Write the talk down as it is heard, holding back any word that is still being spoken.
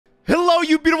Hello,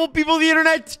 you beautiful people of the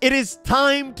internet. It is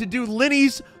time to do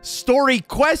Lyney's story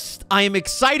quest. I am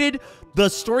excited. The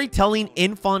storytelling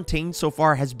in Fontaine so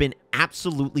far has been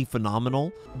absolutely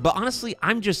phenomenal. But honestly,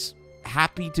 I'm just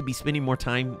happy to be spending more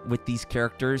time with these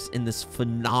characters in this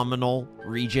phenomenal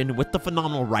region with the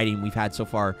phenomenal writing we've had so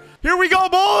far. Here we go,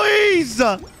 boys!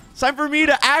 It's time for me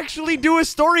to actually do a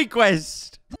story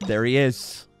quest. There he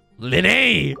is.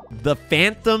 Lyney! The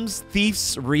Phantom's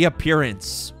Thief's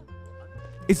reappearance.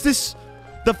 Is this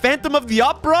the Phantom of the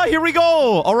Opera? Here we go.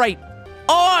 All right.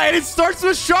 Oh, and it starts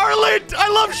with Charlotte. I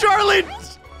love Charlotte.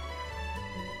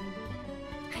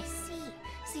 I see.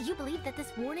 So you believe that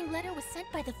this warning letter was sent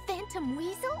by the Phantom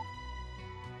Weasel?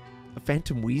 A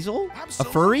Phantom Weasel? Absolutely.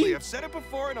 A furry? I've said it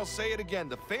before and I'll say it again.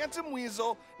 The Phantom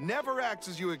Weasel never acts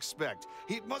as you expect.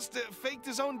 He must have faked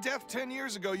his own death 10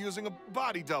 years ago using a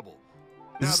body double.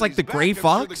 Is Now this that like he's the back, Gray I'm sure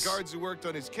Fox? the guards who worked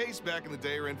on his case back in the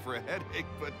day are in for a headache,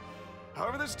 but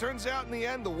however this turns out in the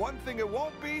end, the one thing it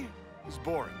won't be is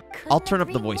boring. I'll turn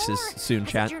up the voices soon, As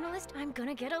a chat. journalist, I'm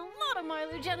gonna get a lot of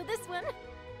mileage out of this one.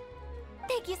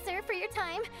 Thank you, sir, for your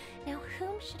time. Now,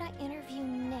 whom should I interview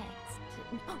next?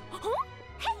 Huh?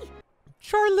 Hey!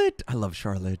 Charlotte. I love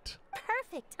Charlotte.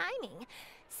 Perfect timing.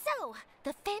 So,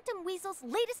 the Phantom Weasel's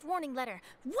latest warning letter.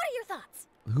 What are your thoughts?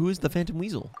 Who is the Phantom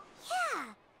Weasel? Yeah,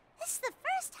 this is the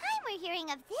first time we're hearing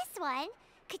of this one.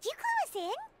 Could you clue us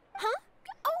in? Huh?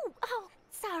 Oh,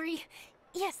 sorry.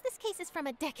 Yes, this case is from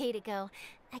a decade ago.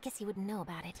 I guess you wouldn't know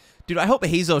about it. Dude, I hope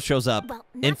Hazel shows up Well,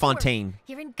 not in to worry. Fontaine.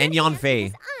 You're in good And Yan hands Fei.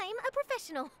 because I'm a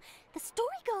professional. The story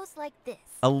goes like this.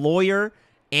 A lawyer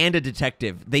and a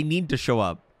detective. They need to show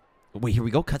up. Wait, here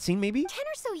we go. Cutscene, maybe? 10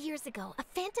 or so years ago, a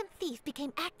phantom thief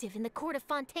became active in the court of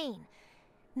Fontaine.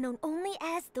 Known only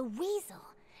as the Weasel.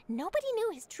 Nobody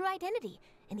knew his true identity,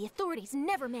 and the authorities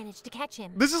never managed to catch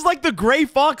him. This is like the Gray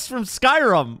Fox from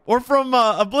Skyrim or from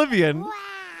Oblivion.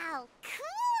 Wow,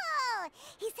 cool!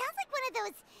 He sounds like one of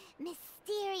those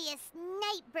mysterious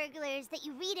night burglars that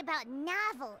you read about in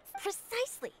novels.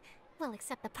 Precisely. Well,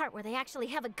 except the part where they actually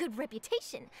have a good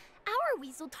reputation. Our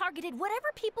Weasel targeted whatever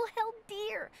people held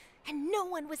dear, and no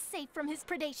one was safe from his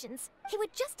predations. He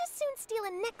would just as soon steal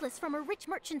a necklace from a rich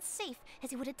merchant's safe as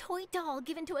he would a toy doll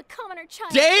given to a commoner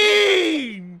child.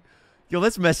 Dang! Yo,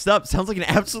 that's messed up. Sounds like an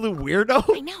absolute weirdo.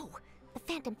 I know. The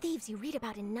phantom thieves you read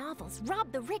about in novels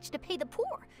rob the rich to pay the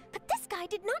poor, but this guy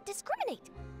did not discriminate.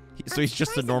 So he's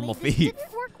just a normal Unsurprisingly, thief. This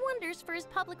didn't work wonders for his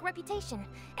public reputation.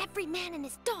 Every man and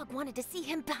his dog wanted to see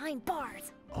him behind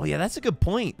bars. Oh, yeah, that's a good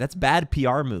point. That's bad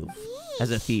PR move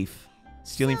as a thief.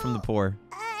 Stealing from the poor.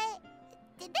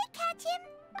 Did they catch him?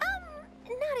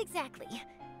 Not exactly.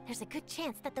 There's a good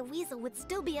chance that the Weasel would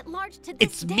still be at large to this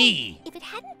It's day me. if it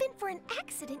hadn't been for an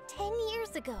accident 10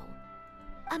 years ago.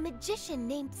 A magician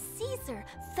named Caesar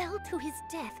fell to his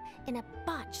death in a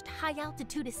botched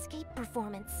high-altitude escape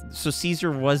performance. So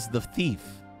Caesar was the thief.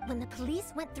 When the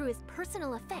police went through his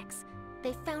personal effects,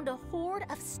 they found a hoard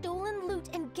of stolen loot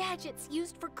and gadgets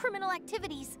used for criminal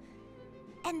activities.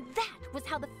 And that was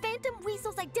how the Phantom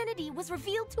Weasel's identity was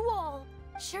revealed to all.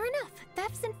 Sure enough,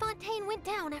 thefts in Fontaine went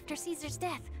down after Caesar's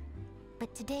death.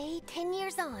 But today, 10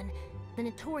 years on, the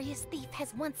notorious thief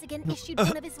has once again issued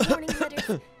one of his warning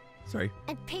letters Sorry.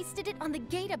 and pasted it on the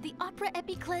gate of the Opera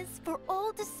Epiclese for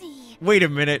all to see. Wait a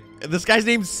minute. This guy's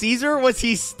named Caesar? Was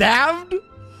he stabbed?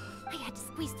 I had to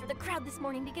squeeze through the crowd this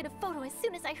morning to get a photo as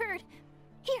soon as I heard.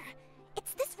 Here,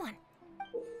 it's this one.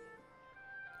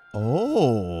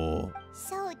 Oh.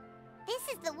 So, this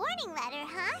is the warning letter,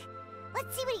 huh?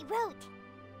 Let's see what he wrote.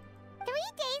 3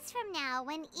 days from now,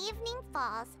 when evening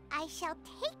falls, I shall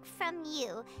take from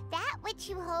you that which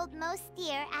you hold most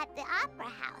dear at the Opera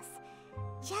House,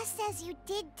 just as you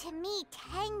did to me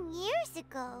 10 years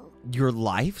ago. Your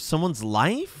life? Someone's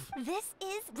life? This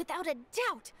is, without a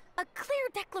doubt, a clear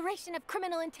declaration of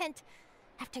criminal intent.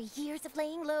 After years of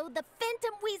laying low, the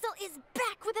Phantom Weasel is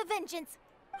back with a vengeance.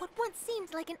 What once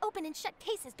seemed like an open and shut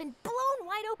case has been blown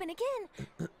wide open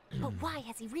again. But why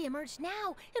has he reemerged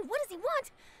now? And what does he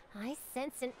want? I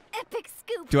sense an epic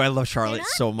scoop. Dude, I love Charlotte And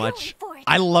I'm so much. going for it.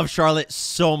 I love Charlotte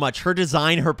so much. Her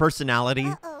design, her personality.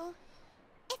 Uh-oh.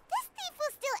 If this thief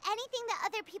will steal anything that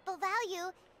other people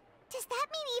value, does that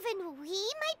mean even we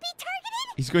might be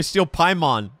targeted? He's going to steal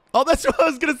Paimon. Oh, that's what I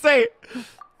was going to say. Aww.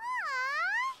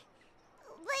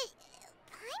 But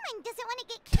Paimon doesn't want to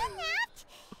get kidnapped.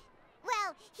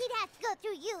 Well, he'd have to go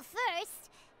through you first.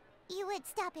 You would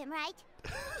stop him, right?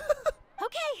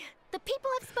 Okay, the people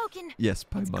have spoken. Yes,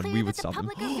 It's Paimon, clear we that would the stop him.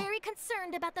 public are very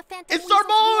concerned about the Phantom It's our Weasel's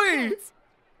boy! reappearance.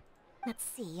 Let's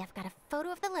see, I've got a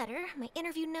photo of the letter, my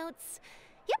interview notes.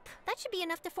 Yep, that should be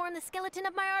enough to form the skeleton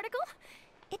of my article.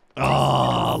 It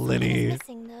Oh, something is Lyney.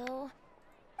 missing though.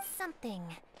 Something.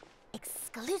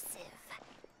 Exclusive.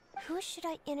 Who should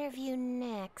I interview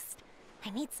next? I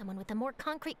need someone with a more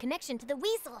concrete connection to the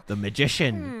weasel. The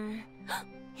magician.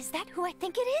 Is that who I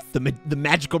think it is? The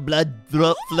magical blood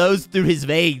flows through his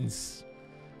veins.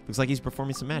 Looks like he's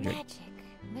performing some magic.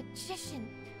 Magician.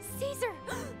 Caesar.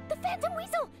 The Phantom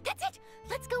Weasel. That's it.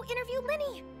 Let's go interview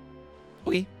Lyney.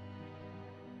 Okay.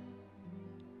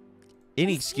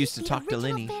 Any excuse to talk to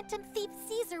Lyney. The Phantom Thief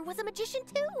Caesar was a magician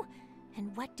too.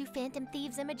 And what do Phantom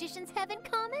Thieves and magicians have in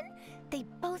common? They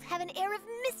both have an air of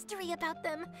mystery about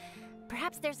them.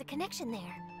 Perhaps there's a connection there.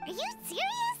 Are you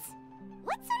serious?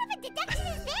 What sort of a deduction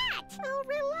is that? Oh,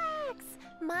 relax.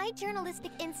 My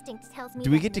journalistic instinct tells me.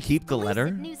 Do we that get to an keep the letter?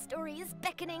 exclusive news story is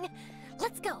beckoning.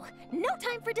 Let's go. No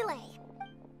time for delay.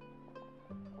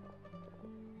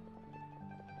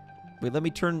 Wait, let me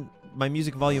turn my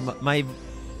music volume up, my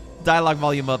dialogue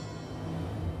volume up.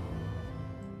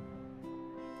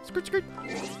 Skirt, skirt.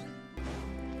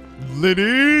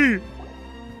 Lyney!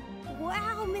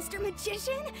 Wow, Mr.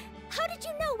 Magician! How did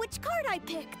you know which card I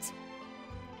picked?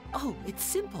 Oh, it's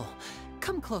simple.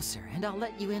 Come closer, and I'll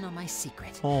let you in on my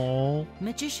secret. Aww.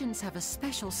 Magicians have a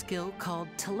special skill called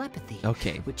telepathy.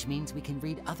 Okay. Which means we can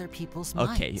read other people's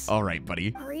Okay, minds. all right,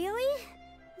 buddy. Really?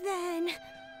 Then,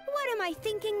 what am I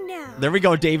thinking now? There we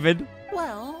go, David.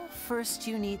 Well, first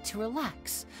you need to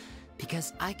relax.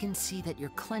 Because I can see that you're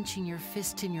clenching your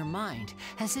fist in your mind,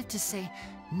 as if to say,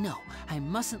 no, I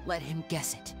mustn't let him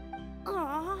guess it.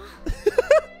 Aww.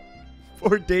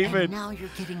 Poor David. And now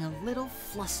you're getting a little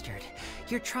flustered.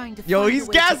 You're trying to Yo, find he's a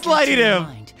way to gaslighting empty your him.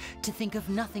 mind, to think of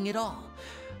nothing at all.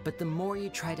 But the more you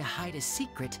try to hide a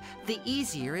secret, the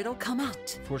easier it'll come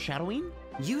out. Foreshadowing?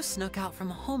 You snuck out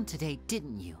from home today,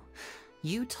 didn't you?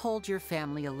 You told your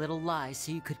family a little lie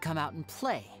so you could come out and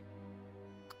play.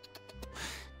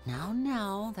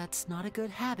 Now, that's not a good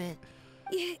habit.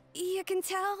 You can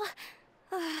tell?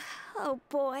 Oh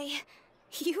boy.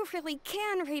 You really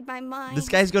can read my mind. This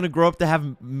guy's gonna grow up to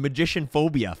have magician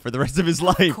phobia for the rest of his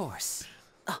life. Of course.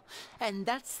 Oh, and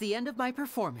that's the end of my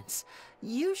performance.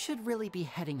 You should really be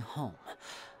heading home.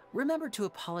 Remember to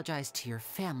apologize to your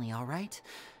family, all right?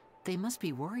 They must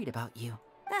be worried about you.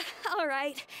 All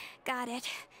right. Got it.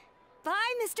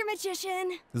 Bye, Mr.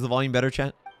 Magician. Is the volume better,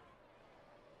 chat?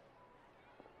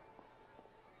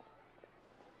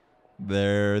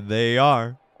 There they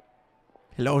are.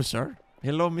 Hello, sir.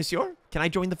 Hello, monsieur. Can I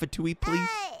join the fatui, please?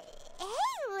 Hey,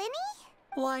 Lyney?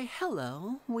 Why,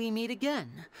 hello. We meet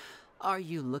again. Are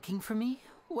you looking for me?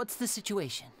 What's the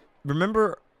situation?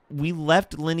 Remember, we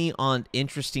left Lyney on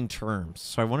interesting terms,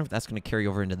 so I wonder if that's going to carry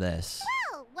over into this.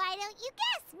 Well, why don't you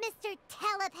guess, Mr.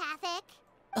 Telepathic?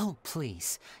 Oh,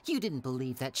 please. You didn't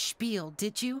believe that spiel,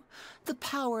 did you? The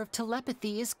power of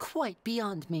telepathy is quite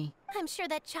beyond me. I'm sure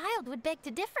that child would beg to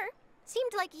differ.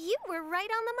 Seemed like you were right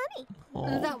on the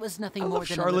money. Aw, That was nothing I more love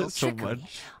than a little Charlotte so trickery.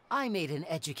 much. I made an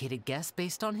educated guess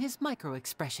based on his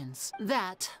micro-expressions.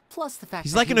 That, plus the fact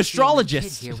He's that like he an was the only kid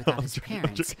astrologist. here No, without I'm his joking, I'm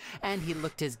parents, joking. and he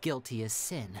looked as guilty as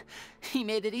sin. He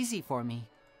made it easy for me.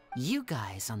 You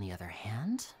guys, on the other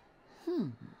hand,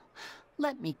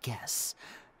 let me guess.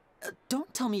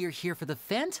 Don't tell me you're here for the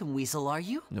Phantom Weasel, are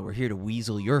you? No, we're here to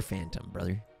weasel your phantom,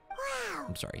 brother. Wow,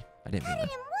 I'm sorry. I didn't mean cut it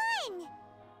that. in one.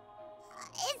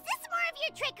 Is this more of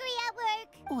your trickery at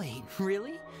work? Wait,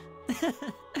 really?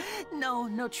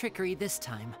 No trickery this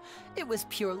time. It was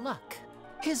pure luck.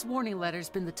 His warning letter's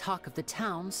been the talk of the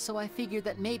town, so I figured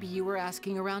that maybe you were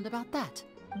asking around about that.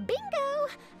 Bingo!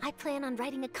 I plan on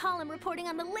writing a column reporting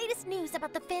on the latest news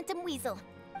about the Phantom Weasel.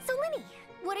 So, Lyney,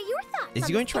 what are your thoughts Is on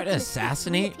he going this to try to infamous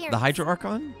assassinate the reappearance? Hydra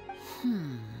Archon?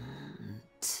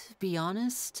 To be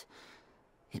honest,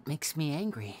 it makes me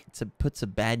angry. Puts a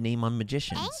bad name on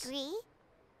magicians. Angry?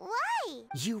 Why?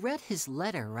 You read his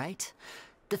letter, right?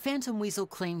 The Phantom Weasel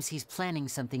claims he's planning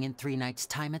something in 3 nights'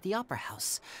 time at the Opera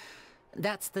House.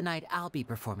 That's the night I'll be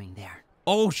performing there.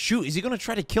 Oh, shoot. Is he going to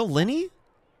try to kill Lyney?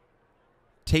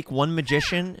 Take one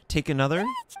magician, take another?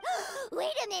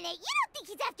 Wait a minute, you don't think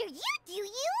he's after you, do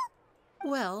you?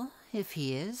 Well, if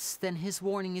he is, then his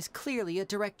warning is clearly a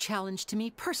direct challenge to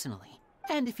me personally.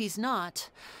 And if he's not,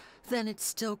 then it's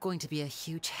still going to be a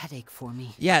huge headache for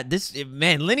me. Yeah,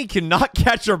 man, Lyney cannot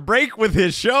catch a break with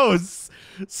his shows.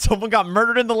 Someone got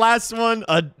murdered in the last one.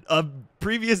 A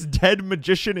previous dead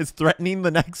magician is threatening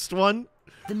the next one.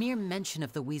 The mere mention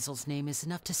of the Weasel's name is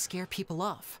enough to scare people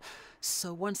off.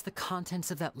 So once the contents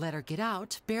of that letter get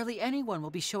out, barely anyone will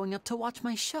be showing up to watch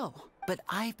my show. But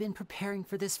I've been preparing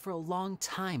for this for a long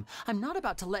time. I'm not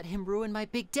about to let him ruin my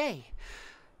big day.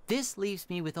 This leaves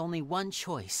me with only one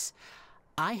choice.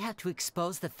 I have to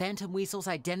expose the Phantom Weasel's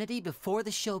identity before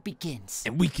the show begins.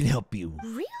 And we can help you.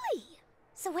 Really?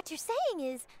 So what you're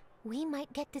saying is, We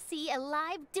might get to see a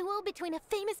live duel between a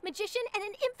famous magician and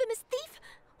an infamous thief.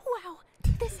 Wow,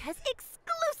 this has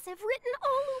exclusive written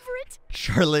all over it.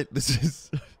 Charlotte, this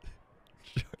is...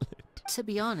 Charlotte. To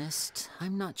be honest,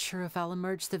 I'm not sure if I'll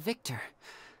emerge the victor.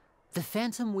 The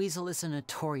Phantom Weasel is a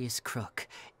notorious crook,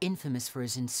 infamous for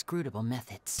his inscrutable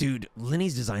methods. Dude,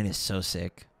 Lyney's design is so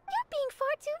sick. You're being far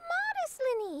too modest,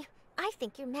 Lyney. I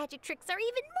think your magic tricks are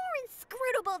even more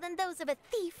inscrutable than those of a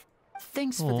thief.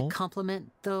 Thanks for the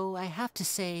compliment, though I have to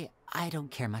say, I don't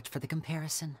care much for the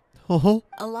comparison.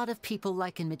 A lot of people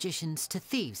liken magicians to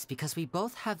thieves because we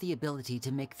both have the ability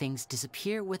to make things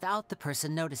disappear without the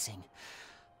person noticing.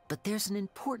 But there's an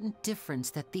important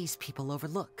difference that these people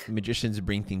overlook. Magicians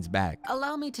bring things back.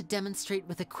 Allow me to demonstrate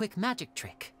with a quick magic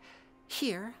trick.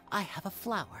 Here, I have a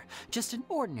flower, just an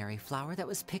ordinary flower that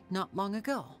was picked not long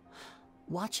ago.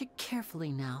 Watch it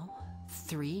carefully now.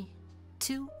 3,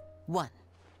 2, 1.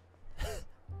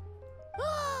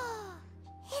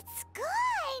 It's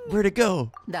gone! Where'd it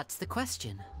go? That's the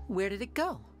question. Where did it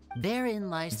go? Therein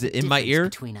lies Is the it in my difference ear?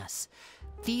 between us.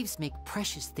 Thieves make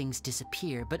precious things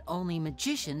disappear, but only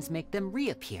magicians make them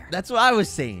reappear. That's what I was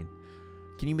saying.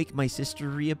 Can you make my sister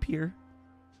reappear?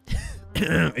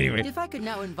 Anyway. If I could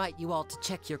now invite you all to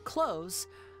check your clothes,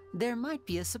 there might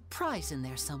be a surprise in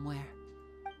there somewhere.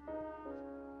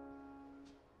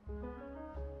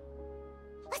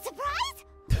 A surprise?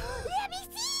 Let me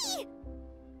see!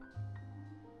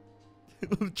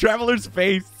 Traveler's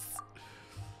face.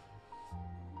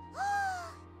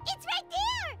 It's right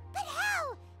there! But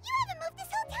how? You haven't moved this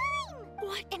whole time!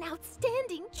 What an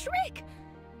outstanding trick!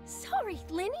 Sorry,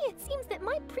 Lyney, it seems that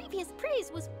my previous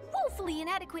praise was woefully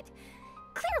inadequate.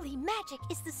 Clearly, magic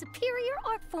is the superior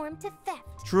art form to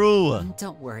theft. True.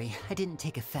 Don't worry, I didn't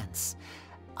take offense.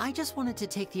 I just wanted to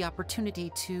take the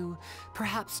opportunity to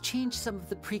perhaps change some of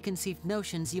the preconceived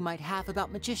notions you might have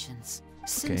about magicians.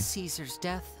 Since Caesar's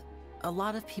death, a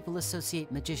lot of people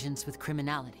associate magicians with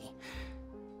criminality.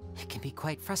 It can be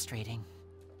quite frustrating.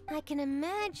 I can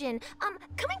imagine.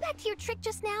 Coming back to your trick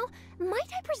just now, might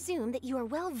I presume that you are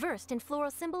well versed in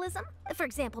floral symbolism? For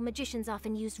example, magicians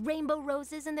often use rainbow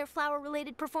roses in their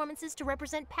flower-related performances to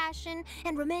represent passion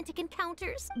and romantic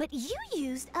encounters. But you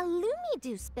used a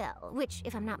Lumidu spell, which,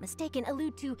 if I'm not mistaken,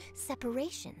 allude to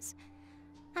separations.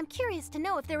 I'm curious to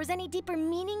know if there was any deeper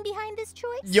meaning behind this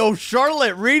choice. Yo,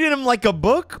 Charlotte, reading him like a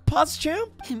book,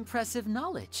 PogChamp? Impressive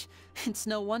knowledge. It's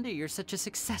no wonder you're such a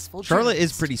successful Charlotte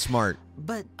journalist. is pretty smart.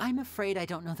 But I'm afraid I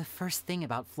don't know the first thing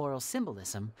about floral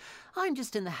symbolism. I'm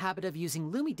just in the habit of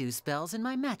using Lumidu spells in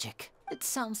my magic. It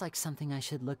sounds like something I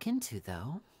should look into,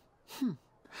 though.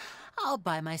 I'll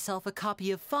buy myself a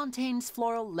copy of Fontaine's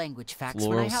Floral Language Facts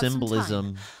when I have Symbolism.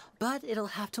 some time. But it'll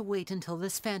have to wait until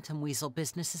this Phantom Weasel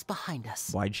business is behind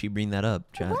us. Why'd she bring that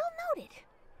up, Chad? Well noted.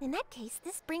 In that case,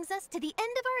 this brings us to the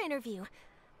end of our interview.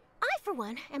 I, for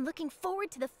one, am looking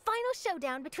forward to the final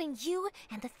showdown between you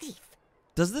and the thief.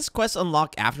 Does this quest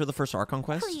unlock after the first Archon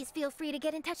quest? Please feel free to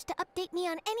get in touch to update me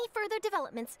on any further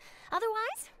developments.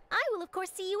 Otherwise, I will of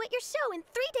course see you at your show in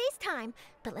 3 days' time.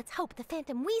 But let's hope the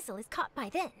Phantom Weasel is caught by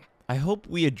then. I hope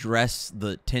we address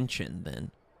the tension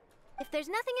then. If there's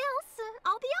nothing else,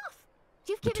 I'll be off.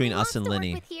 You've Between given me us and lots to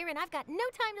Lyney. work with here, and I've got no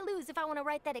time to lose if I want to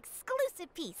write that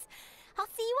exclusive piece. I'll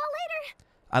see you all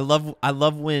later. I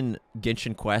love when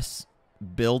Genshin quests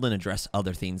build and address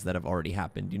other things that have already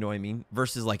happened. You know what I mean?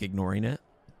 Versus like ignoring it.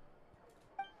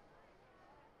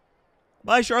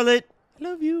 Bye, Charlotte. I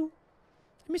love you.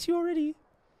 I miss you already.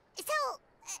 So,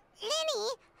 Lyney,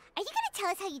 are you gonna tell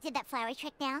us how you did that flower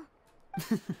trick now?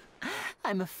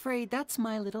 I'm afraid that's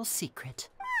my little secret.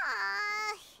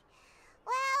 Aww.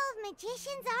 Well,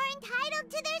 magicians are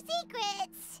entitled to their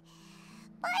secrets.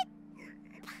 But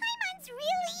Paimon's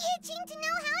really itching to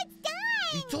know how it's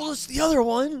done. You told us the other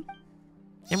one.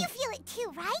 You feel it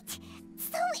too, right?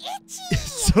 So itchy.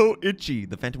 So itchy.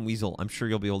 The Phantom Weasel. I'm sure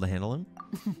you'll be able to handle him.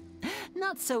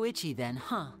 Not so itchy then,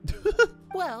 huh?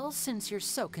 Well, since you're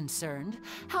so concerned,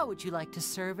 how would you like to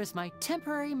serve as my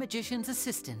temporary magician's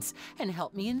assistant and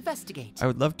help me investigate? I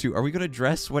would love to. Are we going to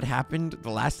address what happened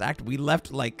the last act? We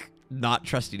left like not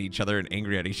trusting each other and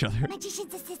angry at each other.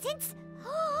 Magician's assistants?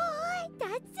 Oh,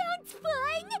 that sounds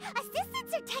fun.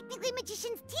 Assistants are technically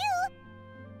magicians too.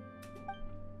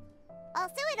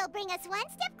 Also, it'll bring us one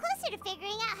step closer to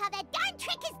figuring out how that darn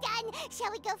trick is done.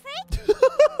 Shall we go for it?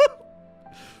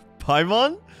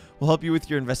 Paimon will help you with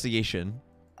your investigation.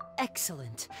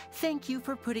 Excellent. Thank you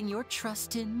for putting your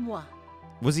trust in moi.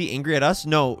 Was he angry at us?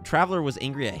 No, Traveler was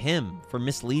angry at him for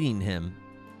misleading him.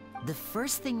 The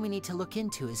first thing we need to look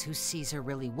into is who Caesar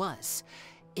really was.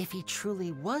 If he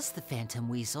truly was the Phantom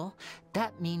Weasel,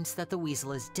 that means that the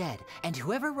weasel is dead, and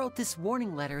whoever wrote this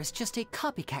warning letter is just a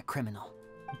copycat criminal.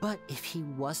 But if he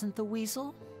wasn't the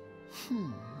weasel?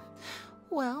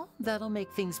 Well, that'll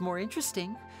make things more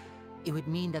interesting. It would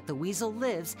mean that the weasel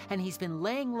lives, and he's been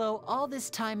laying low all this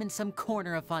time in some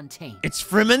corner of Fontaine. It's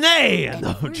Freminet! And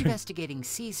if we're investigating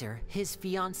Caesar, his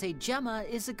fiancée Gemma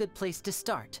is a good place to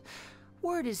start.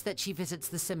 Word is that she visits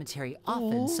the cemetery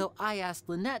often, so I asked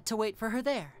Lynette to wait for her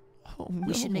there. Oh, no.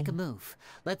 We should make a move.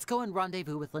 Let's go and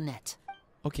rendezvous with Lynette.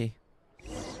 Okay.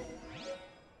 Fresh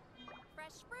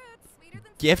fruits, sweeter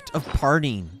than Gift of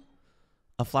Parting.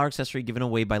 A flower accessory given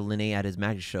away by Lyney at his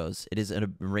magic shows. It is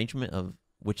an arrangement of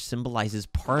which symbolizes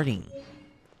parting.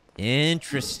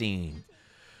 Interesting.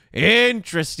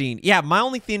 Interesting. Yeah, my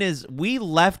only thing is we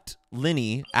left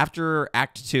Lyney after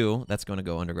Act 2. That's going to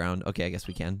go underground. Okay, I guess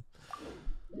we can.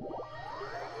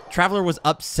 Traveler was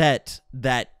upset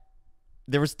that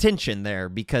there was tension there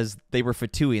because they were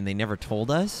Fatui and they never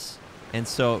told us. And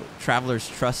so Traveler's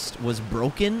trust was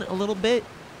broken a little bit.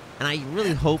 And I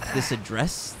really hope this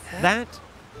addressed that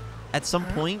at some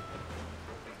point.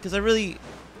 Because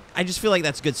I just feel like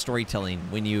that's good storytelling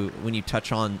when you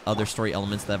touch on other story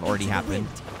elements that have already happened.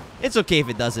 It's okay if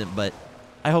it doesn't, but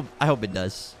I hope it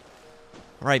does.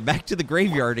 All right, back to the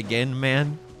graveyard again,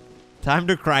 man. Time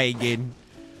to cry again.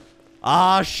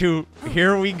 Ah, shoot.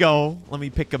 Here we go. Let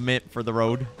me pick a mint for the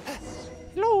road.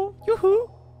 Hello. Yoo-hoo.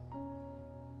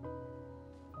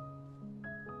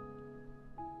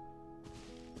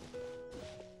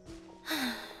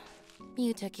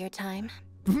 You took your time.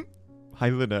 Hi,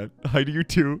 Lynette. Hi to you,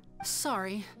 too.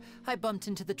 Sorry, I bumped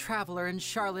into the Traveler and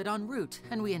Charlotte en route,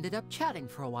 and we ended up chatting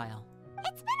for a while.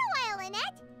 It's been a while,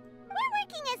 Lynette. We're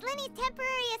working as Lyney's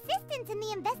temporary assistants in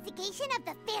the investigation of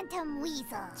the Phantom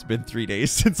Weasel. It's been 3 days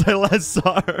since I last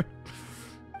saw her.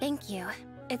 Thank you.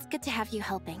 It's good to have you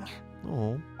helping.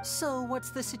 Oh. So, what's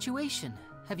the situation?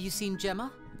 Have you seen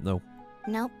Gemma? No.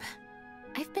 Nope.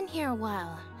 I've been here a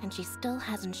while, and she still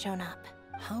hasn't shown up.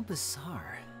 How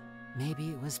bizarre. Maybe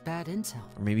it was bad intel.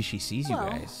 Or maybe she sees you Well,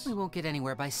 guys. we won't get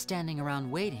anywhere by standing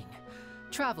around waiting.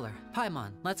 Traveler,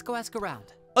 Paimon, let's go ask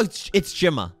around. Oh, it's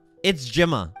Gemma. It's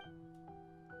Gemma.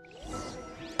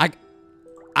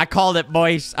 I called it,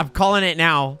 boys. I'm calling it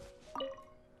now.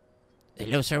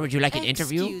 Hello, sir. Would you like an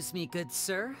interview? Excuse me, good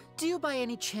sir. Do you by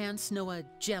any chance know a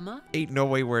Gemma? Ain't no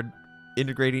way we're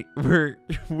integrating. We're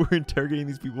interrogating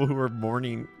these people who are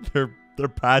mourning their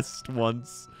past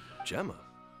ones. Gemma?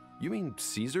 You mean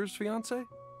Caesar's fiancé?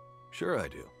 Sure I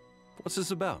do. What's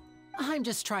this about? I'm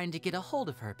just trying to get a hold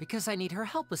of her because I need her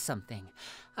help with something.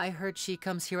 I heard she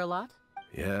comes here a lot.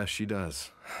 Yeah, she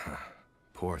does.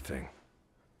 Poor thing.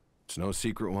 It's no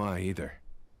secret why either.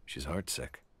 She's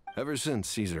heartsick. Ever since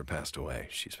Caesar passed away,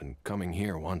 she's been coming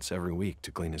here once every week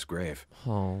to clean his grave.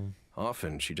 Oh.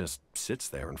 Often she just sits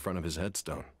there in front of his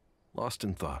headstone, lost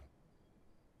in thought.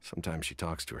 Sometimes she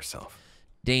talks to herself.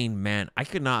 Dane, man, I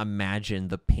could not imagine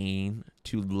the pain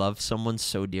to love someone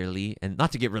so dearly, and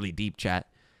not to get really deep, chat,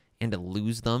 and to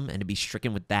lose them and to be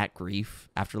stricken with that grief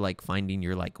after, like, finding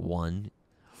your, like, one.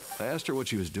 I asked her what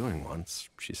she was doing once.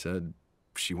 She said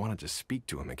she wanted to speak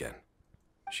to him again.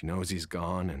 She knows he's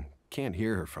gone and can't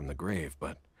hear her from the grave,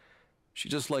 but she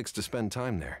just likes to spend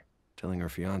time there, telling her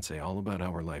fiancé all about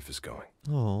how her life is going.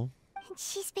 Oh. And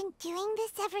she's been doing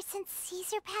this ever since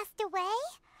Caesar passed away?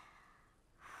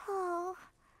 Oh,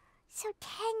 so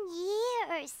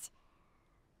 10 years.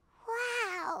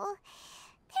 Wow.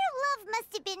 Their love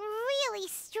must have been really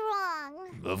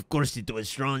strong. Of course it was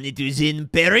strong. It was in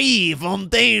Paris,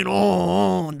 Fontaine.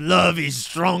 Oh, love is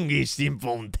strongest in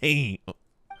Fontaine.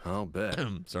 I'll bet.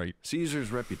 Sorry.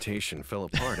 Caesar's reputation fell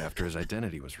apart after his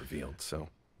identity was revealed, so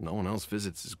no one else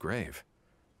visits his grave.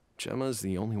 Gemma's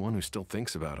the only one who still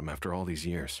thinks about him after all these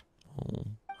years. Oh.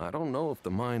 I don't know if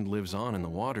the mind lives on in the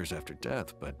waters after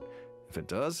death, but if it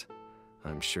does,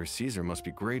 I'm sure Caesar must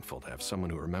be grateful to have someone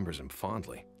who remembers him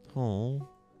fondly. Oh.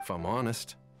 If I'm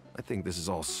honest, I think this is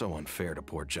all so unfair to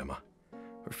poor Gemma.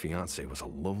 Her fiancé was a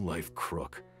low-life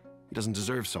crook. He doesn't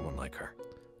deserve someone like her.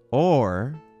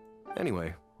 Or...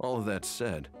 Anyway, all of that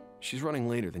said, she's running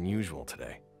later than usual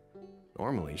today.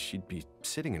 Normally, she'd be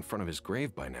sitting in front of his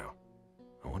grave by now.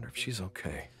 I wonder if she's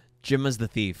okay. Gemma's the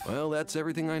thief. Well, that's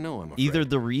everything I know, I'm afraid. Either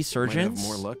the Might resurgence... have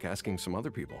more luck asking some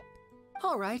other people.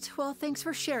 All right, well, thanks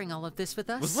for sharing all of this with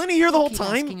us. Was Lyney here the whole Keep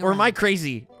time? asking Or am I around.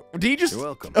 crazy? Did he just You're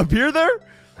welcome. appear there?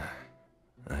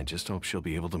 I just hope she'll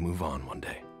be able to move on one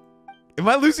day. Am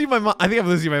I losing my mind? I think I'm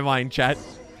losing my mind, chat.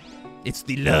 It's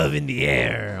the love in the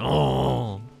air.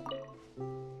 Oh.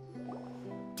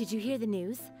 Did you hear the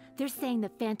news? They're saying the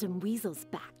Phantom Weasel's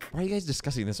back. Why are you guys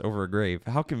discussing this over a grave?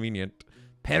 How convenient.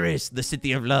 Paris, the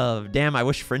city of love. Damn, I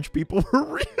wish French people were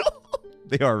real.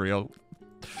 They are real.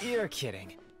 You're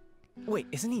kidding. Wait,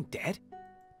 isn't he dead?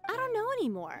 I don't know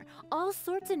anymore. All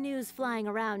sorts of news flying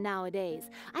around nowadays.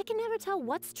 I can never tell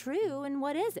what's true and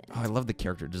what isn't. Oh, I love the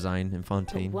character design in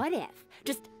Fontaine. But what if,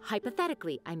 just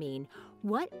hypothetically, I mean,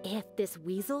 what if this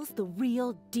weasel's the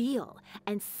real deal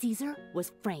and Caesar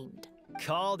was framed?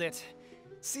 Called it.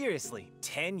 Seriously,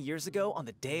 10 years ago, on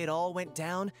the day it all went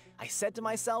down, I said to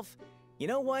myself, you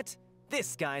know what?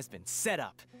 This guy's been set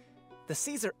up. The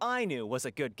Caesar I knew was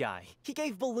a good guy. He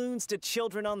gave balloons to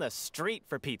children on the street,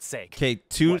 for Pete's sake. Okay,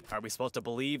 What, are we supposed to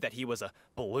believe that he was a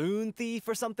balloon thief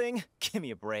or something? Give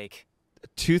me a break.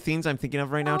 two things I'm thinking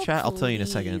of right now, chat. I'll tell you in a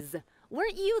second. Please.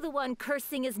 Weren't you the one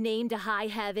cursing his name to high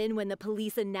heaven when the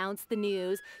police announced the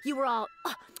news? You were all,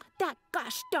 oh, that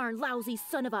gosh darn lousy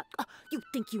son of a, oh, you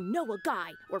think you know a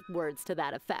guy, or words to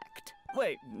that effect.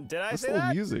 Wait, did I That's say a little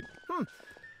that? music.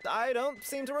 I don't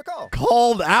seem to recall.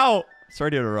 Called out.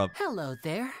 Sorry to interrupt. Hello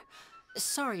there.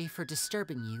 Sorry for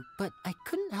disturbing you, but I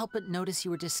couldn't help but notice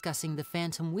you were discussing the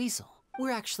Phantom Weasel.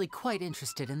 We're actually quite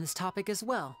interested in this topic as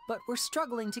well, but we're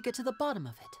struggling to get to the bottom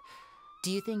of it.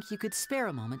 Do you think you could spare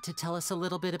a moment to tell us a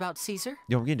little bit about Caesar?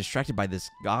 Yo, I'm getting distracted by this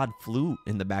god flute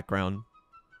in the background.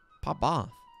 Pop off.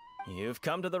 You've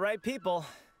come to the right people.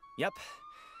 Yep,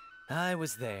 I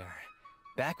was there.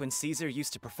 Back when Caesar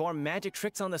used to perform magic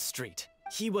tricks on the street.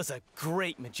 He was a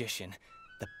great magician.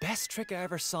 The best trick I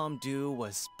ever saw him do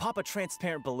was pop a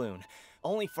transparent balloon,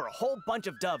 only for a whole bunch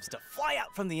of doves to fly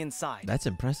out from the inside. That's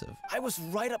impressive. I was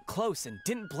right up close and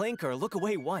didn't blink or look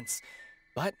away once.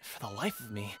 But for the life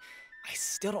of me, I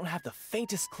still don't have the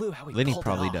faintest clue how he Lyney pulled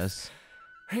probably it off. does.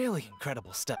 Really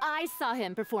incredible stuff. I saw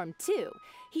him perform too.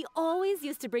 He always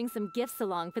used to bring some gifts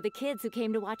along for the kids who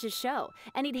came to watch his show,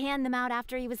 and he'd hand them out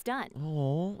after he was done.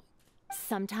 Oh.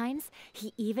 Sometimes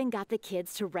he even got the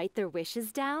kids to write their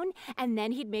wishes down, and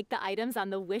then he'd make the items on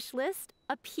the wish list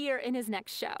appear in his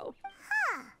next show.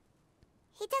 Huh.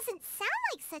 He doesn't sound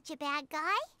like such a bad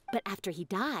guy. But after he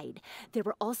died, there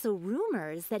were also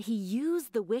rumors that he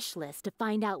used the wish list to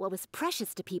find out what was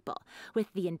precious to people, with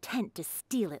the intent to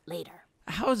steal it later.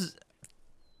 How's...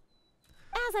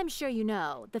 As I'm sure you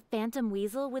know, the Phantom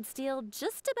Weasel would steal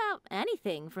just about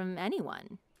anything from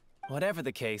anyone. Whatever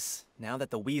the case, now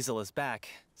that the weasel is back,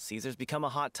 Caesar's become a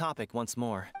hot topic once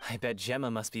more. I bet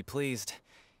Gemma must be pleased.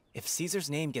 If Caesar's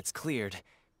name gets cleared,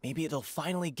 maybe it'll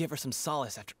finally give her some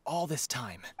solace after all this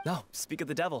time. No, speak of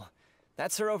the devil.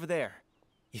 That's her over there.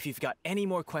 If you've got any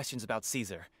more questions about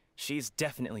Caesar, she's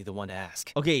definitely the one to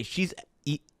ask. Okay,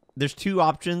 there's two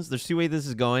options. There's two ways this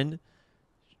is going.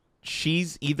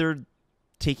 She's either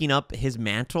taking up his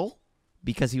mantle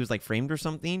because he was like framed or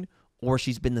something, or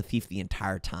she's been the thief the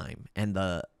entire time, and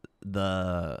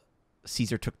the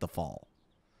Caesar took the fall,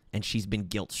 and she's been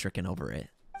guilt-stricken over it.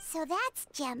 So that's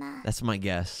Gemma. That's my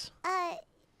guess.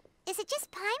 Is it just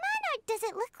Paimon, or does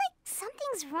it look like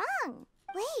something's wrong?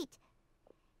 Wait,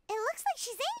 it looks like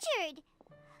she's injured.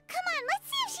 Come on, let's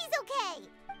see if she's okay.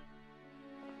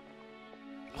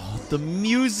 Oh, the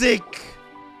music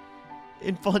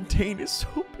in Fontaine is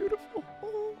so beautiful.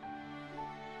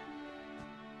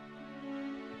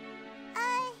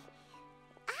 Hi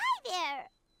there.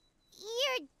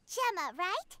 You're Gemma,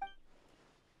 right?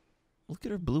 Look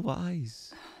at her blue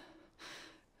eyes.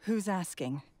 Who's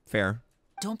asking? Fair.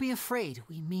 Don't be afraid,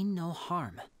 we mean no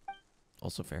harm.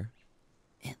 Also fair.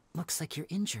 It looks like you're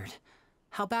injured.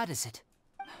 How bad is it?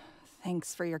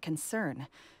 Thanks for your concern,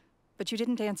 but you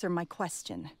didn't answer my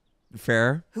question.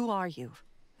 Fair. Who are you,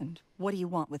 and what do you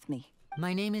want with me?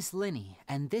 My name is Lyney,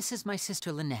 and this is my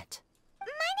sister Lynette. My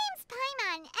name's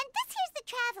Paimon, and this here's the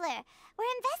Traveler. We're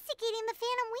investigating the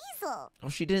Phantom Weasel. Oh,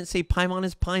 she didn't say Paimon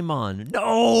is Paimon.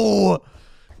 No!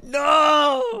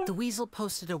 No! The Weasel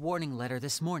posted a warning letter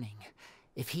this morning.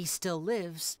 If he still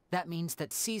lives, that means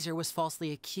that Caesar was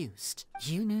falsely accused.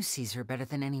 You knew Caesar better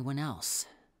than anyone else.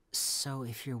 So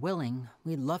if you're willing,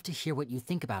 we'd love to hear what you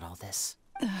think about all this.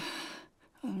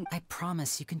 I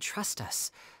promise you can trust us.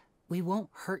 We won't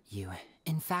hurt you.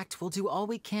 In fact, we'll do all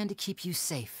we can to keep you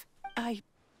safe. I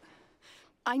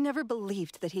never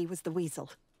believed that he was the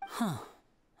Weasel. Huh.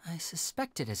 I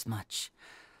suspected as much.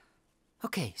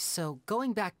 Okay, so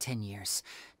going back 10 years,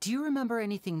 do you remember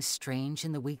anything strange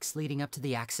in the weeks leading up to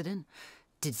the accident?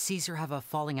 Did Caesar have a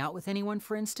falling out with anyone,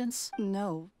 for instance?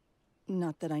 No,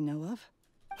 not that I know of.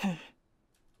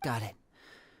 Got it.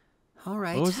 All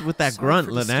right. What was with that Sorry grunt,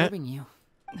 for Lynette? disturbing you.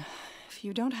 If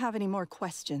you don't have any more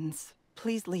questions,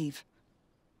 please leave.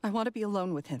 I want to be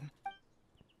alone with him.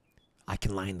 I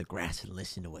can lie in the grass and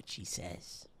listen to what she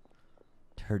says.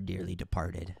 To her dearly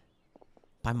departed.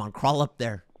 Paimon, crawl up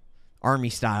there. Army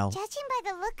style. Judging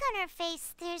by the look on her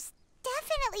face, there's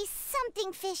definitely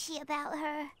something fishy about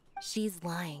her. She's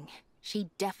lying. She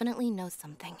definitely knows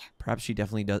something. Perhaps she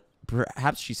definitely does.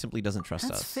 Perhaps she simply doesn't trust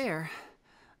us. That's fair.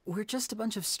 We're just a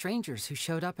bunch of strangers who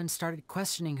showed up and started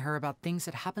questioning her about things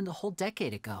that happened a whole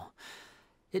decade ago.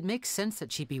 It makes sense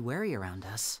that she'd be wary around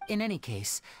us. In any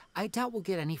case, I doubt we'll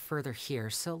get any further here,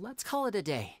 so let's call it a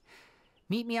day.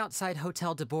 Meet me outside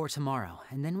Hotel de Boer tomorrow,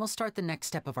 and then we'll start the next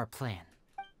step of our plan.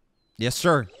 Yes,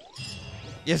 sir.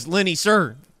 Yes, Lyney,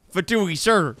 sir. Fatui,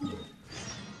 sir.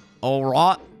 All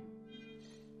right.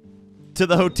 To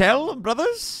the hotel,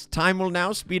 brothers. Time will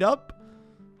now speed up.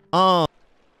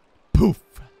 Poof.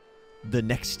 The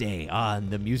next day on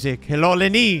the music. Hello,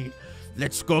 Lyney.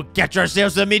 Let's go catch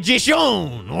ourselves a magician.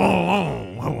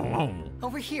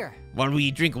 Over here. While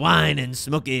we drink wine and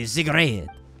smoke a cigarette.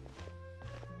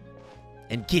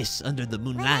 And kiss under the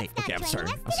moonlight. Okay, I'm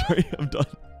sorry. I'm done.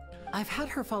 I've had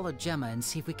her follow Gemma and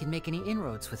see if we can make any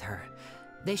inroads with her.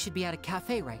 They should be at a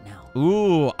cafe right now.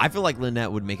 Ooh, I feel like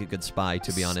Lynette would make a good spy,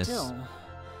 to be honest. Still,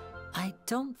 I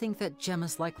don't think that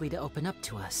Gemma's likely to open up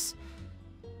to us.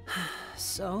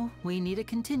 So, we need a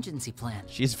contingency plan.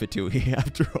 She's Fatui,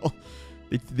 after all.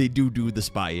 They do the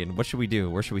spy-in. What should we do?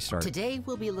 Where should we start? Today,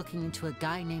 we'll be looking into a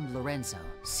guy named Lorenzo,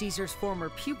 Caesar's former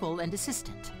pupil and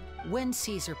assistant. When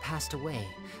Caesar passed away,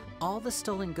 all the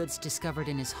stolen goods discovered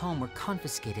in his home were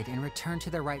confiscated and returned to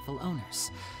their rightful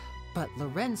owners. But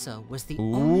Lorenzo was the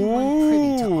only one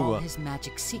privy to all his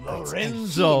magic secrets, and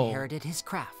he inherited his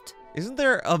craft. Isn't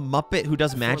there a Muppet who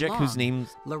does magic whose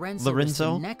name's Lorenzo? Was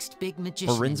the next big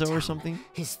magician Lorenzo in town, or something?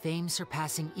 His fame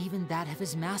surpassing even that of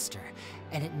his master,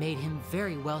 and it made him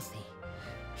very wealthy.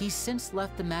 He's since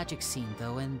left the magic scene,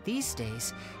 though, and these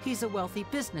days, he's a wealthy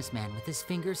businessman with his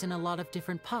fingers in a lot of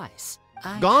different pies.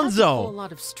 I had to pull a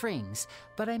lot of strings,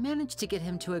 but I managed to get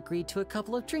him to agree to a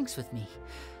couple of drinks with me.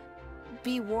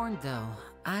 Be warned, though.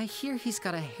 I hear he's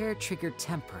got a hair-triggered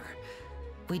temper.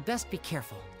 We'd best be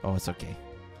careful. Oh, it's okay.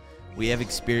 We have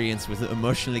experience with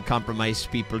emotionally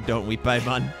compromised people, don't we,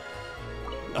 Paimon?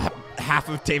 Half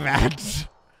of Tevat.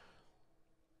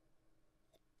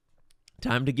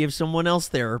 Time to give someone else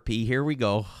therapy. Here we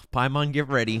go. Paimon, get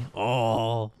ready.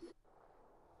 Oh,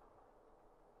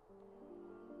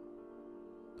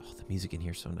 the music in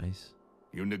here is so nice.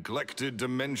 You neglected to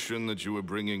mention that you were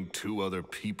bringing 2 other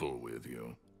people with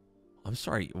you. I'm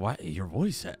sorry, what? Your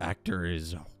voice actor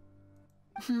is...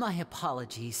 My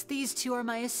apologies. These 2 are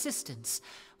my assistants.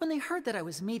 When they heard that I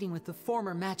was meeting with the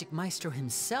former magic maestro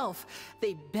himself,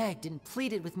 they begged and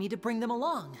pleaded with me to bring them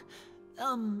along.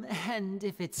 And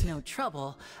if it's no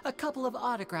trouble, a couple of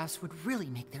autographs would really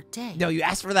make their day. No, you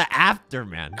asked for that after,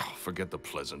 man. Oh, forget the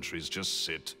pleasantries, just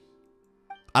sit.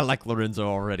 I like Lorenzo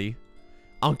already.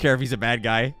 I don't care if he's a bad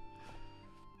guy.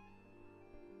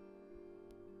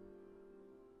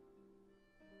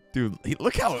 Dude,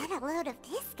 look how... Get a load of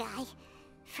this guy.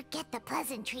 Forget the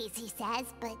pleasantries, he says,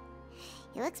 but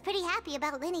he looks pretty happy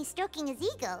about Lyney stroking his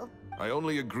ego. I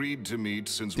only agreed to meet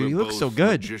since Dude, we're he looks both so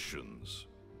good. magicians.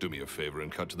 Do me a favor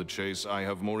and cut to the chase. I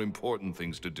have more important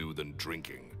things to do than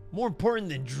drinking. More important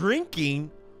than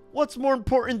drinking? What's more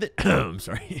important than... I'm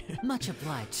sorry. Much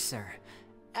obliged, sir.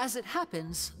 As it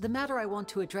happens, the matter I want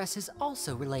to address is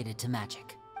also related to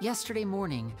magic. Yesterday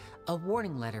morning, a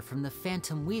warning letter from the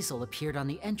Phantom Weasel appeared on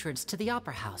the entrance to the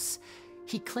Opera House.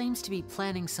 He claims to be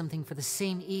planning something for the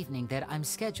same evening that I'm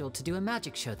scheduled to do a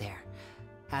magic show there.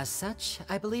 As such,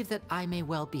 I believe that I may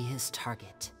well be his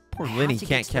target. Poor Lyney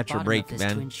can't catch her break,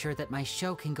 man. To ensure that my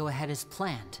show can go ahead as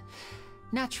planned.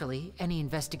 Naturally, any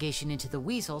investigation into the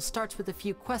Weasel starts with a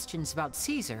few questions about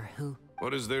Caesar, who...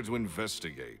 What is there to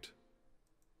investigate?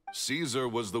 Caesar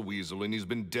was the Weasel, and he's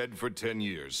been dead for 10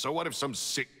 years. So what if some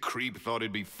sick creep thought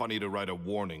it'd be funny to write a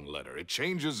warning letter? It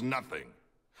changes nothing.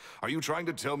 Are you trying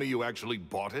to tell me you actually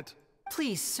bought it?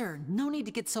 Please, sir, no need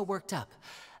to get so worked up.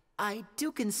 I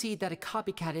do concede that a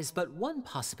copycat is but one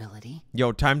possibility.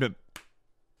 Yo, time to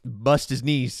bust his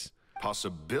knees.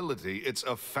 Possibility? It's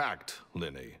a fact,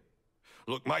 Lyney.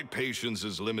 Look, my patience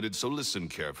is limited, so listen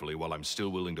carefully while I'm still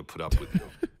willing to put up with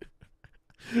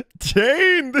you.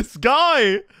 Dane, this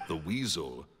guy! The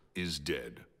Weasel is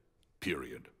dead.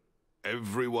 Period.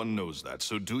 Everyone knows that,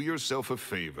 so do yourself a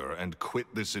favor and quit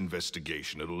this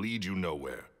investigation. It'll lead you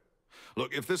nowhere.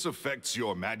 Look, if this affects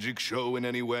your magic show in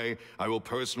any way, I will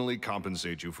personally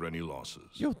compensate you for any losses.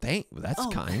 Yo, that's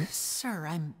kind. Sir,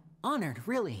 I'm honored,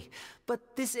 really.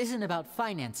 But this isn't about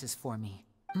finances for me.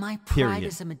 My pride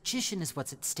as a magician is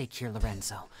what's at stake here,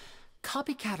 Lorenzo.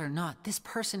 Copycat or not, this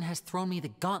person has thrown me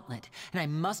the gauntlet, and I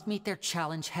must meet their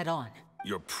challenge head on.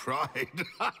 Your pride?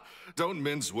 Don't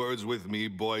mince words with me,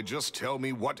 boy. Just tell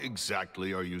me, what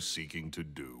exactly are you seeking to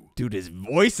do? Dude, his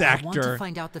voice I want to actor.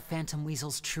 find out the Phantom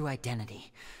Weasel's true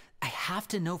identity. I have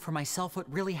to know for myself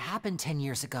what really happened 10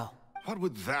 years ago. What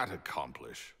would that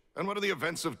accomplish? And what do the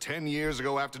events of 10 years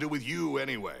ago have to do with you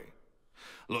anyway?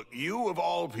 Look, you of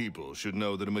all people should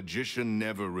know that a magician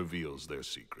never reveals their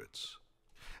secrets.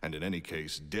 And in any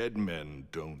case, dead men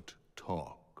don't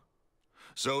talk.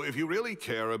 So if you really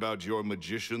care about your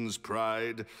magician's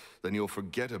pride, then you'll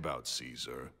forget about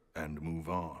Caesar and move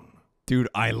on. Dude,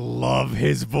 I love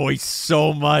his voice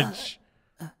so much.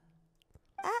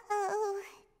 Uh-oh.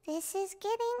 This is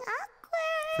getting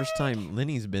awkward. First time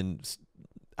Lyney's been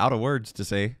out of words to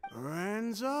say.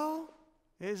 Lorenzo?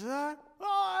 Is that?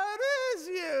 Oh, it is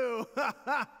you!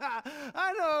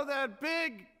 I know that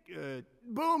big,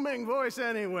 booming voice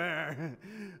anywhere.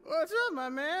 What's up, my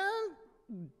man?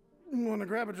 Want to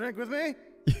grab a drink with me?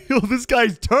 Yo, this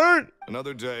guy's turn.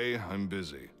 Another day, I'm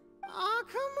busy. Oh,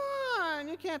 come on.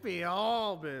 You can't be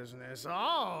all business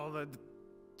all the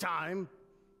time.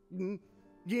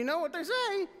 You know what they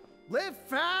say? Live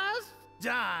fast,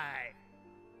 die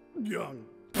young.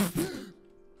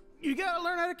 You gotta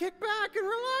learn how to kick back and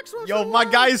relax once in Yo, a my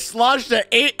while. guy's sloshed at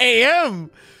 8 a.m.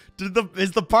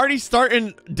 Is the party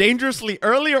starting dangerously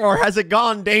early or has it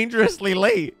gone dangerously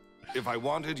late? If I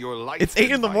wanted your life It's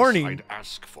 8 in the advice, morning. I'd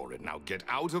ask for it. Now get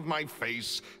out of my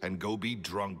face and go be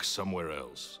drunk somewhere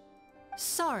else.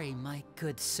 Sorry, my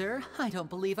good sir. I don't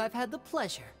believe I've had the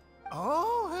pleasure.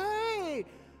 Oh, hey!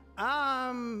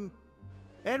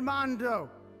 Edmondo.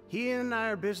 He and I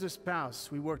are business pals.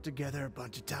 We worked together a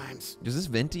bunch of times. Is this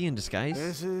Venti in disguise?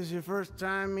 This is your first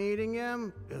time meeting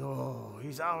him? Oh,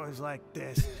 he's always like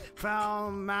this.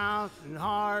 Foul-mouthed and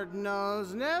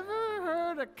hard-nosed. Never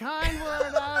heard a kind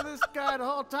word out of this guy the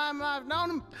whole time I've known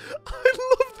him. I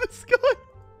love this guy.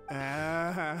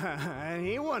 And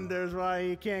he wonders why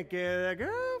he can't get a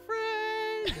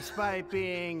girlfriend, despite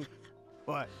being,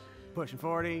 what, pushing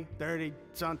 40, 30,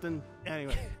 something?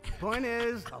 Anyway, point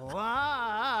is, a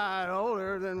lot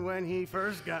older than when he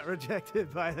first got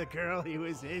rejected by the girl he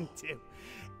was into.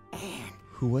 And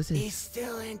Who was it? he's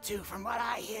still into, from what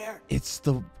I hear. It's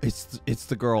the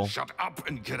girl. Shut up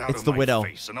and get out It's of the my widow.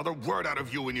 face. Another word out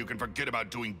of you and you can forget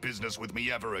about doing business with me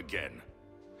ever again.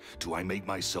 Do I make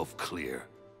myself clear?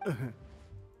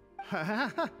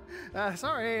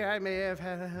 Sorry, I may have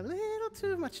had a little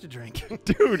too much to drink.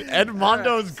 Dude,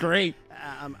 Edmondo's great.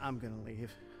 I'm gonna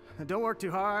leave. Don't work too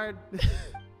hard.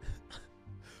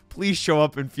 Please show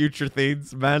up in future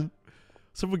things, man.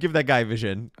 Someone give that guy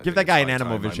vision. I Give think that guy it's an my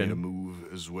animal time I made a vision.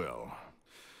 move as well.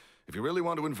 If you really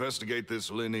want to investigate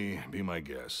this, Lyney, be my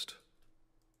guest.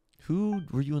 Who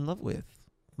were you in love with,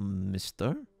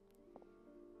 mister?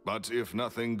 But if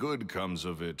nothing good comes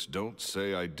of it, don't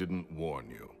say I didn't warn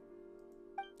you.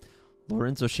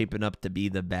 Lorenzo's shaping up to be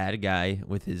the bad guy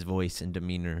with his voice and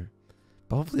demeanor.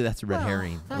 But hopefully that's a red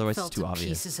herring. That Otherwise fell it's too to obvious.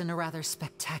 pieces in a rather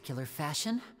spectacular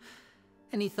fashion.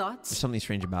 Any There's thoughts? something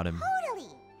strange about him. Totally.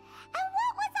 And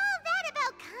what was all that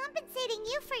about compensating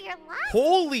you for your loss?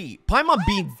 Holy! Paimon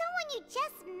being Someone you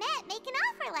just met make an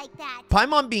offer like that.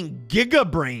 Paimon being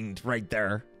giga-brained right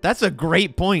there. That's a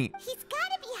great point. He's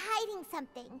gotta be hiding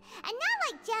something. And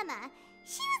not like Gemma.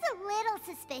 She was a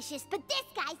little suspicious, but this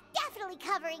guy's definitely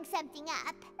covering something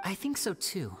up. I think so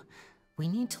too. We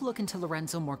need to look into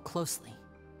Lorenzo more closely.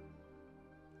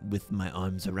 With my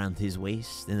arms around his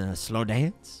waist in a slow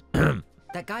dance.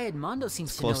 That guy Edmondo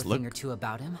seems to know a Close thing look. or two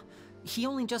about him. He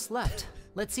only just left.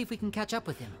 Let's see if we can catch up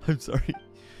with him. I'm sorry.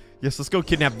 Yes, let's go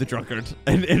kidnap the drunkard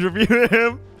and interview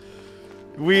him.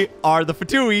 We are the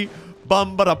Fatui.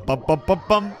 Bum ba da bum bum bum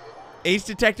bum. Ace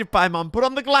Detective Paimon, put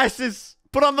on the glasses.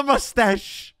 Put on the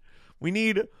mustache. We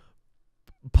need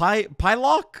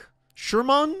Pylock?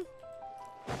 Sherman?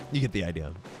 You get the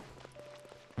idea.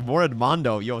 More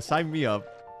Edmondo. Yo, sign me up.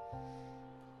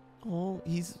 Oh,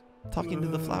 he's talking to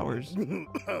the flowers.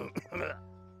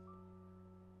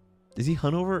 Is he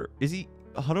hungover? Is he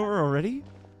hungover already?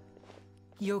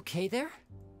 You okay there?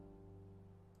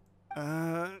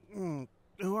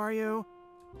 Who are you?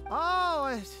 Oh,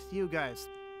 it's you guys.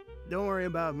 Don't worry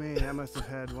about me. I must have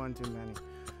had one too many.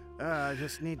 I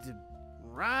just need to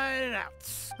ride it out.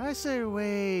 I say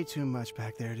way too much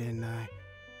back there, didn't I?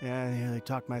 Yeah, I nearly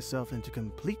talked myself into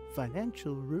complete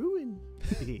financial ruin.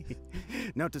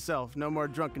 Note to self, no more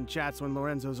drunken chats when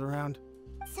Lorenzo's around.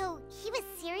 So he was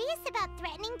serious about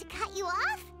threatening to cut you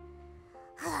off?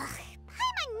 Ugh,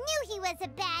 Paimon knew he was a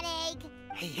bad egg.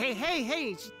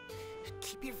 Hey,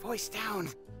 keep your voice down.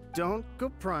 Don't go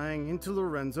prying into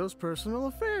Lorenzo's personal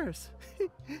affairs.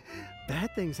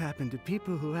 Bad things happen to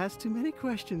people who ask too many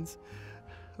questions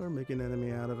or make an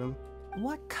enemy out of him.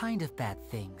 What kind of bad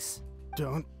things?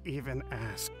 Don't even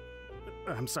ask.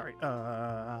 I'm sorry.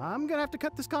 I'm gonna have to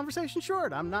cut this conversation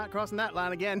short. I'm not crossing that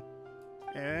line again.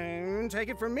 And take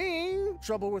it from me,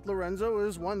 trouble with Lorenzo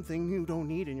is one thing you don't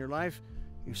need in your life.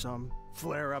 You saw him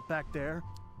flare up back there.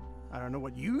 I don't know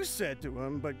what you said to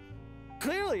him, but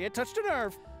clearly it touched a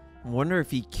nerve. I wonder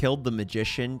if he killed the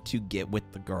magician to get with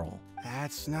the girl.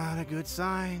 That's not a good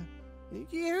sign.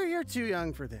 You're too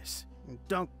young for this.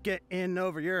 Don't get in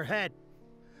over your head.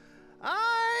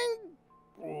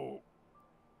 I'm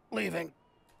leaving.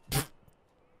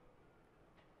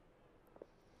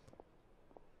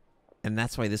 And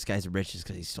that's why this guy's rich, is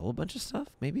because he stole a bunch of stuff,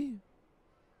 maybe? And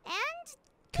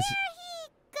there he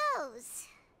goes.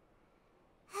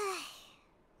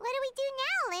 What do we do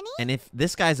now, Lyney? And if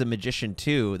this guy's a magician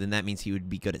too, then that means he would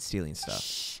be good at stealing stuff.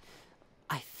 Shh.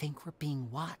 I think we're being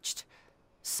watched.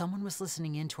 Someone was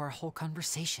listening in to our whole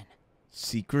conversation.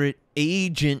 Secret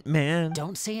agent, man.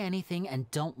 Don't say anything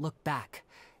and don't look back.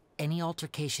 Any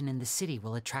altercation in the city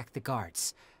will attract the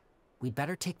guards. We'd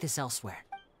better take this elsewhere.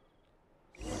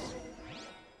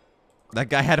 That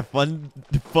guy had a fun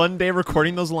day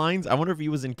recording those lines. I wonder if he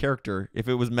was in character, if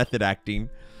it was method acting.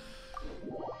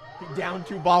 He downed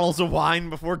 2 bottles of wine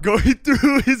before going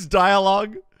through his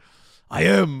dialogue. I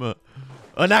am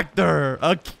an actor,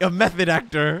 a method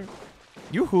actor.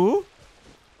 You who?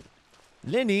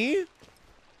 Lyney?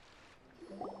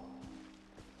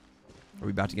 Are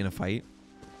we about to get in a fight?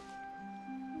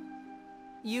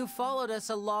 You followed us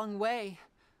a long way.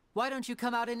 Why don't you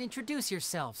come out and introduce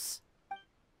yourselves?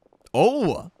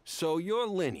 Oh! So you're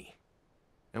Lyney.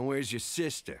 And where's your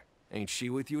sister? Ain't she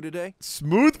with you today?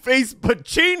 Smooth-faced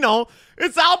Pacino!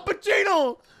 It's Al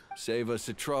Pacino! Save us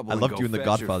the trouble. I loved you in The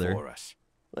Godfather. For us.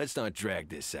 Let's not drag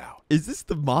this out. Is this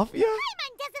the mafia?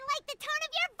 Paimon doesn't like the tone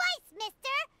of your voice, mister.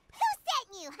 Who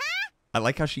sent you, huh? I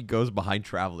like how she goes behind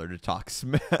Traveler to talk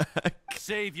smack.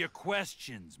 Save your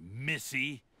questions,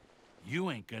 missy.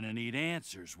 You ain't gonna need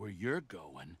answers where you're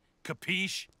going.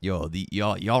 Capiche? Yo,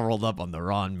 y'all rolled up on the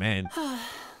wrong man.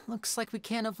 Looks like we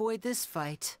can't avoid this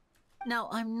fight. Now,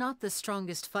 I'm not the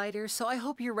strongest fighter, so I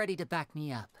hope you're ready to back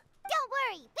me up. Don't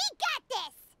worry, we got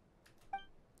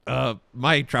this.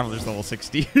 My Traveler's level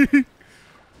 60.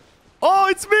 Oh,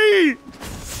 it's me!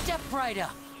 Step right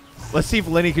up. Let's see if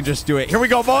Lyney can just do it. Here we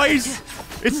go, boys!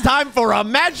 It's time for a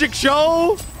magic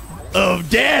show of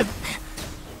death!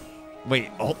 Wait,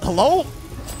 oh, hello?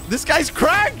 This guy's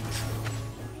cracked!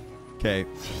 Okay.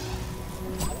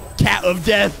 Cat of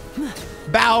death.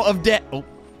 Bow of death. Oh.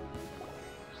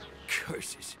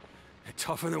 Curses. They're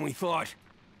tougher than we thought.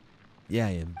 Yeah,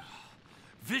 I am.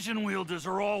 Vision wielders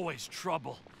are always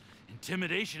trouble.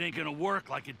 Intimidation ain't gonna work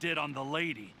like it did on the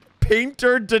lady.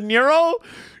 Painter De Niro?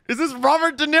 Is this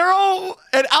Robert De Niro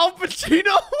and Al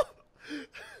Pacino?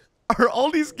 Are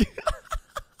all these...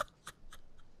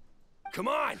 Come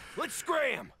on, let's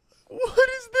scram. What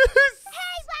is this?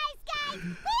 Hey, wise guys, we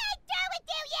ain't through with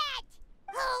you yet.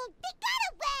 Oh, they got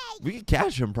away. We can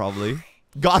catch him, probably.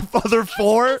 Godfather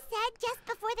 4? They said just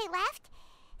before they left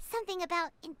something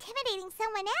about intimidating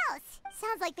someone else.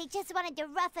 Sounds like they just wanted to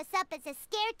rough us up as a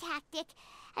scare tactic,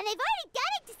 and they've already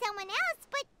done it to someone else,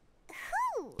 but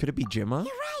who? Could it be Gemma?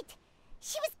 You're right.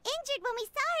 She was injured when we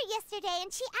saw her yesterday,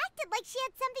 and she acted like she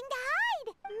had something to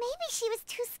hide. Maybe she was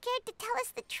too scared to tell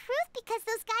us the truth because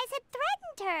those guys had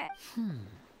threatened her.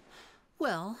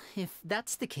 Well, if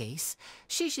that's the case,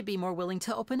 she should be more willing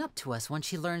to open up to us once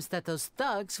she learns that those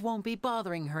thugs won't be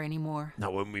bothering her anymore.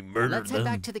 Not when we murder Let's head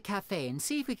back to the cafe and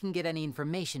see if we can get any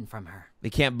information from her.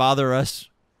 They can't bother us.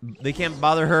 They can't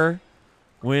bother her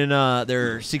when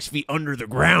they're 6 feet under the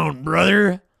ground,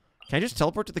 brother. Can I just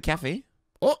teleport to the cafe?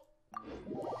 Oh!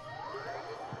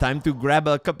 Time to grab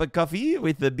a cup of coffee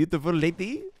with the beautiful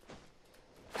lady.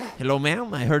 Hello,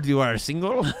 ma'am. I heard you are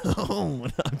single. Oh,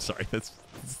 I'm sorry. That's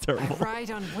terrible. I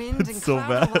ride on wind and so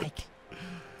cloud bad. alike.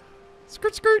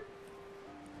 Skirt, skirt.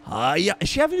 Yeah. Is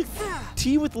she having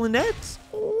tea with Lynette?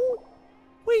 Oh,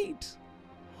 wait.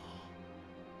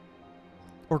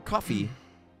 Or coffee.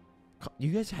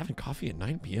 You guys having coffee at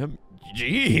 9 p.m.?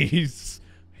 Jeez.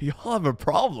 Y'all have a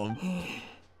problem.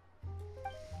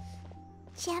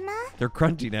 Gemma? They're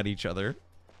grunting at each other.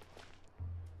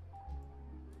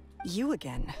 You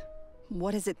again.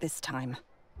 What is it this time?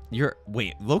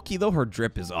 Wait, Loki, though, her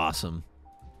drip is awesome.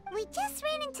 We just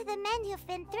ran into the men who've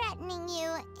been threatening you,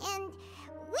 and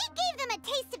we gave them a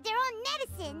taste of their own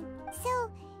medicine.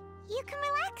 So, you can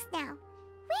relax now.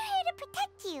 We're here to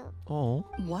protect you. Oh.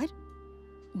 What?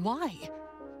 Why?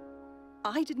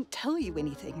 I didn't tell you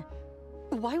anything.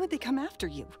 Why would they come after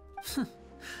you?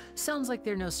 Sounds like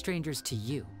they're no strangers to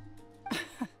you.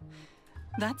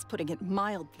 That's putting it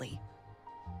mildly.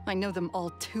 I know them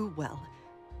all too well.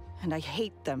 and I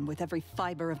hate them with every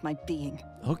fiber of my being.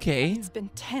 Okay. It's been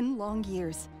 10 long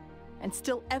years, and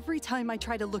still every time I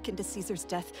try to look into Caesar's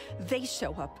death, they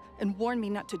show up and warn me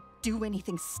not to do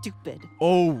anything stupid.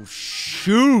 Oh,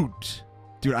 shoot.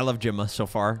 Dude, I love Gemma so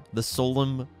far. The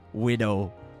solemn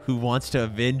widow who wants to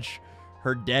avenge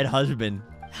her dead husband.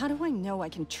 How do I know I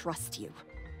can trust you?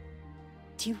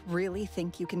 Do you really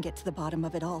think you can get to the bottom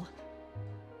of it all?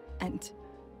 And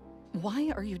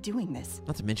why are you doing this?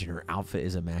 Not to mention her outfit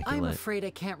is immaculate. I'm afraid I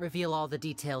can't reveal all the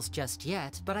details just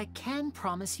yet, but I can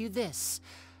promise you this.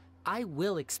 I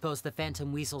will expose the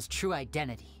Phantom Weasel's true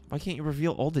identity. Why can't you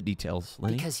reveal all the details,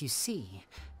 Lyney? Because you see,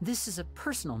 this is a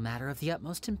personal matter of the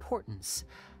utmost importance.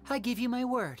 I give you my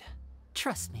word.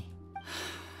 Trust me.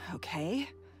 Okay.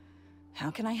 How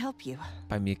can I help you?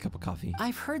 Buy me a cup of coffee.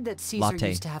 I've heard that Caesar Latte.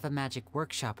 used to have a magic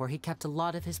workshop where he kept a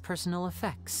lot of his personal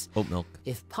effects. Oat milk.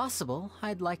 If possible,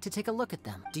 I'd like to take a look at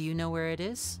them. Do you know where it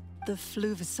is? The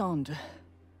Fleuve Sonde.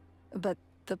 But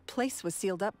the place was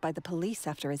sealed up by the police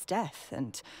after his death,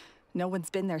 and no one's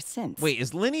been there since. Wait,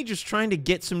 is Lyney just trying to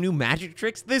get some new magic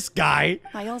tricks? This guy!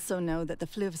 I also know that the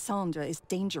Fleuve Sonde is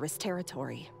dangerous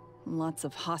territory. Lots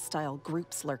of hostile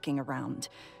groups lurking around.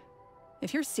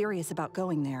 If you're serious about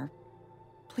going there,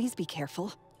 please be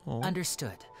careful. Oh.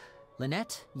 Understood.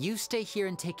 Lynette, you stay here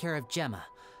and take care of Gemma.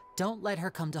 Don't let her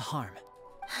come to harm.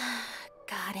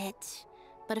 Got it.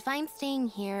 But if I'm staying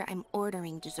here, I'm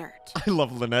ordering dessert. I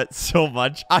love Lynette so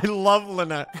much. I love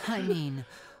Lynette. I mean,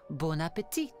 bon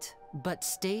appetit. But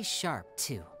stay sharp,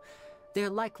 too. They're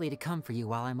likely to come for you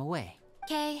while I'm away.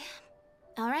 Okay.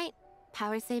 All right.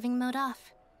 Power saving mode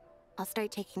off. I'll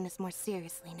start taking this more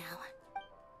seriously now.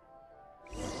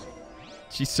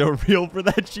 She's so real for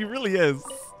that. She really is.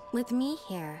 With me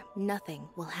here, nothing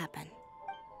will happen.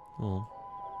 Oh.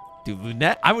 Dude,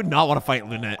 Lynette, I would not want to fight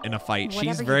Lynette in a fight. Whatever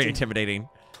She's you very do, intimidating.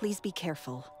 Please be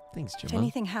careful. Thanks, If Gemma.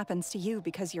 anything happens to you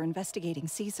because you're investigating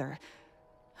Caesar,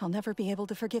 I'll never be able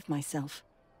to forgive myself.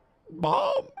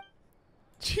 Mom!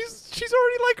 She's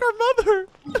already like our mother.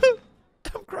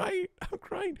 I'm crying. I'm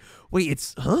crying. Wait,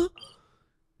 it's... Huh?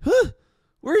 Huh?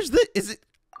 Where's the...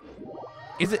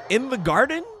 Is it in the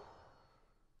garden?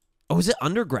 Oh, is it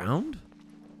underground?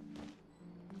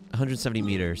 170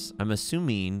 meters. I'm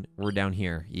assuming we're down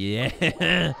here.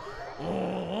 Yeah.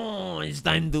 Oh, it's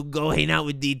time to go hang out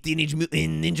with the Teenage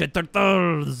Mutant Ninja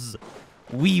Turtles.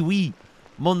 Oui,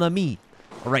 mon ami.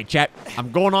 All right, chat.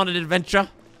 I'm going on an adventure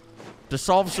to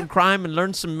solve some crime and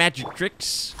learn some magic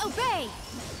tricks. Obey!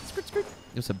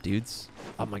 What's up, dudes?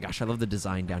 Oh my gosh, I love the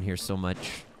design down here so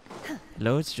much.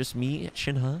 Hello, it's just me,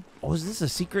 Shinha. Oh, is this a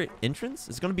secret entrance?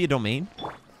 It's gonna be a domain.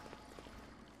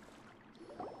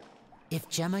 If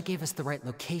Gemma gave us the right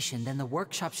location, then the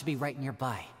workshop should be right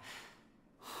nearby.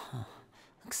 Huh.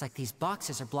 Looks like these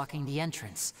boxes are blocking the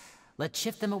entrance. Let's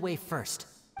shift them away first.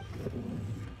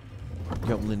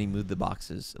 Yo, Lyney moved the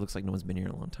boxes. It looks like no one's been here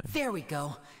in a long time. There we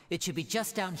go. It should be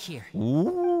just down here.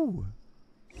 Ooh.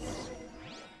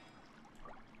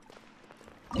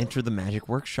 Enter the magic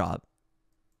workshop.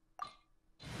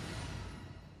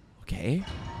 Okay.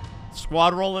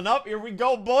 Squad rolling up. Here we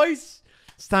go, boys.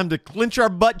 It's time to clench our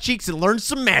butt cheeks and learn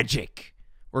some magic.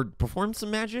 Or perform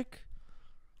some magic.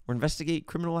 Or investigate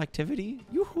criminal activity.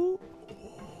 Yoo-hoo.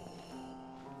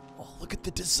 Oh, look at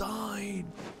the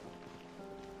design.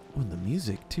 Oh, and the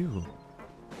music, too.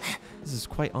 This is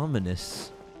quite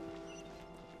ominous.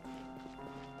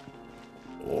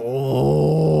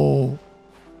 Oh.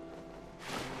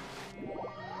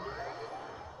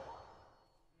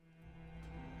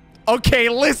 Okay,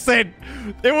 listen.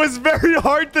 It was very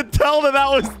hard to tell that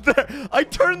was there. I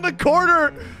turned the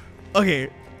corner. Okay,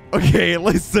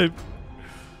 listen.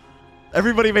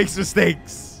 Everybody makes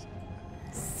mistakes.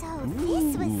 So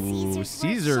this was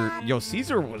Caesar's workshop. Yo,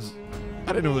 Caesar was...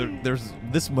 I didn't know there's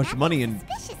this much money in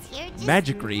Here, just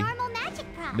magicry. normal magic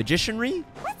props. Magicianry?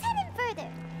 Let's head in further.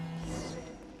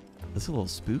 That's a little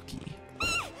spooky.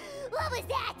 What was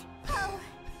that? Oh,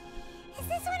 is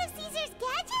this one of Caesar's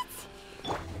gadgets?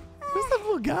 Who's the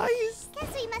little guys?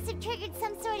 Guess we must have triggered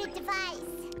some sort of device.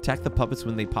 Attack the puppets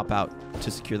when they pop out to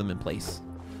secure them in place.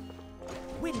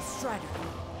 Wind Strider.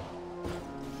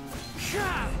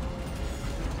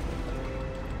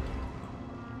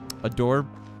 A door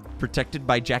protected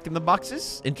by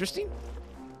Jack-in-the-Boxes? Interesting.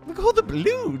 Look at all the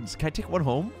balloons. Can I take one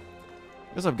home?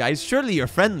 What's up, guys? Surely you're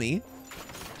friendly.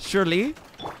 Surely.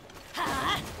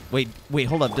 Wait,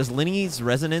 hold up. Does Lyney's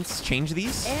resonance change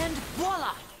these? And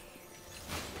voila!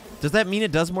 Does that mean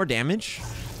it does more damage?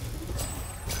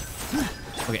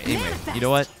 Okay, anyway, you know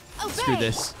what? Screw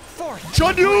this.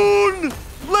 Chadun!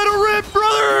 Let her rip,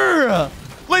 brother!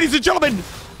 Ladies and gentlemen,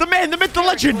 the man, the myth, the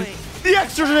legend, the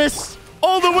exorcist,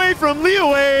 All the way from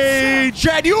Liyue,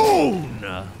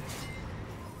 Chadyun!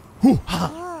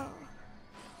 Whoa.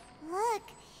 Look,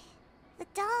 the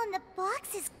doll in the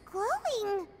box is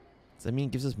glowing. Does that mean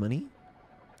it gives us money?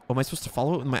 Oh, am I supposed to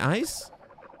follow it with my eyes?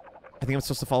 I think I'm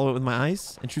supposed to follow it with my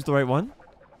eyes and choose the right one.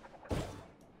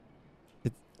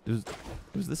 It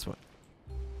was this one.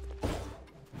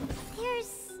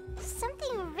 There's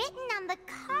something written on the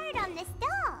card on this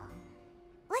doll.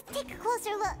 Let's take a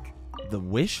closer look. The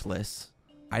wish list?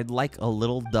 I'd like a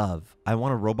little dove. I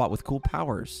want a robot with cool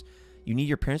powers. You need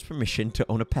your parents' permission to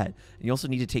own a pet, and you also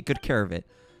need to take good care of it.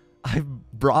 I've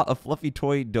brought a fluffy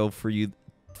toy dove for you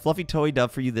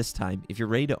this time. If you're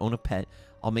ready to own a pet,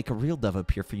 I'll make a real dove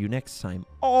appear for you next time.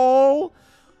 Oh!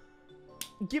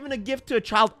 Giving a gift to a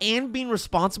child and being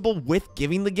responsible with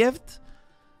giving the gift?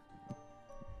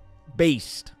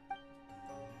 Based.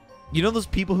 You know those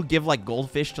people who give like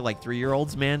goldfish to like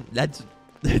 3-year-olds, man? That's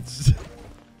it's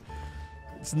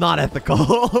not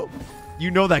ethical.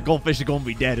 You know that goldfish is gonna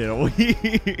be dead in a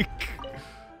week. I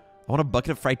want a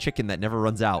bucket of fried chicken that never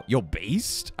runs out. Yo,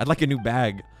 based? I'd like a new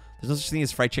bag. There's no such thing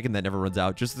as fried chicken that never runs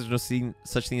out. Just there's no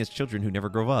such thing as children who never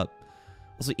grow up.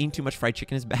 Also, eating too much fried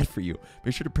chicken is bad for you.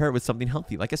 Make sure to pair it with something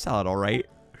healthy, like a salad, all right?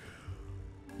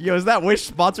 Yo, is that wish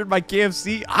sponsored by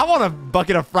KFC? I want a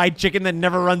bucket of fried chicken that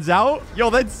never runs out.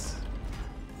 Yo, that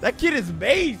kid is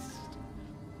based.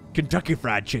 Kentucky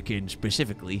Fried Chicken,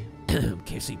 specifically.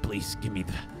 KFC, please, give me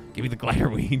the glider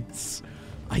wings.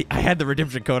 I had the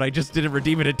redemption code. I just didn't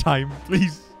redeem it in time.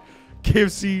 Please.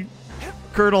 KFC,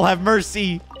 Colonel, have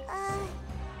mercy.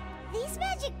 These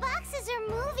magic boxes are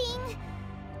moving.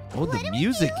 Oh, the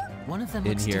music One of them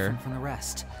in looks here. different from the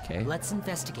rest. Okay. Let's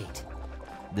investigate.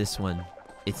 This one.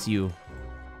 It's you.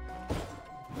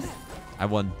 I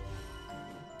won.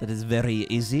 That is very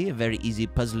easy. A very easy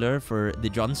puzzler for the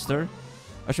Johnster.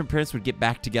 I wish my parents would get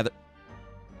back together.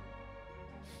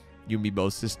 You and me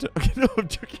both, sister. Okay, no, I'm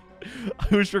joking.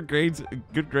 I wish for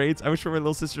good grades. I wish for my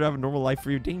little sister to have a normal life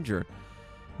for your danger.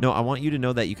 No, I want you to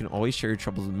know that you can always share your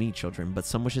troubles with me, children, but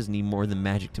some wishes need more than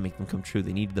magic to make them come true.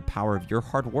 They need the power of your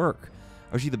hard work.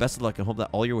 I wish you the best of luck and hope that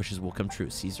all your wishes will come true,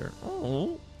 Caesar.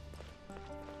 Oh.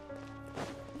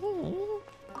 Oh.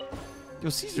 Yo,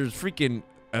 Caesar's freaking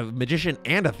a magician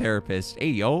and a therapist. Hey,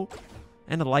 yo.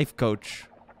 And a life coach.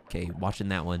 Okay, watching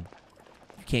that one.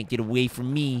 You can't get away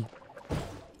from me.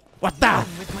 What the?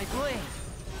 With my blade.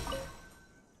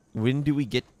 When do we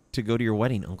get to go to your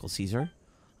wedding, Uncle Caesar?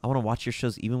 I want to watch your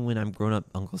shows even when I'm grown up,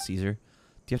 Uncle Caesar.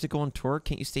 Do you have to go on tour?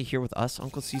 Can't you stay here with us,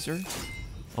 Uncle Caesar?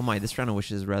 Oh my, this round of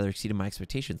wishes rather exceeded my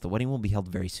expectations. The wedding will be held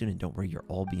very soon, and don't worry, you'll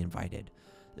all be invited.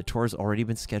 The tour has already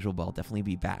been scheduled, but I'll definitely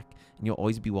be back. And you'll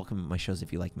always be welcome at my shows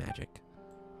if you like magic.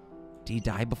 Did he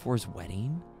die before his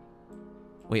wedding?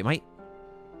 Wait, am I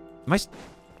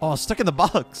oh, stuck in the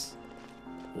box.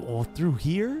 Oh, through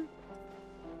here?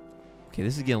 Okay,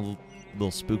 this is getting a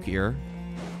little spookier.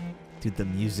 Dude, the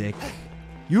music.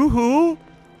 Yoo-hoo!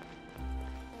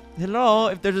 Hello,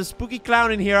 if there's a spooky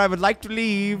clown in here, I would like to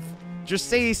leave. Just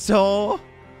say so.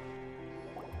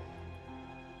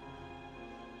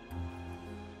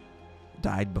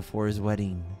 Died before his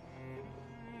wedding.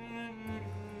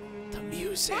 The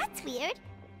music. That's weird.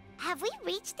 Have we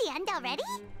reached the end already?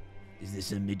 Is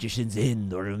this a magician's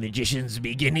end or a magician's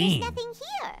beginning? There's nothing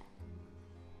here.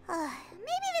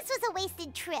 Maybe this was a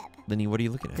wasted trip. Lyney, what are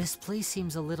you looking at? This place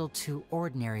seems a little too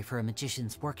ordinary for a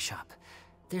magician's workshop.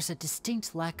 There's a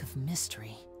distinct lack of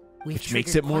mystery. Which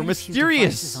makes it more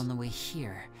mysterious. On the way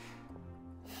here.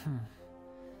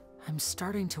 I'm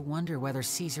starting to wonder whether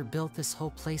Caesar built this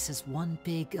whole place as one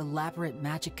big, elaborate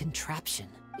magic contraption.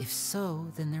 If so,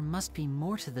 then there must be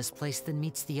more to this place than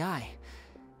meets the eye.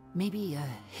 Maybe a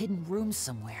hidden room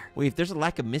somewhere. Wait, if there's a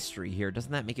lack of mystery here,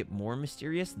 doesn't that make it more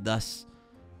mysterious? Thus,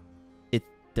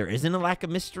 there isn't a lack of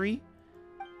mystery?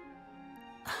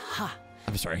 Aha!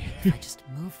 I'm sorry. If I just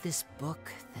move this book,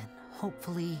 then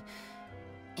hopefully...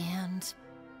 And...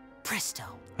 presto.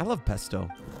 I love pesto.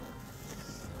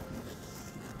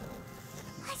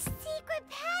 A secret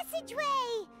passageway!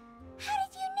 How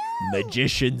did you know?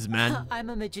 Magicians, man. I'm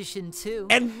a magician too.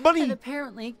 And money! And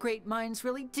apparently, great minds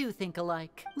really do think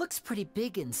alike. Looks pretty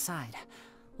big inside.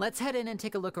 Let's head in and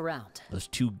take a look around. Those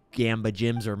 2 Gamba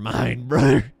gems are mine,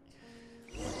 brother.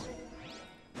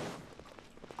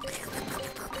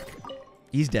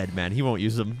 He's dead, man. He won't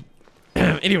use them.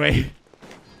 Anyway.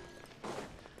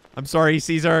 I'm sorry,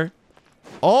 Caesar.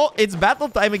 Oh, it's battle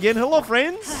time again. Hello,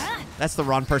 friends. That's the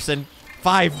wrong person.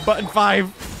 5, button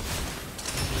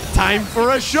 5. Time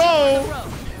for a show.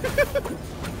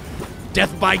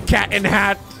 Death by cat in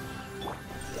hat.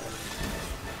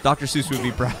 Dr. Seuss would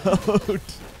be proud.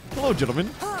 Hello, gentlemen.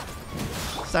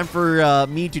 It's time for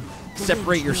me to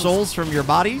separate your souls from your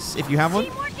bodies if you have one.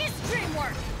 Teamwork is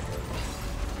dreamwork.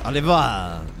 Allez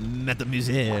va,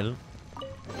 mademoiselle.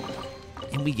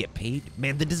 And we get paid.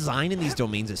 Man, the design in these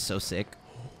domains is so sick.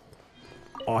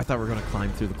 Oh, I thought we were gonna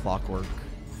climb through the clockwork.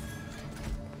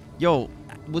 Yo,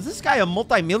 was this guy a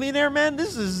multi-millionaire, man?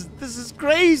 This is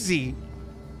crazy.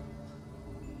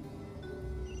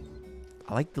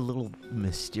 I like the little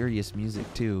mysterious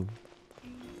music too.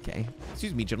 Okay,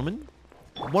 excuse me, gentlemen.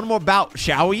 One more bout,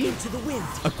 shall we? Into the wind.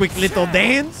 A quick little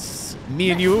dance.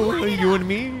 Me and you and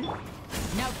me.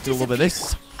 Do a little bit of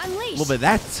this. A little bit of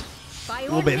that. A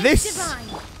little bit of this.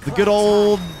 The good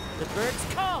old The birds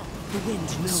call. The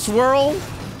wind knows. swirl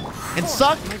and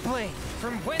suck My plane.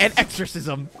 From whence and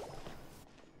exorcism.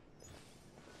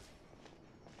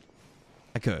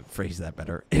 I could phrase that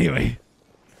better. Anyway.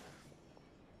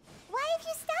 Why have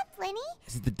you stopped, Lyney?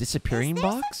 Is it the disappearing Is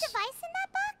there box? some device in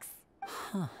that box?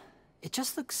 Huh. It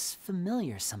just looks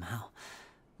familiar somehow.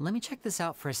 Let me check this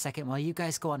out for a second while you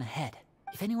guys go on ahead.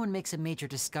 If anyone makes a major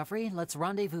discovery, let's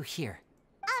rendezvous here.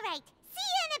 All right, see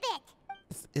you in a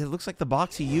bit. It looks like the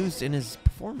box he used in his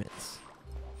performance.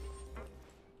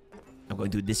 I'm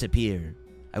going to disappear.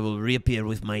 I will reappear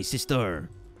with my sister.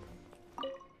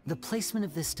 The placement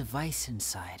of this device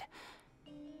inside.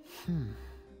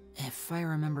 If I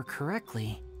remember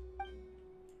correctly...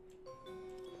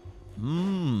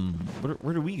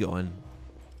 Where are we going?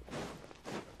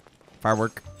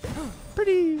 Firework.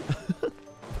 Pretty.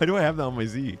 Why do I have that on my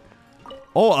Z?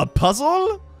 Oh, a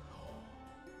puzzle?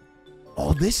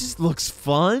 Oh, looks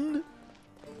fun.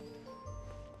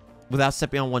 Without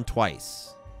stepping on one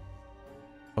twice.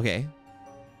 Okay.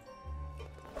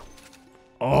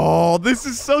 Oh, this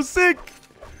is so sick.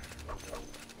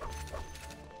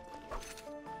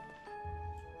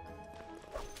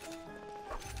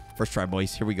 First try,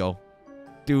 boys. Here we go.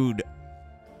 Dude,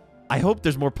 I hope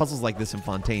there's more puzzles like this in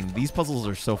Fontaine. These puzzles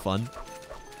are so fun.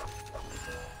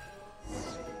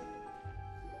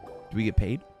 Do we get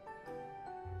paid?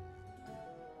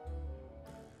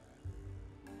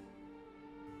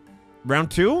 Round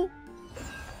 2?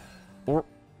 Or...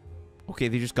 Okay,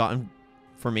 they just got in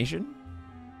formation?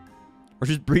 Or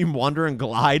just Bream, Wander, and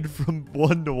Glide from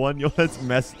 1 to 1? Yo, that's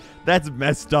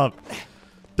messed up.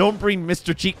 Don't bring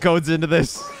Mr. Cheat Codes into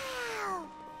this. Wow,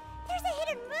 there's a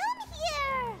hidden room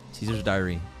here. Caesar's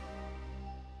Diary.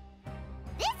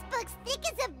 This book's thick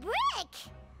as a brick.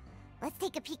 Let's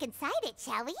take a peek inside it,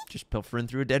 shall we? Just pilfering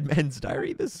through a dead man's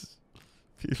diary. This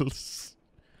feels...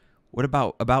 What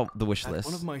about the wish At list?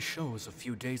 one of my shows a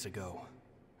few days ago,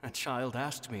 a child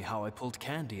asked me how I pulled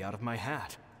candy out of my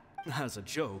hat. As a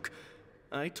joke,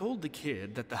 I told the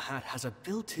kid that the hat has a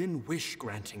built-in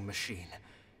wish-granting machine.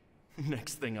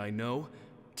 Next thing I know,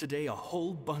 today a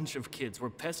whole bunch of kids were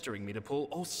pestering me to pull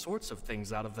all sorts of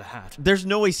things out of the hat. There's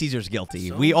no way Caesar's guilty.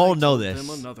 So We all I know told this.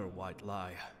 them another white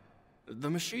lie. The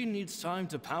machine needs time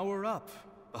to power up,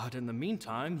 but in the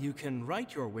meantime, you can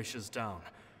write your wishes down.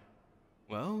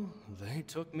 Well, they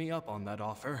took me up on that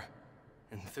offer,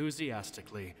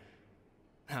 enthusiastically.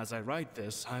 As I write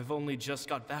this, I've only just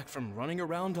got back from running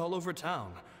around all over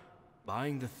town,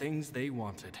 buying the things they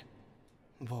wanted.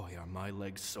 Boy, are my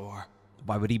legs sore.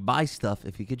 Why would he buy stuff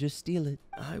if he could just steal it?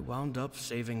 I wound up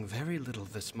saving very little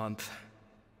this month,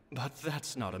 but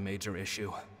that's not a major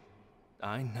issue.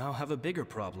 I now have a bigger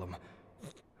problem.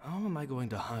 How am I going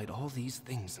to hide all these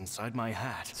things inside my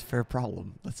hat? It's a fair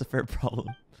problem. That's a fair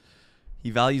problem. He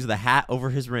values the hat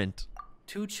over his rent.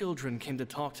 2 children came to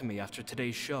talk to me after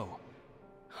today's show.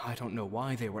 I don't know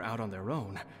why they were out on their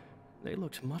own. They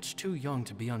looked much too young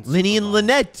to be unsupervised. Lyney and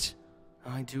Lynette.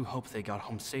 I do hope they got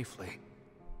home safely.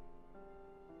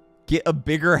 Get a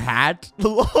bigger hat?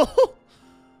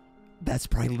 That's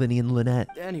probably Lyney and Lynette.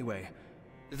 Anyway,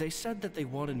 they said that they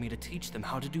wanted me to teach them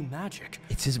how to do magic.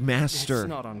 It's his master. It's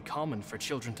not uncommon for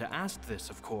children to ask this,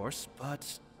 of course,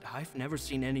 but I've never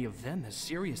seen any of them as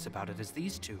serious about it as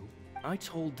these 2. I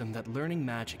told them that learning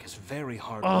magic is very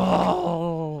hard work.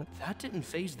 Oh. But that didn't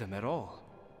faze them at all.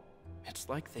 It's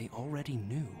like they already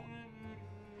knew.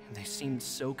 They seemed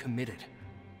so committed.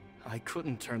 I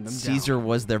couldn't turn them down. Caesar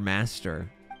was their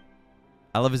master.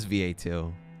 I love his VA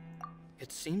too.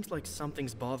 It seems like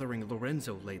something's bothering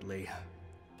Lorenzo lately,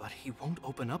 but he won't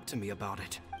open up to me about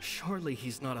it. Surely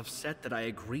he's not upset that I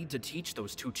agreed to teach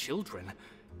those 2 children.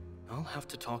 I'll have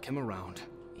to talk him around.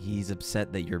 He's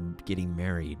upset that you're getting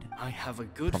married. I have a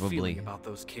good feeling about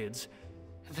those kids.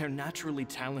 They're naturally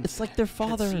talented. It's like their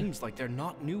father. It seems like they're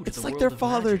not new to It's the like world their of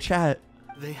father, magic. chat.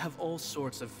 They have all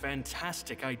sorts of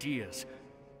fantastic ideas.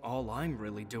 All I'm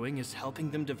really doing is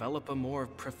helping them develop a more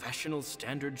professional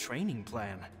standard training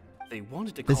plan. They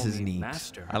wanted to call This is me neat.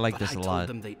 master, I like but this a I lot. told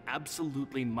them they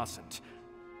absolutely mustn't.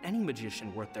 Any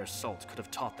magician worth their salt could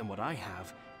have taught them what I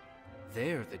have.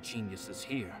 They're the geniuses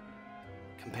here.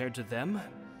 Compared to them,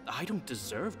 I don't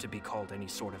deserve to be called any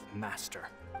sort of master.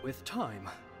 With time,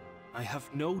 I have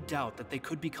no doubt that they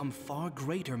could become far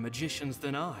greater magicians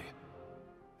than I.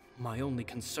 My only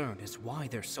concern is why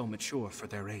they're so mature for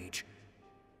their age.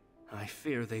 I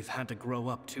fear they've had to grow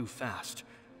up too fast.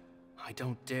 I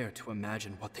don't dare to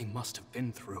imagine what they must have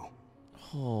been through.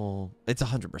 Oh, it's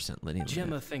 100% Lyney.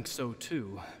 Gemma thinks so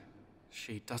too.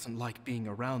 She doesn't like being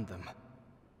around them.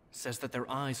 Says that their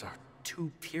eyes are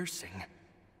too piercing.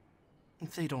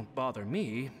 They don't bother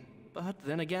me, but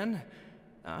then again,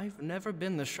 I've never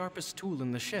been the sharpest tool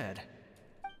in the shed.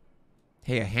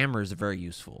 Hey, a hammer is very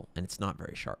useful, and it's not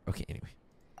very sharp. Okay, anyway.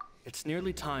 It's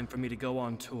nearly time for me to go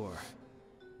on tour.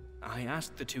 I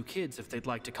asked the two kids if they'd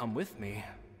like to come with me,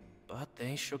 but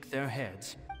they shook their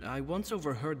heads. I once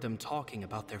overheard them talking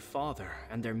about their father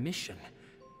and their mission.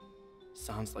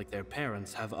 Sounds like their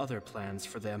parents have other plans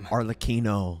for them.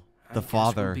 Arlecchino, the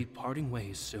father. We'll be parting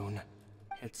ways soon.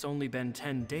 It's only been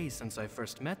 10 days since I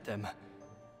first met them,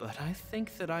 but I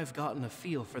think that I've gotten a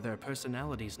feel for their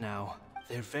personalities now.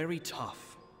 They're very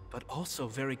tough, but also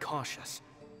very cautious,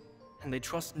 and they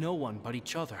trust no one but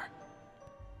each other.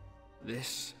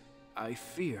 This, I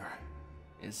fear,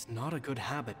 is not a good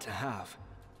habit to have.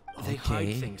 They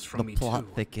hide things from me too. The plot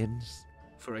thickens.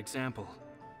 For example,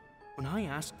 when I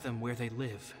asked them where they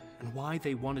live and why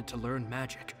they wanted to learn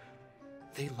magic,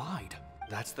 they lied.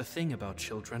 That's the thing about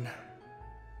children.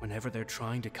 Whenever they're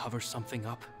trying to cover something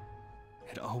up,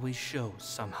 it always shows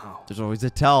somehow. There's always a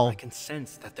tell. I can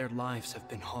sense that their lives have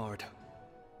been hard.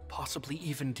 Possibly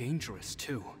even dangerous,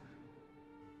 too.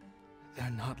 They're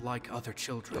not like other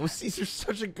children. Oh, Caesar's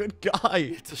such a good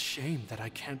guy. It's a shame that I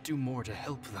can't do more to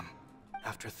help them.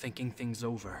 After thinking things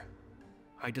over,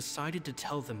 I decided to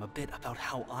tell them a bit about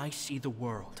how I see the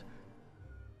world.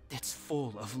 It's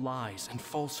full of lies and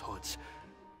falsehoods.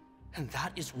 And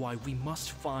that is why we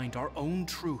must find our own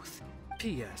truth.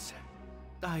 P.S.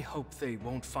 I hope they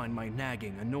won't find my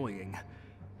nagging annoying.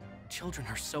 Children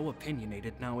are so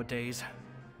opinionated nowadays.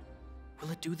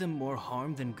 Will it do them more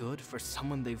harm than good for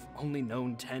someone they've only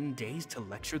known 10 days to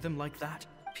lecture them like that?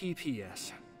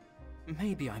 P.P.S.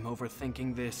 Maybe I'm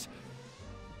overthinking this.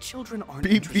 Children aren't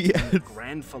interested in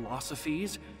grand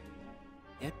philosophies.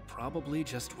 It probably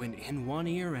just went in one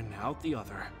ear and out the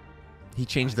other. He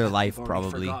changed their life, I've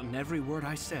probably. forgotten every word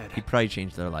I said. He probably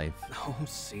changed their life. Oh,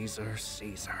 Caesar,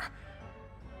 Caesar.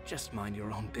 Just mind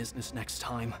your own business next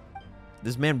time.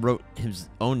 This man wrote his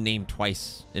own name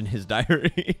twice in his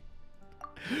diary.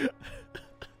 Two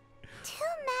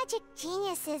magic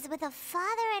geniuses with a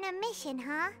father and a mission,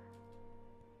 huh?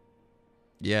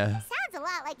 Yeah. Sounds a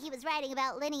lot like he was writing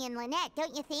about Lyney and Lynette,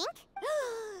 don't you think?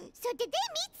 So did they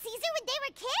meet Caesar when they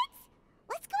were kids?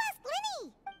 Let's go ask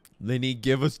Lyney. Lyney,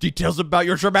 give us details about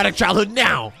your traumatic childhood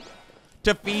now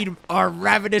to feed our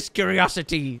ravenous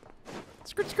curiosity.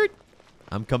 Skirt, skirt.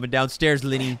 I'm coming downstairs,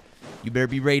 Lyney. You better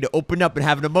be ready to open up and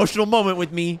have an emotional moment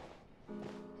with me.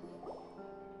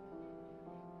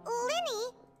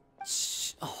 Lyney?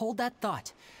 Shh, hold that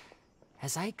thought.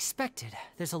 As I expected,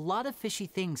 there's a lot of fishy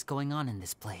things going on in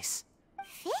this place.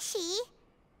 Fishy?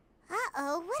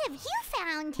 Uh-oh, what have you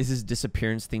found? Is his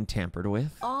disappearance thing tampered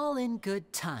with? All in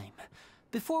good time.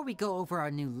 Before we go over our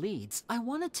new leads, I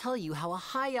want to tell you how a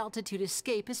high-altitude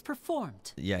escape is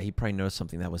performed. Yeah, he probably noticed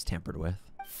something that was tampered with.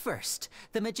 First,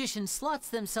 the magician slots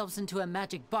themselves into a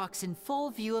magic box in full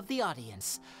view of the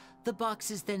audience. The box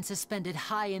is then suspended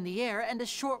high in the air, and a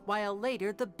short while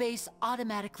later, the base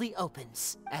automatically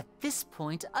opens. At this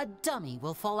point, a dummy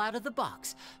will fall out of the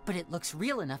box, but it looks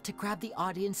real enough to grab the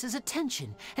audience's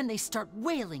attention, and they start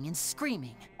wailing and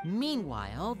screaming.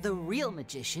 Meanwhile, the real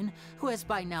magician, who has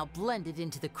by now blended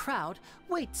into the crowd,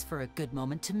 waits for a good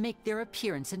moment to make their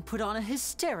appearance and put on a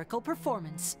hysterical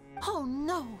performance. Oh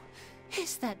no!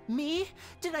 Is that me?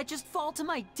 Did I just fall to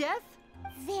my death?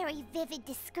 Very vivid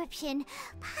description.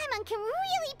 Paimon can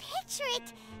really picture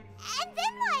it. And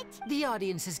then what? The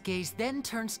audience's gaze then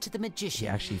turns to the magician. He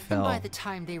actually fell. And by the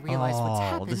time they realize what's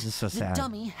happened, this is so sad. the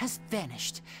dummy has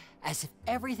vanished. As if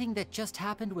everything that just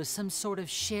happened was some sort of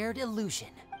shared illusion.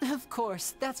 Of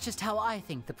course, that's just how I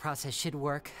think the process should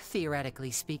work,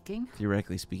 theoretically speaking.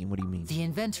 Theoretically speaking, what do you mean? The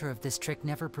inventor of this trick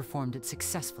never performed it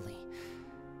successfully.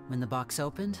 When the box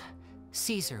opened,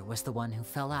 Caesar was the one who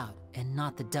fell out, and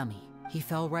not the dummy. He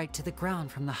fell right to the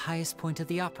ground from the highest point of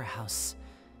the opera house.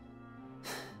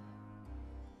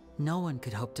 No one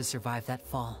could hope to survive that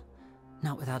fall.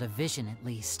 Not without a vision, at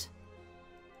least.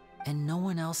 And no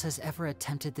one else has ever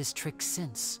attempted this trick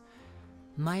since.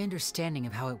 My understanding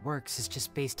of how it works is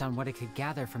just based on what it could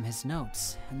gather from his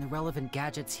notes and the relevant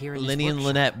gadgets here in Lyney his and workshop.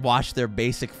 Lynette watched their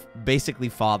basically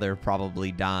father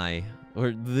probably die.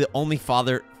 Or the only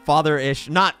father-ish,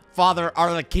 not father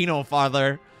Arlecchino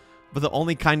father, but the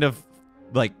only kind of,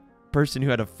 like, person who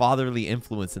had a fatherly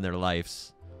influence in their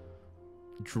lives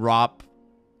drop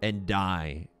and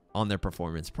die on their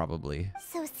performance, probably.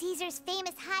 So Caesar's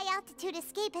famous high-altitude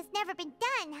escape has never been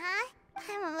done, huh?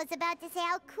 Paimon was about to say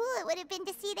how cool it would have been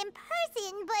to see it in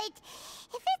person, but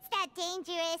if it's that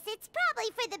dangerous, it's probably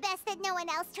for the best that no one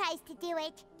else tries to do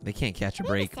it. They can't catch a Wait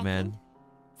a break, second. man.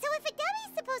 So if a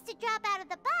dummy's supposed to drop out of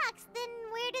the box, then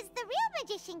where does the real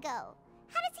magician go?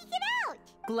 How does he get out?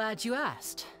 Glad you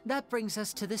asked. That brings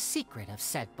us to the secret of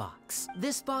said box.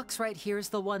 This box right here is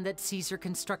the one that Caesar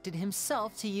constructed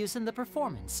himself to use in the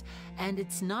performance, and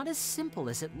it's not as simple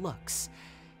as it looks.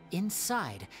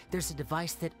 Inside, there's a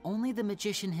device that only the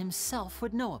magician himself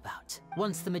would know about.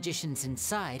 Once the magician's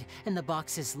inside and the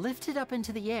box is lifted up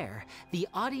into the air, the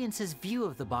audience's view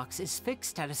of the box is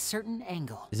fixed at a certain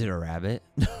angle. Is it a rabbit?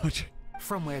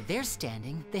 From where they're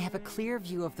standing, they have a clear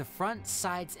view of the front,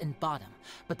 sides, and bottom,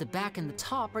 but the back and the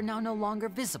top are now no longer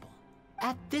visible.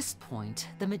 At this point,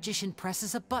 the magician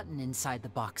presses a button inside the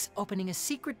box, opening a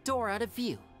secret door out of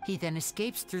view. He then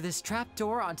escapes through this trap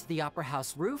door onto the opera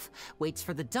house roof, waits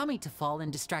for the dummy to fall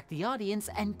and distract the audience,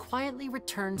 and quietly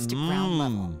returns to ground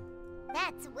level.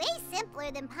 That's way simpler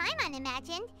than Paimon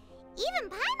imagined. Even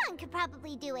Paimon could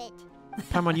probably do it.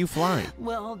 Paimon, you fly.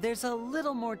 Well, there's a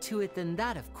little more to it than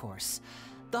that, of course.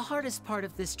 The hardest part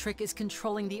of this trick is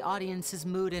controlling the audience's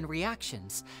mood and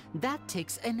reactions. That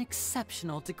takes an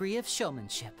exceptional degree of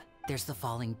showmanship. There's the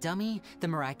falling dummy, the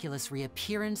miraculous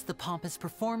reappearance, the pompous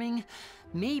performing.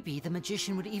 Maybe the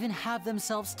magician would even have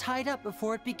themselves tied up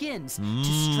before it begins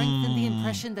to strengthen the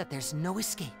impression that there's no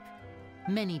escape.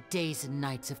 Many days and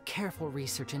nights of careful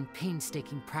research and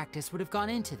painstaking practice would have gone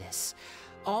into this,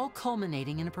 all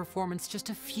culminating in a performance just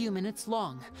a few minutes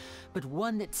long, but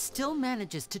one that still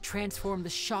manages to transform the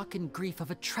shock and grief of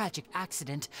a tragic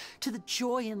accident to the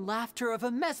joy and laughter of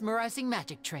a mesmerizing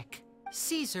magic trick.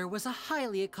 Caesar was a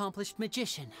highly accomplished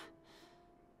magician,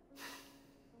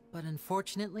 but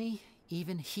unfortunately,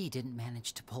 even he didn't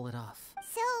manage to pull it off.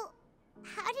 So,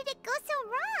 how did it go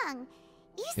so wrong?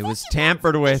 It was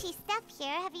tampered with. Stuff here.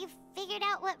 Have you figured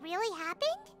out what really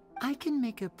happened? I can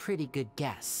make a pretty good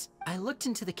guess. I looked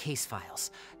into the case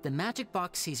files. The magic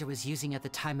box Caesar was using at the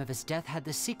time of his death had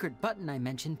the secret button I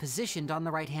mentioned positioned on the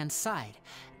right-hand side.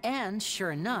 And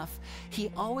sure enough,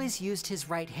 he always used his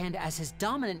right hand as his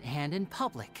dominant hand in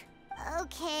public.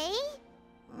 Okay.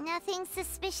 Nothing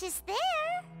suspicious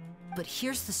there. But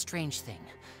here's the strange thing.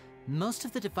 Most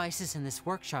of the devices in this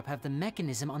workshop have the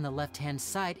mechanism on the left-hand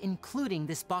side, including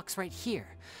this box right here,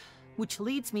 which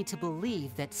leads me to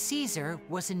believe that Caesar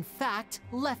was in fact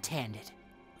left-handed.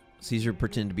 Caesar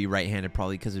pretended to be right-handed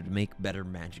probably because it would make better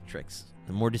magic tricks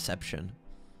and more deception.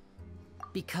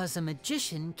 Because a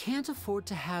magician can't afford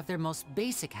to have their most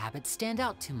basic habits stand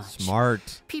out too much.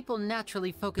 Smart. People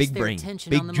naturally focus Big their brain.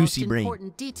 attention Big on the most juicy brain.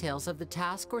 important details of the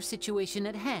task or situation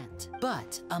at hand.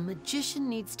 But a magician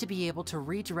needs to be able to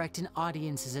redirect an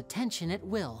audience's attention at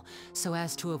will so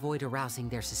as to avoid arousing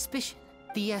their suspicion.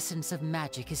 The essence of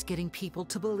magic is getting people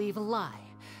to believe a lie.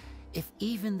 If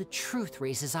even the truth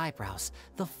raises eyebrows,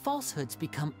 the falsehoods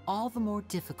become all the more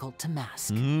difficult to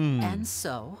mask. And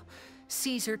so,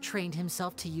 Caesar trained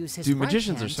himself to use his right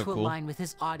magicians hand are so to cool. align with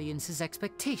his audience's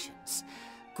expectations.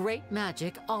 Great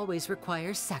magic always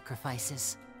requires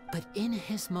sacrifices. But in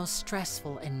his most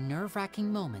stressful and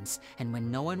nerve-wracking moments, and when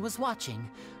no one was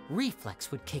watching,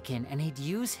 reflex would kick in and he'd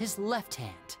use his left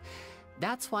hand.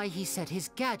 That's why he set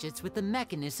his gadgets with the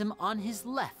mechanism on his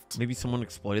left. Maybe someone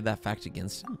exploited that fact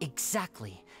against him.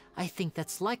 Exactly. I think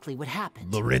that's likely what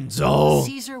happened. Lorenzo!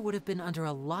 Caesar would have been under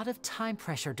a lot of time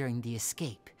pressure during the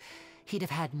escape. He'd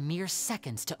have had mere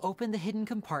seconds to open the hidden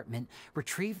compartment,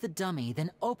 retrieve the dummy,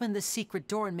 then open the secret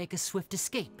door and make a swift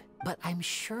escape. But I'm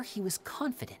sure he was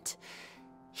confident.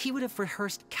 He would have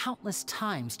rehearsed countless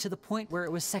times to the point where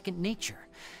it was second nature.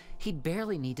 He'd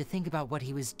barely need to think about what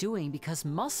he was doing because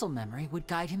muscle memory would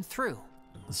guide him through.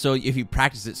 So if you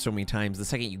practice it so many times, the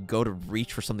second you go to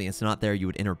reach for something that's not there, you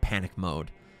would enter panic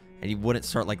mode. And you wouldn't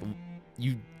start like,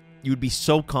 you would be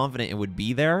so confident it would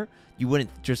be there, you wouldn't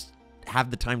just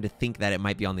have the time to think that it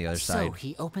might be on the other side. So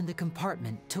he opened the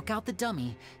compartment, took out the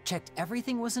dummy, checked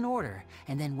everything was in order,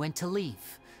 and then went to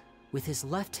leave. With his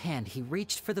left hand, he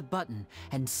reached for the button,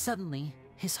 and suddenly,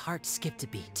 his heart skipped a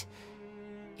beat.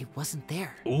 it wasn't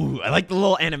there. Ooh, I like the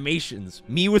little animations.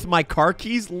 Me with my car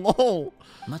keys? Lol.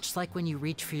 Much like when you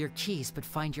reach for your keys but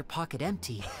find your pocket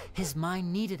empty, his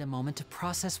mind needed a moment to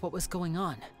process what was going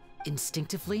on.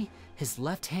 Instinctively, his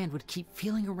left hand would keep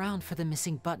feeling around for the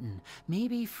missing button,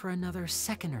 maybe for another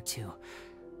second or two,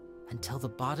 until the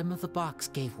bottom of the box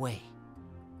gave way.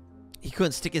 He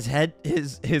couldn't stick his head,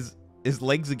 his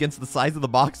legs against the sides of the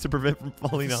box to prevent from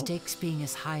falling The out. stakes being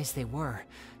as high as they were,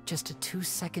 just a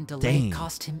 2-second delay Dang.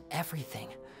 cost him everything.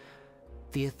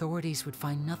 The authorities would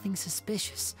find nothing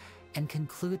suspicious and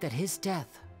conclude that his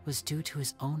death was due to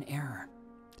his own error.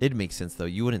 It makes sense though.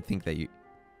 You wouldn't think that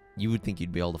you would think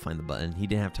you'd be able to find the button. He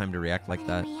didn't have time to react like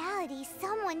that. In reality,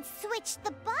 someone switched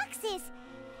the boxes,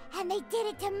 and they did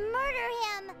it to murder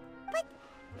him. But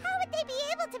how would they be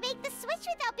able to make the switch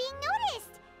without being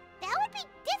noticed? That would be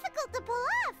difficult to pull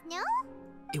off, no?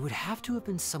 It would have to have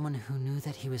been someone who knew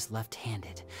that he was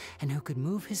left-handed and who could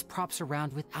move his props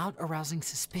around without arousing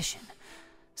suspicion.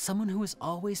 Someone who was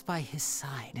always by his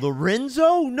side.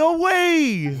 Lorenzo? No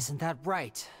way! Isn't that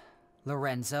right,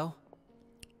 Lorenzo?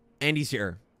 And he's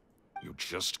here. You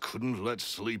just couldn't let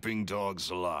sleeping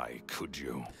dogs lie, could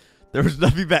you? There was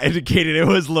nothing that indicated it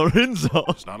was Lorenzo.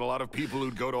 There's not a lot of people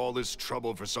who'd go to all this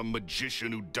trouble for some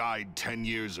magician who died 10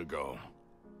 years ago.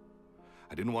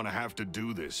 I didn't want to have to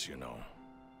do this, you know.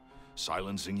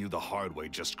 Silencing you the hard way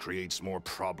just creates more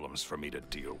problems for me to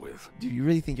deal with. Do you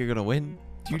really think you're gonna win?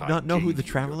 Do you But not I know who gave the you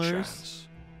your Traveler is? chance.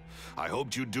 I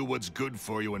hoped you'd do what's good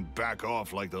for you and back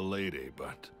off like the lady,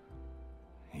 but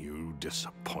you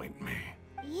disappoint me.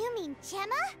 You mean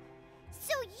Gemma?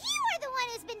 So you are the one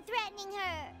who's been threatening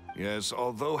her! Yes,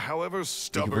 although however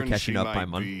stubborn she catching up, might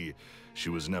Paimon. be, she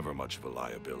was never much of a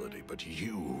liability. But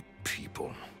you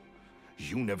people,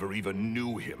 you never even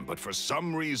knew him, but for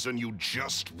some reason you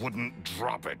just wouldn't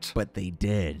drop it. But they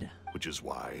did. Which is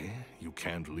why you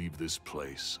can't leave this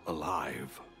place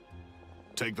alive.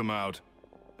 Take them out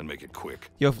and make it quick.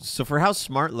 Yo, so for how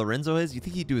smart Lorenzo is, you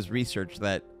think he'd do his research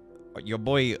that your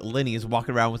boy Lyney is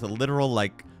walking around with a literal,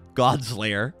 like, God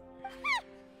Slayer.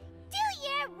 Do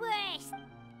your worst!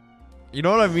 You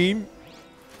know what I mean?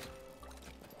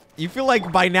 You feel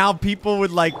like by now people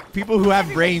who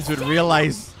have brains would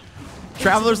realize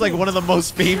Traveler's like one of the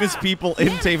most famous people in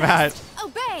Thejonathon.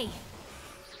 Obey!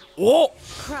 Whoa!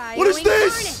 Cryo What is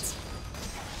this?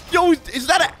 Yo, is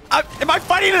that am I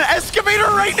fighting an excavator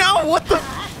right now? What the?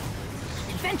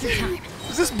 Adventure time.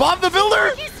 Is this Bob the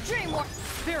Builder?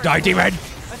 Die, demon!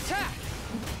 Attack!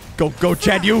 Go,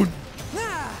 Chad, you!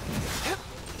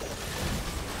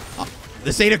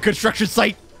 This ain't a construction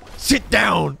site. Sit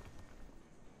down.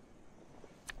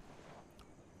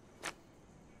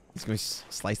 He's gonna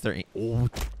slice their oh,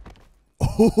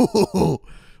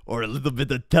 or a little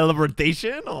bit of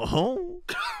teleportation. Oh,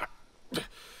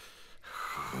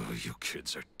 You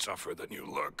kids are tougher than you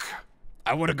look.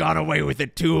 I would have gone away with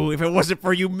it too if it wasn't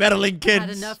for you meddling kids. Had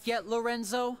enough yet,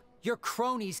 Lorenzo? Your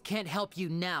cronies can't help you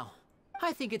now.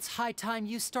 I think it's high time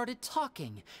you started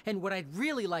talking. And what I'd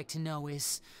really like to know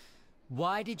is,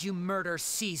 why did you murder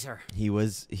Caesar? He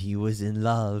was in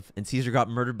love, and Caesar got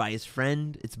murdered by his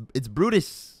friend. It's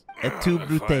Brutus. Et tu, If I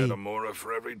had Brute. a mora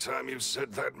for every time you've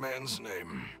said that man's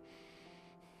name.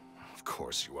 Of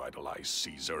course you idolize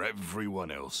Caesar,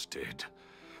 everyone else did.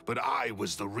 But I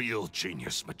was the real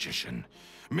genius magician.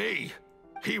 Me!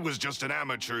 He was just an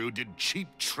amateur who did cheap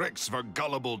tricks for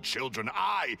gullible children.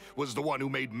 I was the one who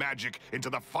made magic into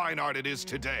the fine art it is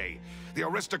today. The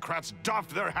aristocrats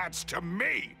doffed their hats to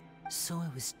me! So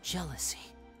it was jealousy.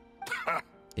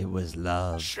 It was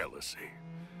love. Jealousy.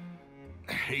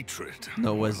 Hatred.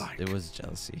 No, more it like. was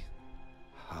jealousy.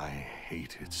 I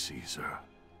hated Caesar.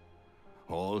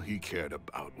 All he cared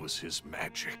about was his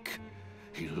magic.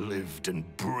 He lived and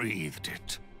breathed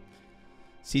it.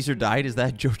 Caesar died? Is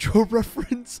that a JoJo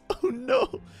reference? Oh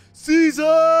no.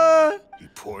 Caesar! He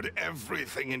poured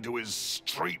everything into his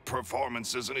street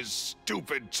performances and his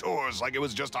stupid tours like it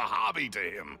was just a hobby to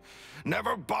him,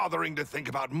 never bothering to think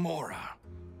about Mora.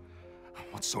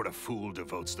 What sort of fool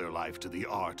devotes their life to the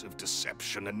art of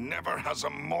deception and never has a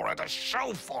Mora to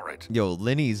show for it? Yo,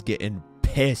 Lyney's getting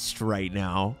pissed right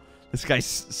now. This guy's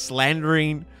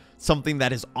slandering something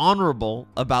that is honorable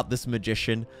about this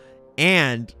magician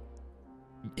and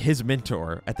his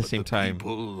mentor at the same time.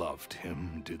 People loved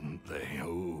him, didn't they?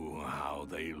 Oh, how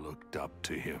they looked up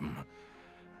to him.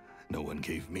 No one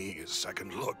gave me a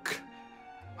second look.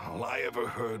 All I ever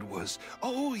heard was,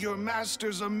 "Oh, your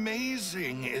master's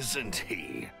amazing, isn't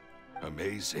he?"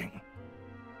 Amazing.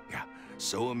 Yeah,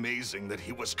 so amazing that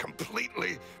he was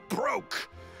completely broke.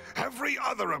 Every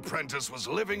other apprentice was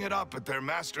living it up at their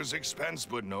master's expense,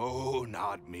 but no,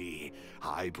 not me.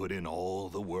 I put in all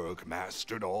the work,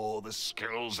 mastered all the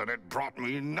skills, and it brought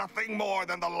me nothing more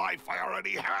than the life I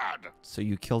already had. So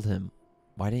you killed him.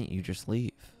 Why didn't you just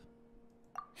leave?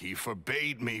 He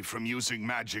forbade me from using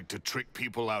magic to trick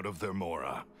people out of their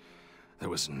mora. There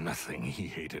was nothing he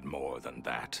hated more than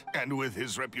that. And with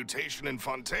his reputation in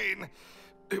Fontaine,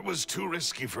 it was too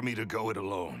risky for me to go it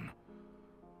alone.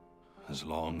 As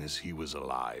long as he was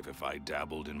alive, if I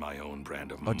dabbled in my own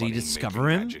brand of did you discover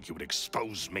him? magic, it would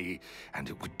expose me, and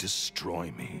it would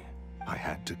destroy me. I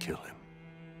had to kill him.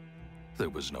 There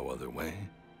was no other way.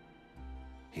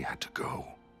 He had to go.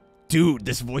 Dude,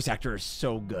 this voice actor is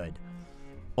so good.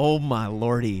 Oh my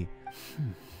lordy.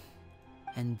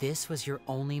 And this was your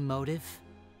only motive?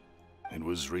 It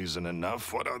was reason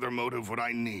enough. What other motive would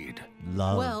I need?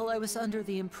 Love. Well, I was under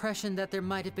the impression that there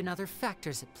might have been other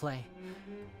factors at play.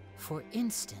 For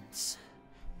instance,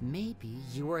 maybe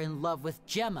you were in love with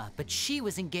Gemma, but she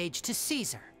was engaged to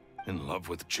Caesar. In love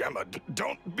with Gemma?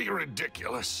 Don't be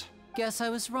ridiculous. Guess I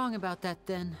was wrong about that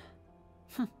then.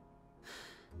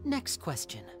 Next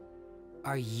question.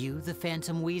 Are you the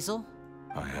Phantom Weasel?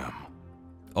 I am.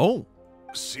 Oh.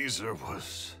 Caesar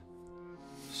was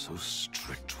so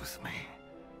strict with me.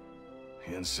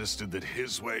 He insisted that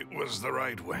his way was the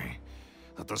right way,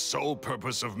 that the sole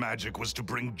purpose of magic was to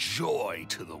bring joy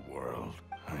to the world.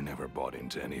 I never bought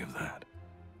into any of that.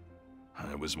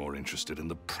 I was more interested in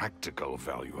the practical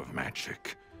value of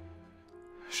magic.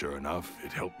 Sure enough,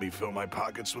 it helped me fill my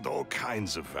pockets with all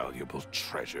kinds of valuable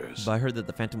treasures. But I heard that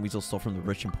the Phantom Weasel stole from the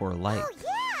rich and poor alike. Oh,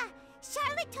 yeah!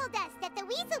 Charlotte told us that the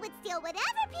weasel would steal whatever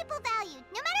people valued,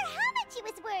 no matter how much it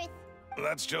was worth.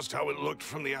 That's just how it looked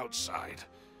from the outside.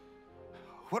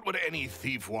 What would any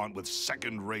thief want with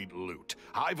second-rate loot?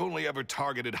 I've only ever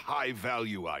targeted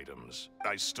high-value items.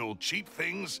 I stole cheap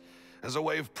things as a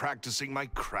way of practicing my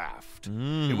craft.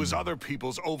 It was other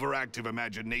people's overactive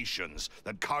imaginations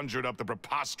that conjured up the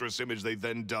preposterous image they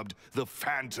then dubbed the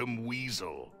Phantom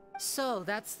Weasel. So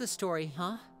that's the story,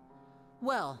 huh?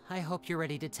 Well, I hope you're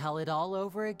ready to tell it all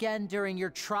over again during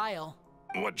your trial.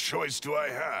 What choice do I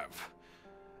have?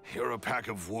 You're a pack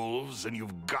of wolves, and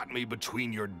you've got me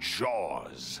between your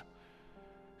jaws.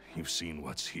 You've seen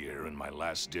what's here, and my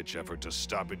last-ditch effort to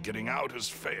stop it getting out has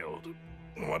failed.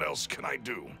 What else can I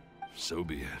do? So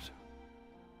be it.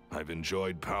 I've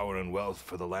enjoyed power and wealth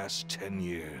for the last 10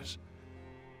 years,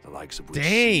 the likes of which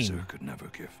Caesar could never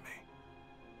give me.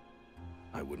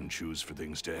 I wouldn't choose for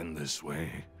things to end this way,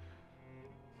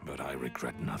 but I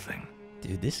regret nothing.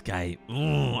 Dude, this guy,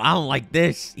 I don't like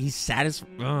this. He's satisfied.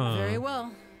 Very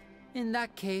well. In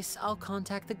that case, I'll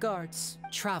contact the guards.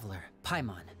 Traveler,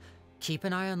 Paimon, keep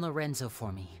an eye on Lorenzo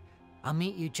for me. I'll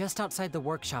meet you just outside the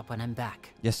workshop when I'm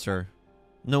back. Yes, sir.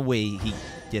 No way he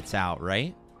gets out,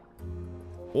 right?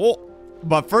 Oh,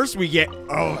 but first we get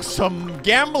some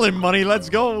gambling money. Let's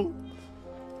go.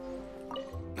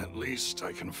 At least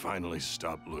I can finally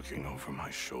stop looking over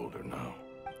my shoulder now.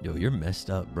 Yo, you're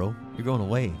messed up, bro. You're going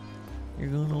away.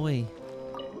 You're going away.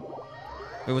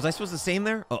 Wait, was I supposed to stay in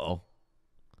there? Uh-oh.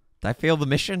 Did I fail the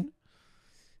mission?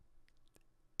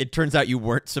 It turns out you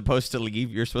weren't supposed to leave.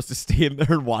 You're supposed to stay in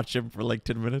there and watch him for like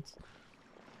 10 minutes.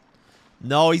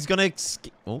 No, he's gonna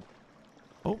escape. Oh.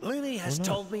 Lyney has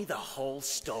told me the whole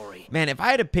story. Man, if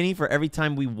I had a penny for every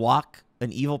time we walk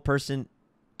an evil person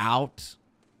out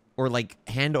or like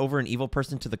hand over an evil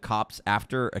person to the cops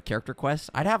after a character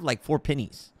quest, I'd have like 4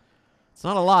 pennies. It's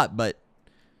not a lot, but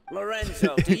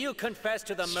Lorenzo, do you confess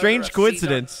to the murder strange of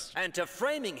coincidence Caesar and to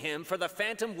framing him for the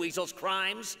Phantom Weasel's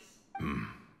crimes?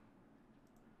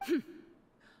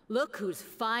 Look who's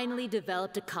finally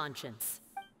developed a conscience.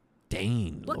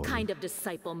 Dang, What Lord. kind of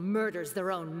disciple murders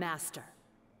their own master?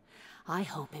 I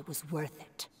hope it was worth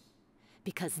it,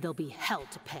 because there'll be hell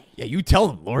to pay. Yeah, you tell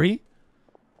them, Lori.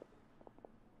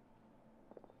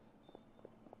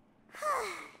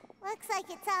 Looks like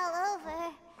it's all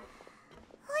over.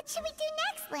 What should we do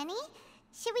next, Lyney?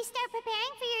 Should we start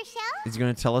preparing for your show? Is he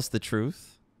going to tell us the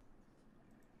truth?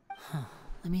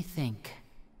 Let me think.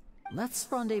 Let's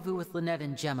rendezvous with Lynette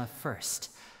and Gemma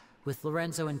first. With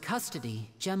Lorenzo in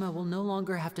custody, Gemma will no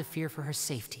longer have to fear for her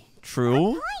safety.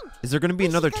 True? Is there going to be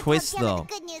another twist, Gemma though? the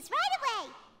good news right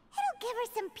away. It'll give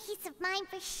her some peace of mind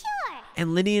for sure.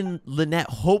 And Lyney and Lynette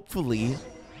hopefully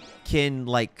can,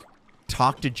 like,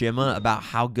 talk to Gemma about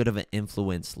how good of an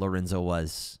influence Lorenzo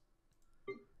was.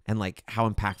 And, like, how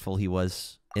impactful he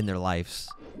was in their lives.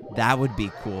 That would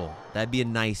be cool. That'd be a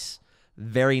nice,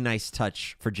 very nice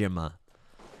touch for Gemma.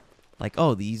 Like,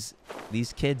 oh, these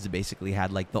kids basically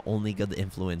had, like, the only good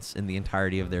influence in the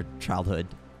entirety of their childhood.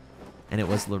 And it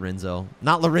was Lorenzo.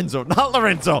 Not Lorenzo. Not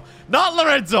Lorenzo. Not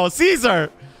Lorenzo. Caesar.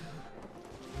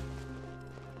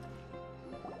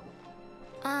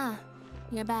 Ah,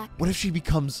 you're back. What if she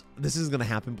becomes, this is going to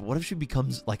happen, but what if she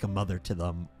becomes like a mother to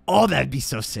them? Oh, that'd be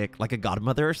so sick. Like a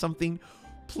godmother or something.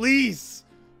 Please.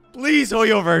 Please,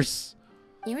 Hoyoverse.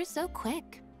 You were so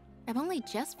quick. I've only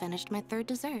just finished my 3rd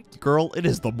dessert. Girl, it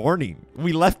is the morning.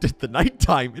 We left at the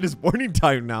nighttime. It is morning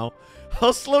time now.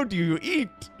 How slow do you eat?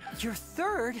 Your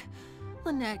 3rd?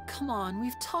 Lynette, come on.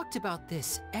 We've talked about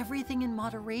this. Everything in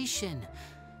moderation.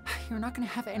 You're not going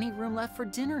to have any room left for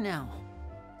dinner now.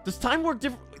 Does time work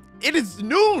different? It is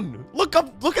noon. Look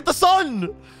up. Look at the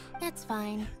sun. That's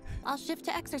fine. I'll shift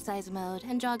to exercise mode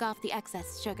and jog off the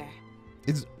excess sugar.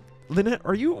 Lynette,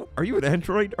 are you an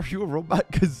android? Are you a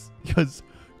robot? Because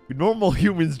normal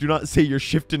humans do not say you're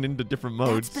shifting into different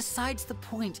modes. That's besides the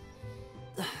point.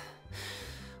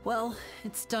 Well,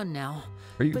 it's done now.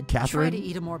 Are you but Catherine? Try to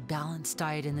eat a more balanced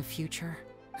diet in the future.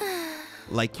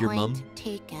 Like your mom? Point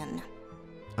taken.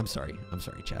 I'm sorry,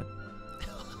 Chad.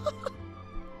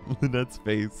 Lynette's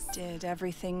face. Did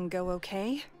everything go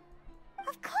okay?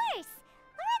 Of course!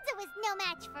 Lorenzo was no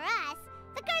match for us.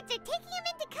 The guards are taking him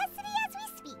into custody as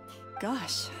we speak.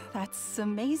 Gosh, that's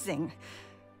amazing.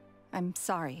 I'm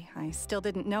sorry. I still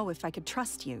didn't know if I could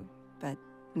trust you, but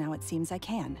now it seems I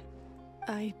can.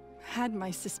 I had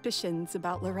my suspicions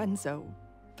about Lorenzo,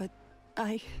 but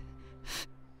I...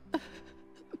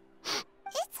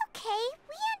 It's okay.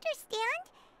 We understand.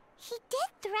 He did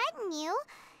threaten you.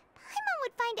 Paimon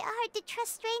would find it hard to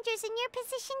trust strangers in your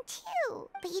position too.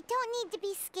 But you don't need to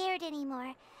be scared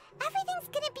anymore. Everything's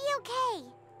gonna be okay.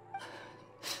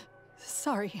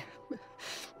 Sorry.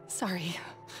 Sorry.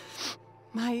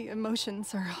 My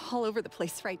emotions are all over the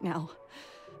place right now.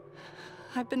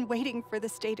 I've been waiting for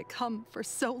this day to come for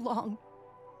so long.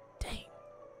 Dang.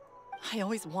 I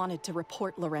always wanted to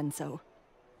report Lorenzo.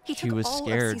 He She took was all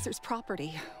scared. of Caesar's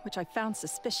property, which I found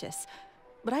suspicious.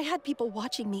 But I had people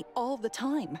watching me all the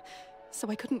time, so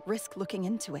I couldn't risk looking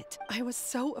into it. I was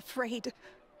so afraid.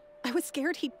 I was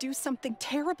scared he'd do something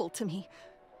terrible to me,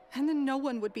 and then no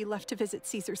one would be left to visit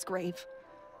Caesar's grave.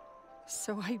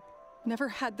 So I never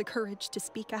had the courage to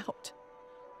speak out.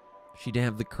 She didn't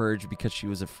have the courage because she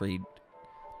was afraid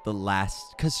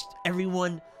because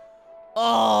everyone,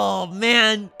 oh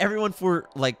man, everyone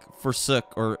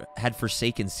forsook or had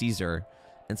forsaken Caesar.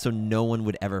 And so no one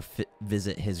would ever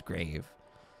visit his grave.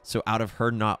 So out of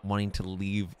her not wanting to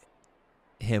leave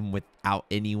him without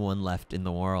anyone left in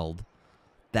the world,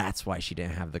 that's why she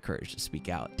didn't have the courage to speak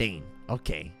out. Dane,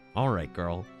 okay. All right,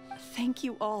 girl. Thank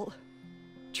you all.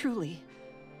 Truly.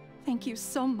 Thank you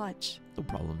so much. No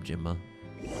problem, Jimma.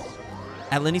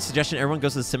 At Lyney's suggestion, everyone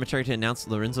goes to the cemetery to announce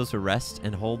Lorenzo's arrest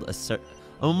and hold a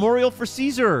memorial for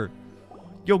Caesar.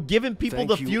 Yo, giving people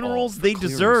the funerals they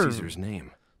deserve. Caesar's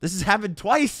name. This has happened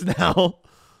twice now.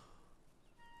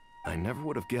 I never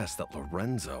would have guessed that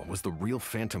Lorenzo was the real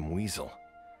Phantom Weasel.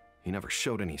 He never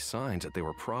showed any signs that there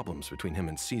were problems between him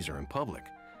and Caesar in public.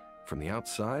 From the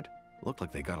outside, it looked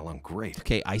like they got along great.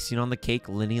 Okay, icing on the cake,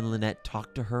 Lyney and Lynette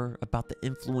talked to her about the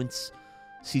influence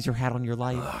Caesar had on your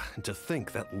life. And to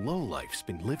think that lowlife's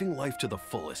been living life to the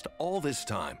fullest all this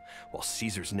time, while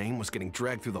Caesar's name was getting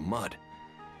dragged through the mud.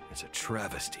 It's a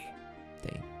travesty.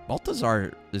 Dang.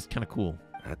 Balthazar is kind of cool.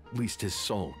 At least his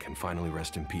soul can finally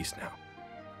rest in peace now,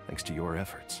 thanks to your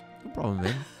efforts. No problem,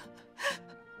 man.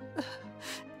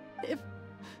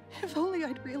 If only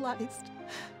I'd realized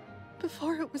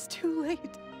before it was too late.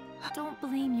 Don't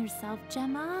blame yourself,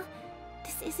 Gemma.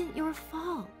 This isn't your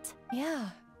fault. Yeah,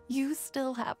 you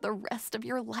still have the rest of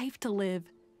your life to live.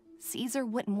 Caesar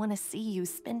wouldn't want to see you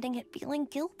spending it feeling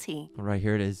guilty. All right,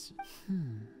 here it is.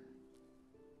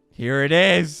 Here it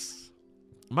is.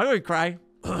 Am I going to cry?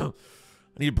 I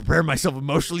need to prepare myself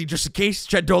emotionally just in case.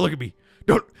 Chad, don't look at me.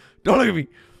 Don't look at me.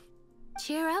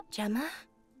 Cheer up, Gemma.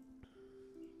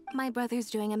 My brother's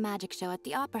doing a magic show at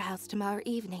the Opera House tomorrow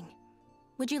evening.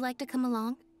 Would you like to come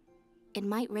along? It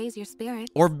might raise your spirits.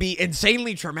 Or be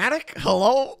insanely traumatic?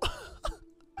 Hello?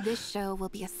 This show will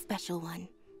be a special one.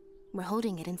 We're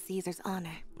holding it in Caesar's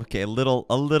honor. Okay, a little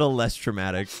less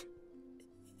traumatic.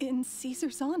 In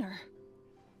Caesar's honor?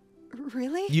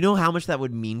 Really? You know how much that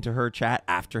would mean to her, chat,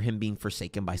 after him being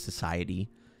forsaken by society?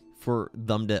 For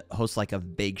them to host like a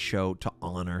big show to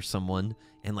honor someone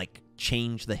and like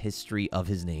change the history of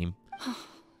his name.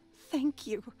 Thank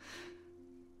you.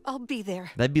 I'll be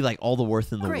there. That'd be like all the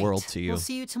worth in the Great. world to you. We'll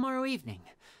see you tomorrow evening.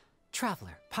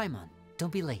 Traveler, Paimon,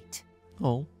 don't be late.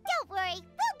 Oh. Don't worry,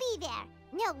 we'll be there.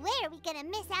 No way are we gonna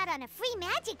miss out on a free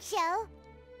magic show.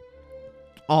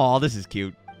 Oh, this is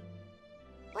cute.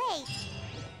 Wait,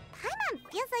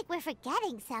 Paimon feels like we're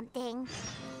forgetting something.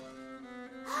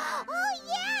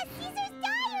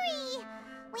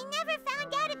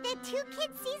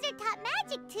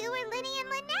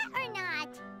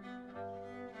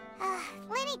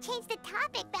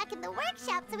 topic back in the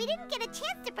workshop, so we didn't get a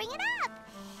chance to bring it up.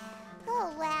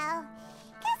 Oh well.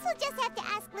 Guess we'll just have to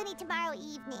ask Lyney tomorrow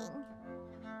evening.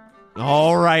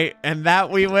 All right, and that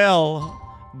we will.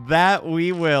 That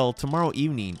we will. Tomorrow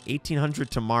evening, 1800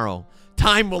 tomorrow.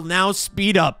 Time will now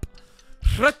speed up.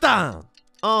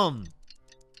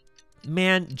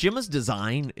 Man, Gemma's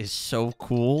design is so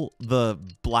cool. The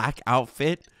black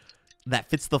outfit that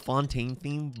fits the Fontaine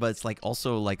theme, but it's like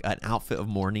also like an outfit of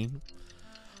mourning.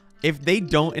 If they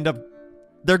don't end up,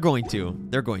 they're going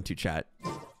to chat.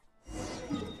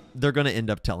 They're gonna end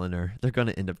up telling her. They're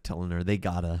gonna end up telling her. They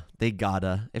gotta.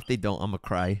 If they don't, I'm gonna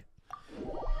cry.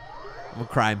 I'm gonna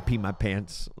cry and pee my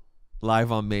pants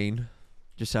live on main,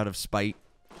 just out of spite.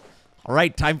 All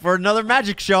right, time for another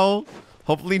magic show.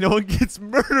 Hopefully no one gets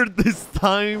murdered this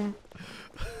time.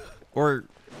 Or,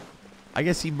 I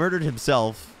guess he murdered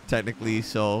himself, technically,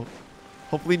 so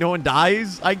hopefully no one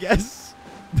dies, I guess,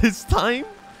 this time.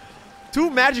 2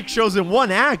 magic shows in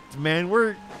 1 act, man.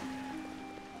 We're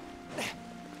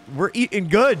eating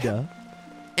good.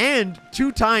 And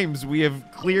 2 times we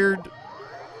have cleared,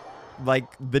 like,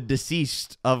 the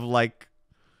deceased of, like,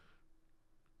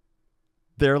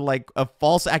 their, like,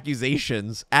 false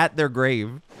accusations at their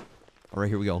grave. All right,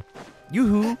 here we go.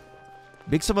 Yoo-hoo.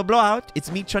 Big summer blowout.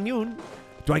 It's me, Chanyun.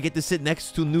 Do I get to sit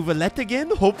next to Nouvellette again?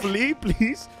 Hopefully.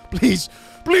 Please. Please.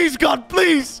 Please, God,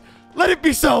 please. Let it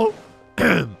be so.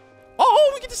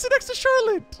 Oh, we get to sit next to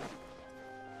Charlotte.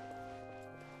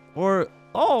 Or,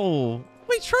 oh.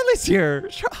 Wait, Charlotte's here.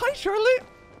 Hi, Charlotte.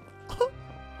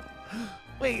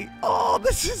 Wait. Oh,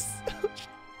 this is...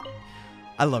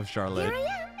 I love Charlotte. Here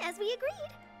I am, as we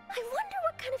agreed. I wonder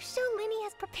what kind of show Lyney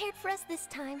has prepared for us this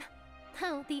time.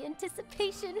 Oh, the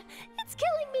anticipation. It's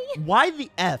killing me. Why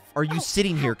the F are you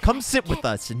sitting here? Come sit with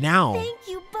us now. Thank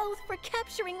you both for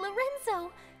capturing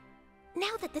Lorenzo.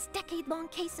 Now that this decade-long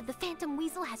case of the Phantom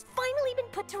Weasel has finally been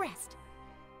put to rest,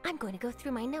 I'm going to go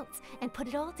through my notes and put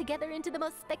it all together into the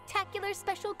most spectacular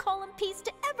special column piece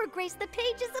to ever grace the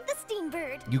pages of the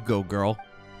Steambird. You go, girl.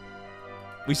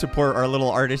 We support our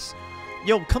little artists.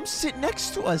 Yo, come sit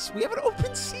next to us. We have an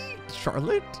open seat,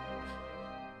 Charlotte.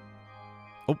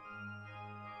 Oh.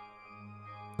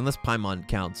 Unless Paimon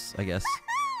counts, I guess.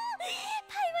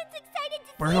 Paimon's excited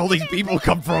to Where did all these people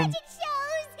come from? Wait.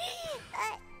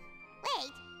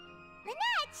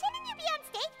 Lynette, shouldn't you be on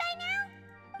stage by now?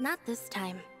 Not this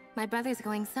time. My brother's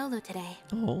going solo today.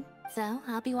 Oh. So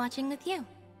I'll be watching with you.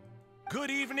 Good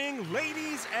evening,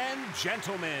 ladies and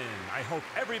gentlemen. I hope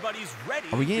everybody's ready.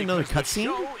 Are we getting another because cutscene?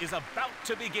 The show is about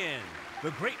to begin.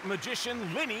 The great magician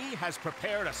Lyney has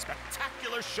prepared a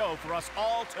spectacular show for us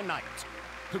all tonight,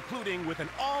 concluding with an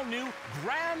all-new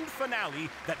grand finale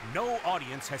that no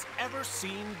audience has ever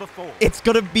seen before. It's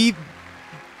gonna be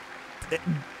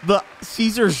the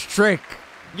Caesar's trick.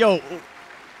 Yo,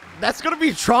 that's gonna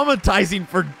be traumatizing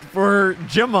for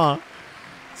Gemma.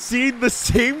 Seeing the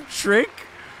same trick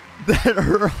that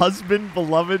her husband,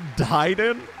 beloved, died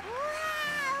in?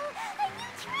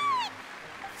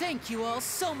 Thank you all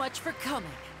so much for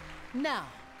coming. Now,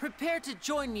 prepare to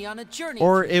join me on a journey.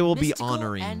 Or through it will be mystical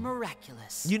honoring. and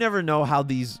miraculous. You never know how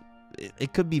these...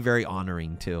 It could be very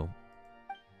honoring, too.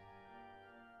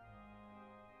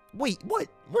 Wait, what?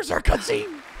 Where's our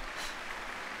cutscene?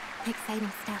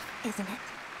 Exciting stuff, isn't it?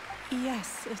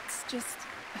 Yes, it's just...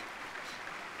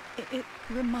 It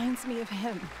reminds me of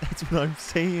him. That's what I'm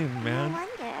saying, man. No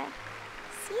wonder.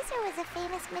 Caesar was a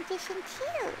famous magician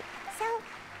too. So,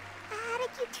 how did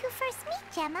you two first meet,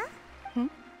 Gemma?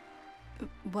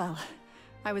 Well,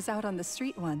 I was out on the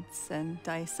street once, and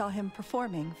I saw him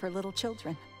performing for little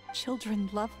children. Children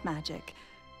love magic,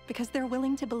 because they're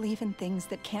willing to believe in things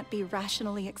that can't be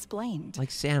rationally explained. Like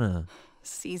Santa.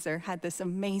 Caesar had this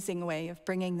amazing way of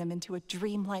bringing them into a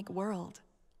dreamlike world.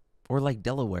 Or like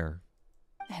Delaware.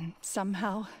 And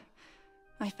somehow,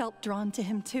 I felt drawn to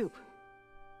him too.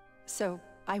 So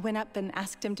I went up and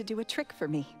asked him to do a trick for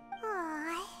me.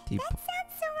 Aw, He that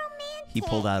sounds so romantic. He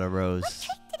pulled out a rose. What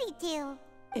trick did he do?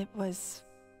 It was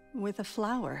with a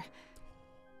flower.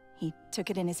 He took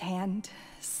it in his hand,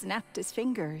 snapped his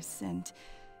fingers, and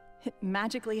it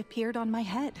magically appeared on my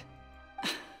head.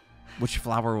 Which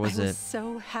flower was I it? was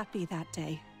so happy that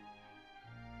day.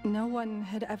 No one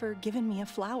had ever given me a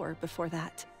flower before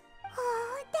that.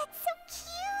 Oh, that's so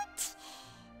cute.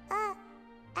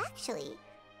 Actually,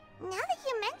 now that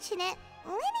you mention it,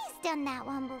 Lyney's done that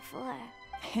one before.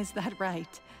 Is that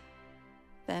right?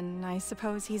 Then I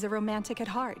suppose he's a romantic at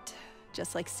heart,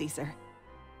 just like Caesar.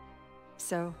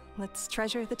 So let's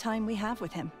treasure the time we have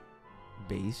with him.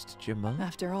 Based, Gemma?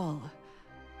 After all,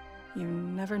 you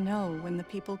never know when the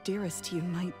people dearest to you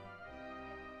might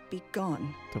be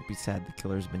gone. Don't be sad, the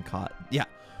killer's been caught. Yeah.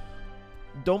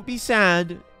 Don't be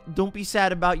sad. Don't be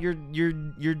sad about your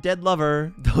dead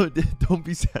lover. Don't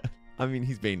be sad. I mean,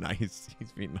 he's being nice.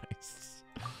 He's being nice.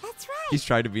 That's right. He's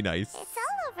trying to be nice. It's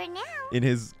all over now. In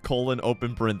his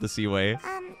open parenthesis way.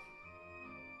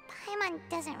 Paimon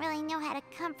doesn't really know how to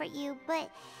comfort you, but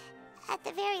at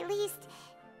the very least,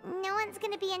 no one's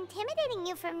gonna be intimidating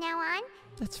you from now on.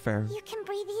 That's fair. You can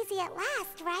breathe easy at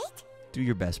last, right? Do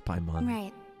your best, Paimon.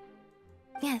 Right.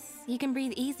 Yes, you can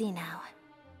breathe easy now,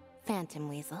 Phantom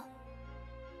Weasel.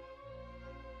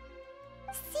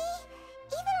 See?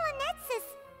 Even Lynette says...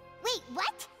 Wait,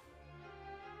 what?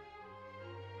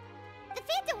 The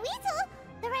Phantom Weasel?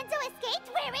 Lorenzo escaped?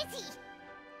 Where is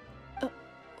he?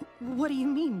 What do you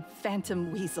mean,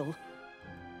 Phantom Weasel?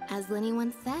 As Lyney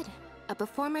once said, a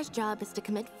performer's job is to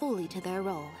commit fully to their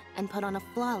role and put on a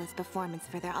flawless performance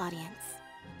for their audience.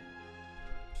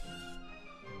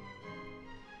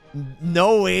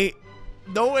 No way.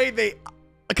 No way they...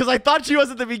 Because I thought she was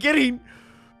at the beginning.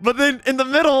 But then in the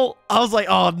middle, I was like,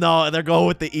 oh no, they're going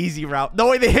with the easy route. No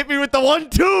way, they hit me with the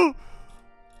 1-2.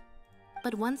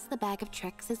 But once the bag of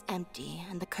tricks is empty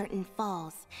and the curtain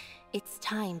falls, it's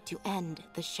time to end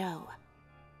the show.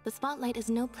 The spotlight is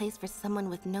no place for someone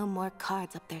with no more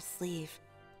cards up their sleeve.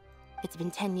 It's been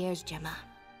 10 years, Gemma.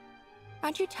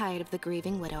 Aren't you tired of the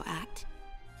grieving widow act?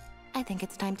 I think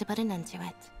it's time to put an end to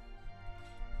it.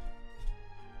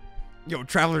 Yo,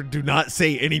 Traveler, do not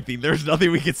say anything. There's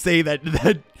nothing we could say that...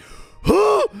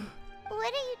 What are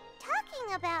you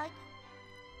talking about?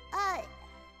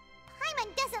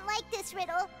 Paimon doesn't like this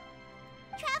riddle.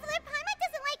 Traveler, Paimon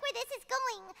doesn't like where this is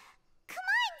going. Come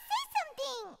on, say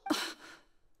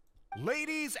something!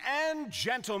 Ladies and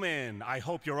gentlemen, I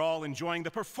hope you're all enjoying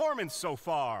the performance so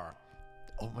far.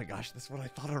 Oh my gosh, that's what I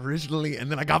thought originally,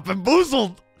 and then I got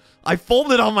bamboozled. I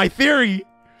folded on my theory.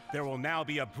 There will now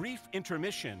be a brief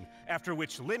intermission, after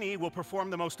which Lyney will perform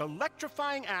the most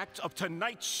electrifying act of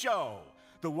tonight's show.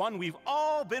 The one we've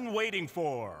all been waiting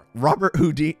for. Robert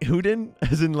Houdin?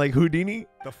 As in like Houdini?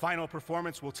 The final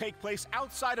performance will take place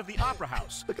outside of the Opera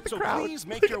House. So crowd. please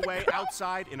make your way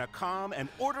outside in a calm and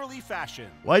orderly fashion.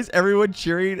 Why is everyone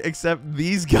cheering except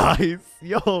these guys?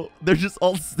 Yo, they're just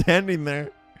all standing there.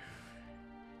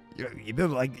 They're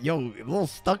like, yo, a little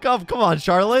stuck up. Come on,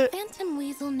 Charlotte. Phantom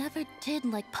Weasel never did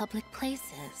like public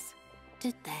places,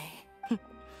 did they?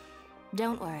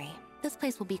 Don't worry, this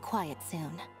place will be quiet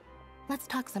soon. Let's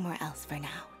talk somewhere else for now.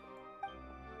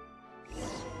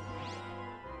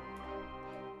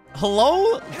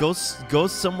 Hello? Go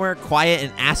somewhere quiet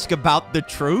and ask about the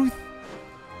truth?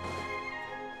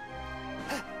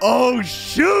 Oh,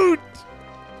 shoot!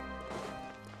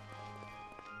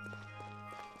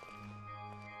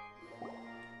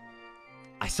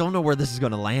 I still don't know where this is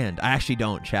going to land. I actually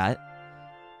don't, chat.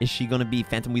 Is she going to be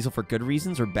Phantom Weasel for good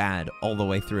reasons or bad all the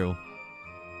way through?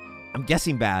 I'm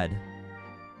guessing bad,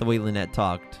 the way Lynette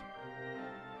talked.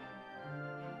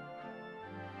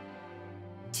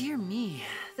 Dear me,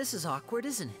 this is awkward,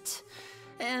 isn't it?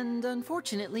 And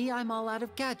unfortunately, I'm all out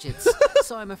of gadgets,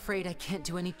 so I'm afraid I can't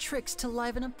do any tricks to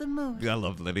liven up the mood. I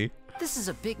love Lyney. This is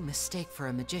a big mistake for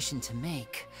a magician to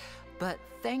make, but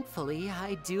thankfully,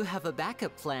 I do have a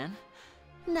backup plan.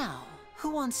 Now, who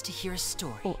wants to hear a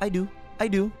story? Oh, I do. I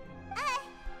do.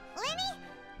 Lyney,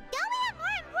 don't we have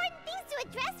more important things to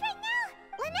address right now?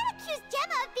 Lynette accused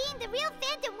Gemma of being the real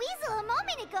Phantom Weasel a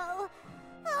moment ago.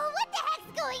 Oh, what the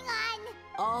heck's going on?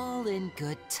 All in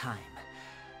good time.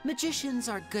 Magicians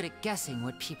are good at guessing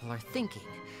what people are thinking.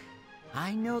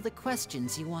 I know the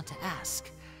questions you want to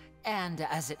ask. And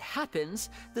as it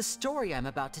happens, the story I'm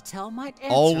about to tell might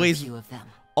answer a few of them.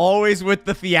 Always with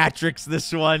the theatrics,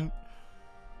 this one.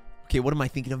 Okay, what am I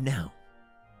thinking of now?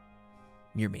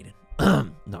 Mirror Maiden.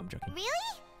 No, I'm joking.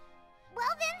 Really?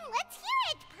 Well then, let's hear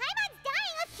it! Paimon's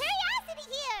dying of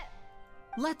curiosity here!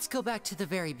 Let's go back to the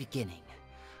very beginning.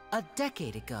 A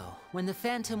decade ago, when the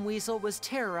Phantom Weasel was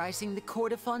terrorizing the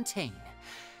court of Fontaine.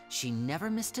 She never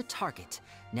missed a target,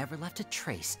 never left a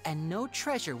trace, and no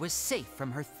treasure was safe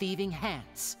from her thieving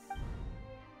hands.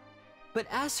 But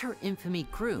as her infamy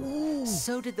grew,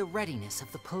 so did the readiness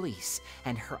of the police,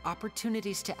 and her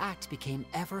opportunities to act became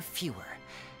ever fewer.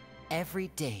 Every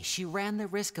day, she ran the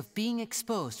risk of being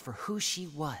exposed for who she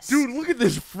was. Dude, look at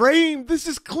this frame. This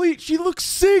is clean. She looks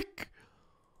sick.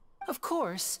 Of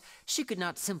course, she could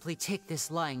not simply take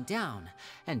this lying down,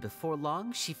 and before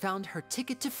long, she found her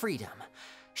ticket to freedom.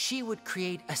 She would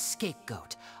create a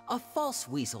scapegoat, a false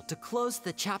weasel to close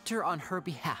the chapter on her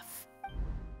behalf.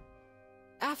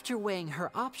 After weighing her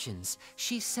options,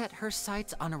 she set her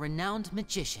sights on a renowned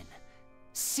magician,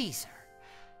 Caesar.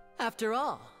 After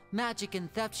all, magic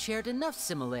and theft shared enough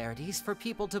similarities for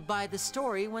people to buy the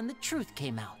story when the truth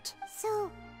came out.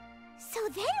 So, So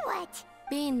then what?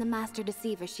 Being the master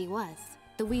deceiver she was,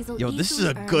 the weasel this is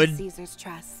easily a earned good- Caesar's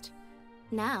trust.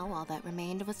 Now all that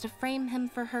remained was to frame him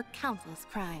for her countless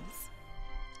crimes.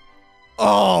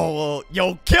 Oh,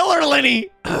 yo, kill her, Lyney!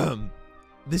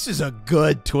 This is a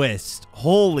good twist.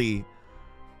 Holy.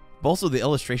 Also, the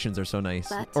illustrations are so nice.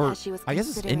 But Or, as she was I guess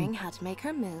it's considering in... how to make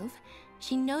her move,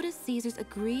 she noticed Caesar's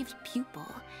aggrieved pupil,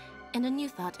 and a new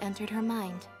thought entered her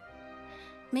mind.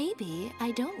 Maybe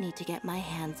I don't need to get my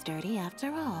hands dirty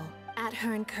after all. At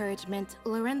her encouragement,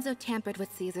 Lorenzo tampered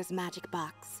with Caesar's magic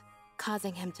box,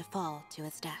 causing him to fall to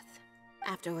his death.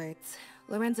 Afterwards,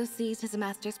 Lorenzo seized his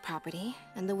master's property,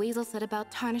 and the weasel set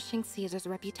about tarnishing Caesar's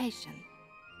reputation.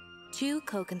 Two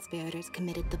co-conspirators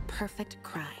committed the perfect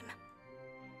crime.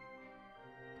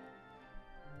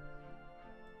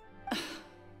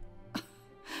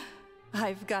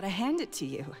 I've got to hand it to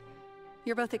you.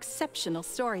 You're both exceptional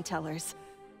storytellers.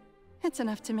 It's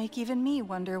enough to make even me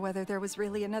wonder whether there was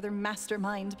really another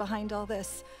mastermind behind all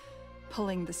this,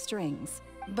 pulling the strings.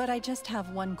 But I just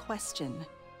have one question.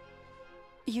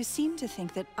 You seem to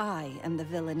think that I am the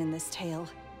villain in this tale.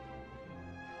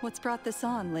 What's brought this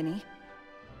on, Lyney?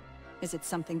 Is it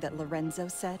something that Lorenzo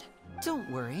said? Don't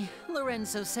worry,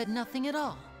 Lorenzo said nothing at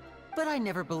all. But I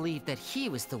never believed that he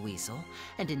was the weasel,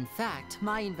 and in fact,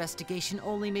 my investigation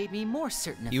only made me more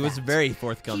certain of that. He was very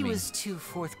forthcoming. He was too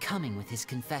forthcoming with his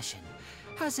confession,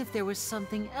 as if there was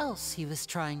something else he was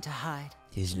trying to hide.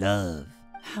 His love.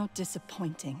 How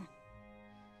disappointing.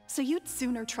 So you'd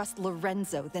sooner trust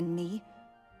Lorenzo than me,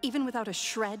 even without a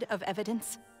shred of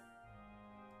evidence?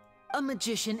 A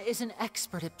magician is an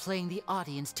expert at playing the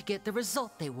audience to get the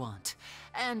result they want.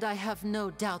 And I have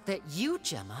no doubt that you,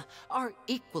 Gemma, are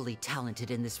equally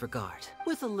talented in this regard.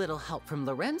 With a little help from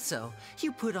Lorenzo,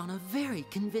 you put on a very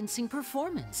convincing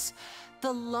performance.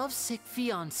 The lovesick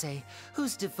fiancé,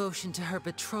 whose devotion to her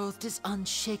betrothed is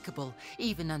unshakable,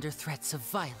 even under threats of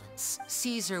violence.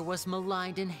 Caesar was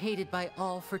maligned and hated by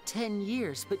all for 10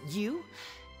 years, but you?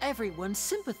 Everyone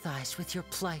sympathized with your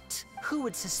plight. Who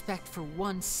would suspect for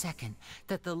 1 second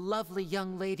that the lovely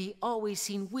young lady always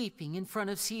seen weeping in front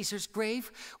of Caesar's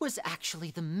grave was actually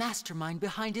the mastermind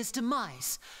behind his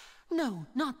demise? No,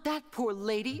 not that poor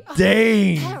lady.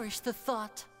 Dang. Perish the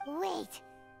thought. Wait,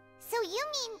 so you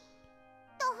mean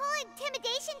the whole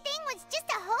intimidation thing was just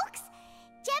a hoax?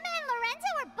 Gemma and Lorenzo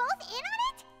were both in on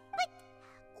it? But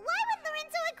why would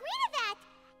Lorenzo agree to that?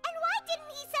 And why didn't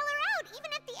he sell her out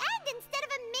even at the end instead of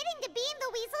admitting to being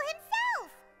the weasel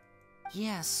himself?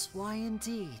 Yes, why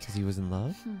indeed? Because he was in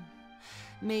love?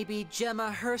 Maybe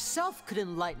Gemma herself could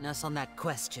enlighten us on that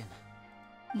question.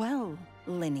 Well,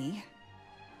 Lyney,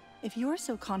 if you're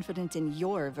so confident in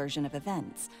your version of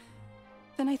events,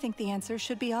 then I think the answer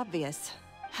should be obvious.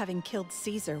 Having killed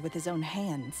Caesar with his own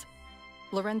hands,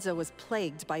 Lorenzo was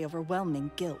plagued by overwhelming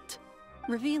guilt.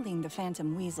 Revealing the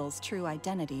Phantom Weasel's true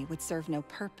identity would serve no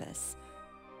purpose.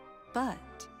 But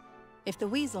if the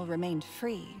Weasel remained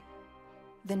free,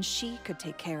 then she could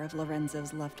take care of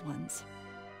Lorenzo's loved ones.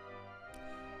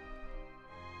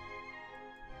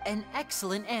 An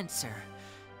excellent answer,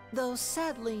 though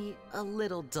sadly a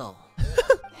little dull.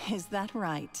 Is that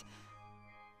right?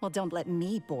 Well, don't let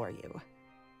me bore you.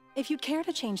 If you'd care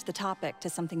to change the topic to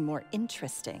something more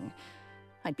interesting,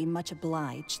 I'd be much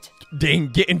obliged. Dang,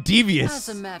 getting devious. As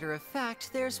a matter of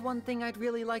fact, there's one thing I'd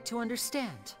really like to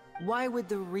understand. Why would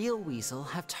the real weasel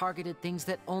have targeted things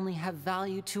that only have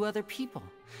value to other people?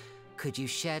 Could you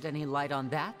shed any light on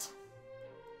that?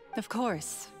 Of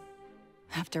course.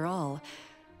 After all,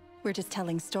 we're just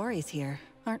telling stories here,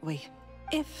 aren't we?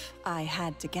 If I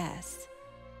had to guess,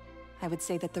 I would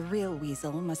say that the real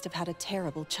weasel must have had a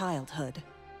terrible childhood.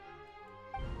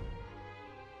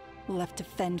 Left to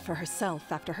fend for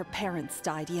herself after her parents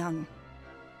died young.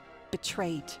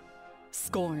 Betrayed,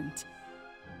 scorned,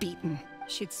 beaten.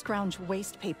 She'd scrounge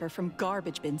waste paper from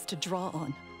garbage bins to draw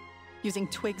on, using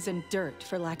twigs and dirt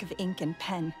for lack of ink and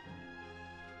pen.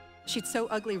 She'd sew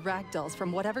ugly ragdolls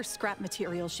from whatever scrap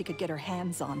material she could get her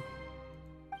hands on.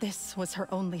 This was her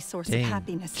only source of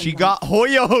happiness. She got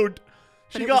Hoyo'd.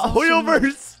 She got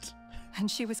Hoyo-versed.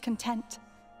 And she was content.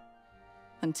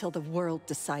 Until the world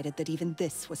decided that even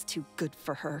this was too good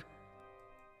for her.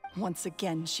 Once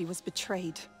again, she was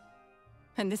betrayed.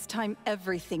 And this time,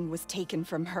 everything was taken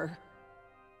from her.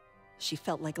 She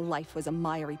felt like life was a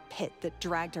miry pit that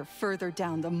dragged her further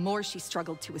down the more she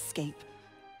struggled to escape.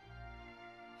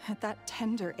 At that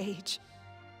tender age,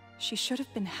 she should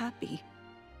have been happy.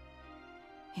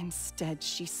 Instead,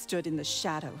 she stood in the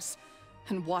shadows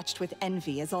and watched with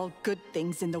envy as all good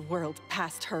things in the world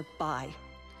passed her by.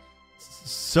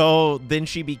 So then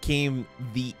she became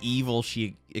the evil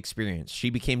she experienced. She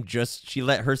became she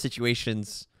let her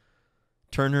situations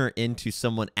turn her into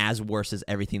someone as worse as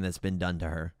everything that's been done to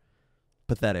her.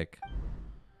 Pathetic.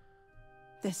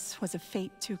 This was a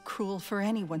fate too cruel for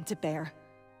anyone to bear.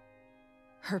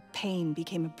 Her pain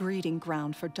became a breeding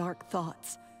ground for dark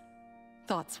thoughts.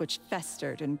 Thoughts which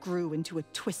festered and grew into a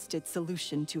twisted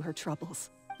solution to her troubles.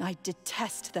 I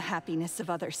detest the happiness of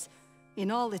others, in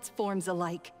all its forms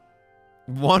alike.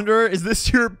 Wanderer, is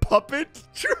this your puppet?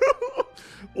 True.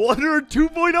 Wanderer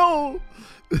 2.0.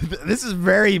 This is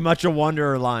very much a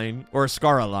Wanderer line, or a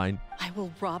Skara line. I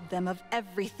will rob them of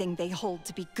everything they hold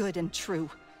to be good and true,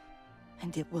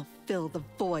 and it will fill the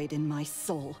void in my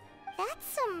soul. That's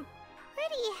some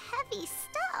pretty heavy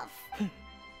stuff.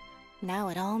 Now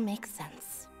it all makes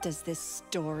sense. Does this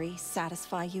story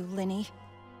satisfy you, Lyney?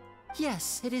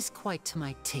 Yes, it is quite to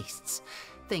my tastes.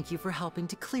 Thank you for helping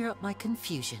to clear up my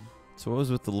confusion. So what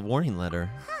was with the warning letter?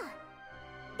 Huh.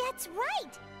 That's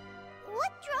right.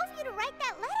 What drove you to write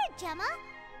that letter, Gemma?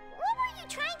 What were you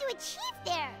trying to achieve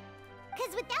there?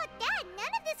 Because without that,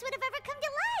 none of this would have ever come to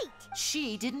light.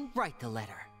 She didn't write the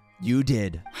letter. You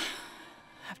did.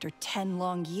 After 10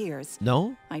 long years,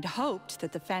 No? I'd hoped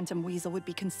that the Phantom Weasel would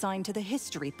be consigned to the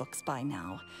history books by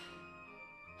now.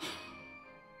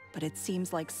 But it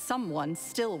seems like someone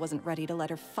still wasn't ready to let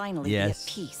her finally be at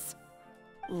peace.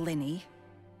 Lyney.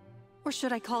 Or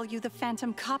should I call you the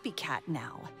Phantom Copycat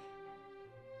now?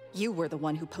 You were the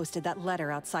one who posted that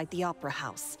letter outside the Opera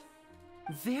House.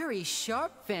 Very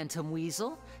sharp, Phantom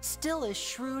Weasel. Still as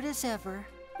shrewd as ever.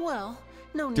 Well,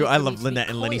 no need Dude, I for me love to be Lynette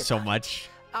and coy Lyney so about it. much.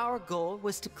 Our goal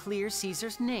was to clear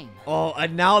Caesar's name. Oh,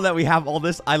 and now that we have all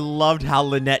this, I loved how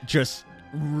Lynette just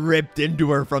ripped into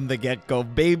her from the get-go.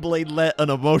 Beyblade let an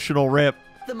emotional rip.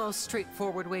 The most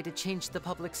straightforward way to change the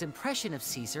public's impression of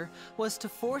Caesar was to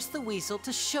force the Weasel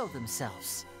to show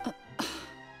themselves.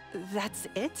 That's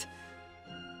it?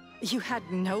 You had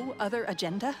no other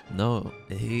agenda? No,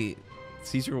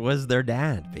 Caesar was their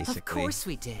dad, basically. Of course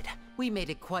we did. We made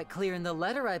it quite clear in the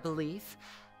letter, I believe.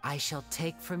 I shall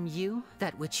take from you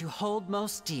that which you hold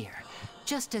most dear,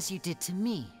 just as you did to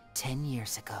me 10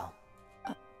 years ago.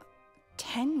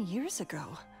 10 years ago?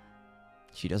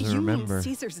 She doesn't You remember. mean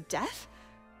Caesar's death?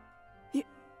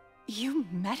 You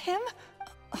met him?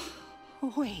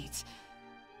 Wait.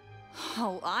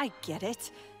 Oh, I get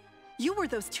it. You were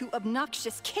those two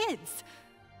obnoxious kids.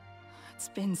 It's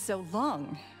been so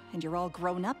long, and you're all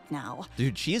grown up now.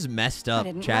 Dude, she is messed I up,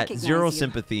 didn't chat. recognize Zero you.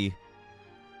 sympathy.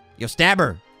 Yo, stab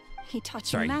her. He taught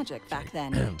Sorry. you magic back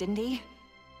then, didn't he?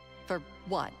 For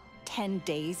what, 10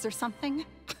 days or something?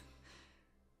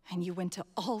 And you went to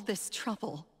all this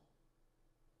trouble.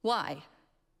 Why?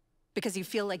 Because you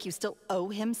feel like you still owe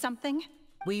him something?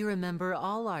 We remember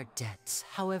all our debts,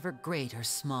 however great or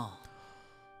small.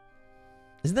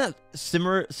 Isn't that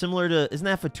similar to, isn't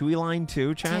that Fatui line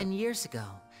too, chat? 10 years ago,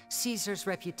 Caesar's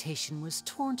reputation was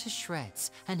torn to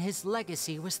shreds, and his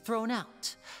legacy was thrown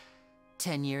out.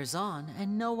 10 years on,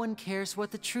 and no one cares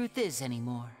what the truth is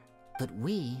anymore. But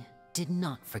we did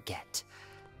not forget.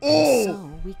 Oh! And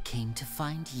so we came to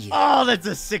find you. Oh, that's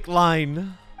a sick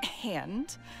line.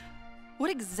 And? What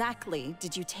exactly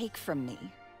did you take from me?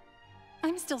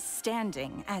 I'm still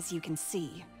standing, as you can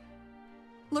see.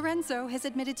 Lorenzo has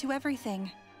admitted to everything.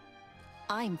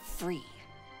 I'm free.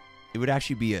 It would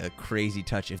actually be a crazy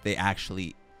touch if they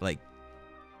actually, like...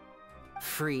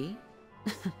 Free?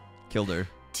 Killed her.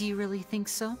 Do you really think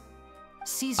so?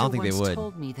 Caesar I don't think they once would.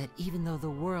 told me that even though the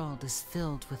world is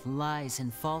filled with lies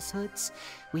and falsehoods,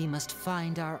 we must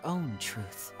find our own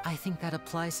truth. I think that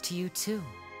applies to you too.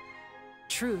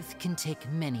 Truth can take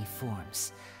many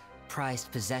forms.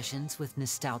 Prized possessions with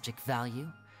nostalgic value,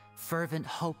 fervent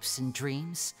hopes and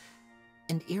dreams,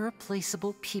 and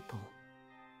irreplaceable people.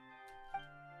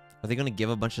 Are they going to give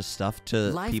a bunch of stuff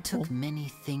to Life people? took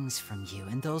many things from you,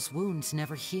 and those wounds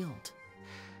never healed.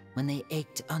 When they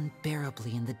ached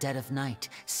unbearably in the dead of night,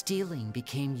 stealing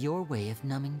became your way of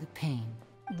numbing the pain.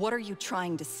 What are you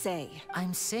trying to say?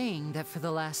 I'm saying that for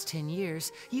the last 10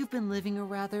 years, you've been living a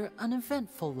rather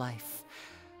uneventful life.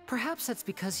 Perhaps that's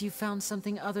because you found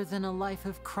something other than a life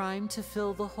of crime to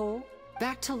fill the hole?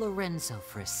 Back to Lorenzo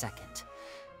for a second.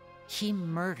 He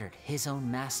murdered his own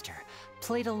master,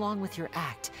 played along with your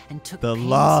act, and took The pains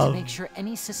love. to make sure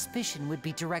any suspicion would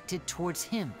be directed towards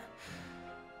him.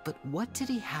 But what did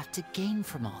he have to gain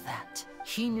from all that?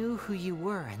 He knew who you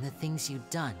were and the things you'd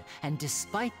done, and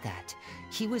despite that,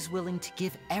 he was willing to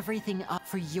give everything up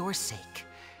for your sake.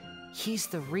 He's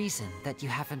the reason that you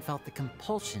haven't felt the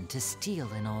compulsion to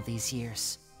steal in all these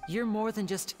years. You're more than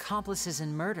just accomplices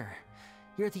in murder.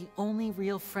 You're the only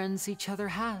real friends each other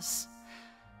has.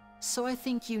 So I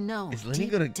think you know, Is Lyney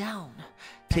deep gonna down,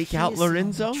 take that he out is the only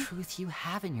Lorenzo? truth you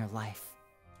have in your life.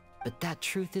 But that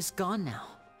truth is gone now.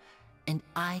 And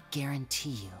I guarantee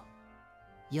you,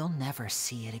 you'll never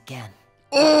see it again.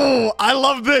 Oh, I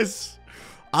love this.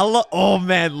 Oh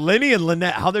man, Lyney and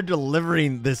Lynette, how they're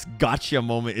delivering this gotcha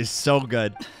moment is so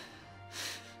good.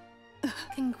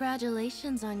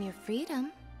 Congratulations on your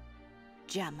freedom,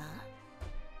 Gemma.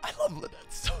 I love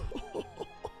Lynette so.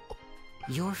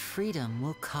 Your freedom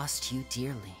will cost you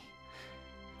dearly.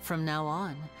 From now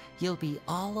on, you'll be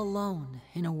all alone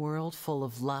in a world full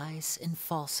of lies and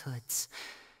falsehoods.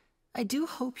 I do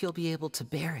hope you'll be able to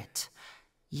bear it.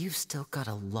 You've still got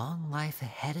a long life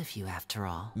ahead of you after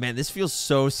all. Man, this feels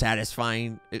so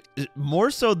satisfying. More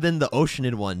so than the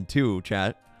Oceanid one too,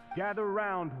 chat. Gather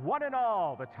round, one and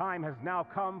all. The time has now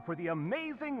come for the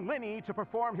amazing Lyney to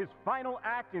perform his final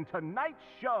act in tonight's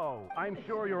show. I'm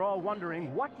sure you're all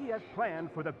wondering what he has planned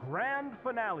for the grand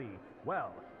finale.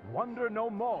 Well, wonder no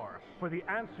more, for the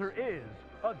answer is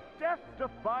a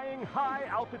death-defying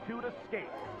high-altitude escape.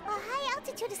 A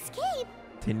high-altitude escape?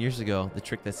 10 years ago, the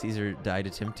trick that Caesar died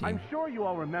attempting. I'm sure you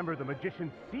all remember the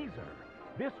magician Caesar.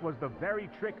 This was the very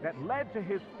trick that led to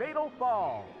his fatal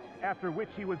fall, after which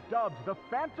he was dubbed the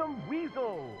Phantom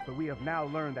Weasel. So we have now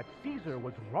learned that Caesar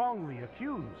was wrongly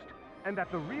accused, and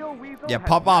that the real Weasel Yeah,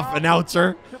 pop off,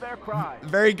 announcer. To their cries.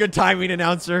 Very good timing,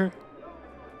 announcer.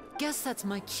 Guess that's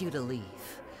my cue to leave.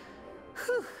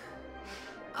 Whew.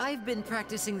 I've been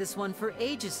practicing this one for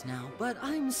ages now, but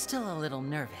I'm still a little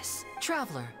nervous.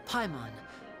 Traveler, Paimon,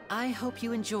 I hope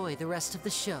you enjoy the rest of the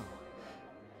show.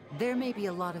 There may be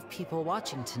a lot of people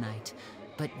watching tonight,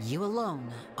 but you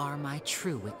alone are my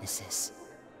true witnesses.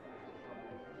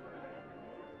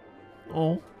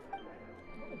 Oh.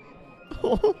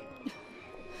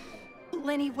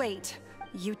 Lyney, wait.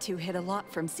 You two hid a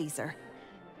lot from Caesar.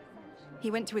 He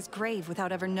went to his grave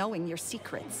without ever knowing your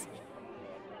secrets.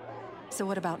 So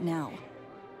what about now?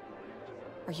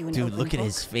 Are you an Dude, open look at book?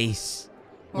 his face.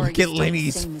 Or Look are at you still the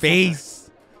Lyney's same as face.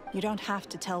 ever? You don't have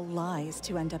to tell lies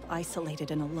to end up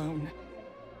isolated and alone.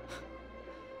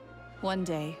 One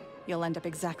day, you'll end up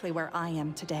exactly where I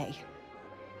am today.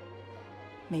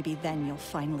 Maybe then you'll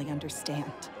finally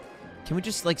understand. Can we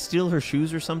just like steal her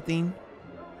shoes or something?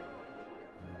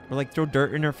 Or like throw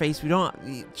dirt in her face? We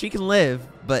don't. She can live,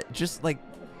 but just like.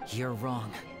 You're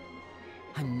wrong.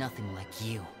 I'm nothing like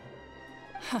you.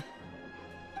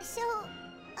 So,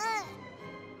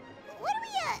 what are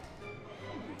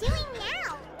we, doing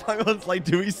now? Paimon's like,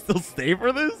 do we still stay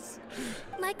for this?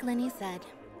 Like Lyney said,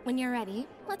 when you're ready,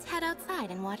 let's head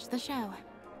outside and watch the show.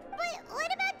 But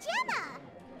what about Gemma?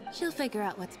 She'll figure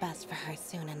out what's best for her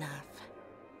soon enough.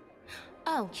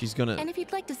 Oh, She's gonna and if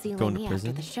you'd like to see go into Lyney after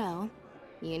prison? the show,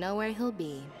 you know where he'll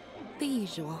be. The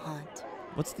usual haunt.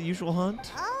 What's the usual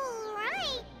haunt? All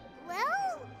right.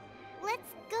 Well,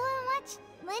 let's go and watch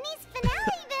Lyney's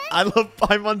finale then. I love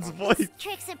Paimon's voice. This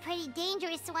trick's a pretty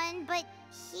dangerous one, but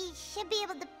he should be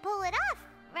able to pull it off,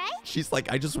 right? She's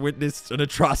like, I just witnessed an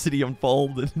atrocity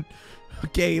unfold. And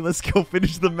okay, let's go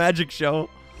finish the magic show.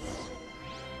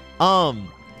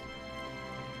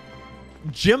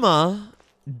 Gemma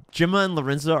and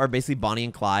Lorenzo are basically Bonnie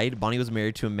and Clyde. Bonnie was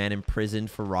married to a man imprisoned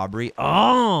for robbery.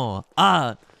 The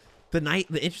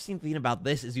interesting thing about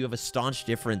this is you have a staunch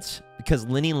difference because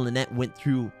Lyney and Lynette went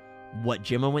through what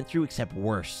Gemma went through, except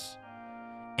worse.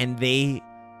 And they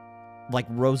like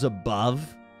rose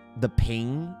above the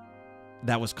pain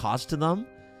that was caused to them,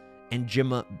 and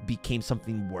Gemma became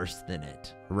something worse than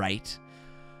it, right?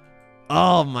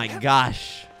 Oh my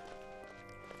gosh.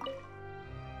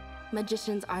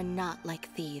 Magicians are not like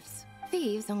thieves.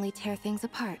 Thieves only tear things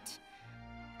apart.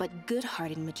 But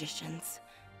good-hearted magicians,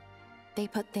 they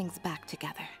put things back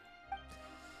together.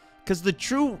 Because the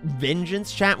true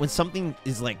vengeance, chat, when something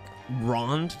is like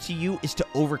wronged to you, is to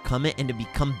overcome it and to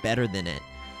become better than it.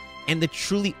 And the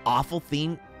truly awful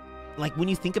thing, like when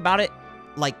you think about it,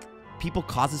 like people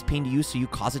cause this pain to you, so you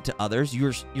cause it to others.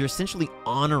 You're essentially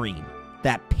honoring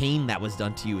that pain that was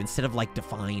done to you instead of like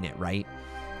defying it, right?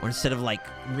 Or instead of like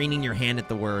wringing your hand at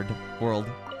the world.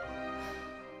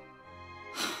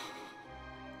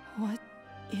 What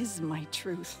is my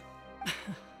truth?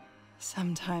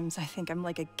 Sometimes I think I'm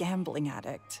like a gambling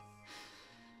addict.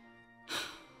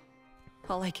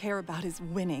 All I care about is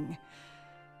winning,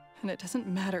 and it doesn't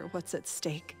matter what's at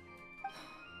stake.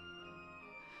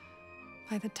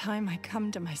 By the time I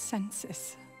come to my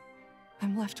senses,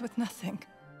 I'm left with nothing.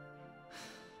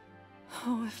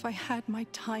 Oh, if I had my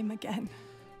time again.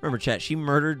 Remember, chat, she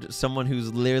murdered someone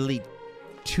who's literally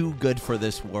too good for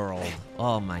this world.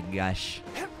 Oh my gosh.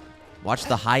 Watch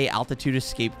the high altitude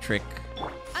escape trick.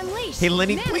 Unleash. Hey,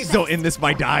 Lyney, please don't end this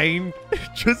by dying.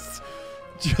 just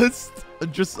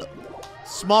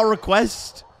small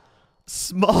request.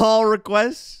 Small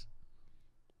request.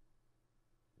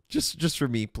 Just for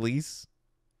me, please.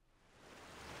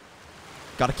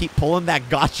 Gotta keep pulling that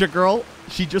gotcha girl.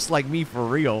 She just like me for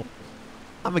real.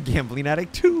 I'm a gambling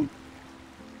addict too.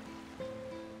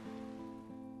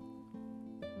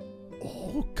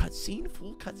 Oh, cutscene,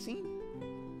 full cutscene.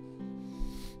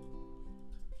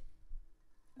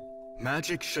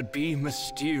 Magic should be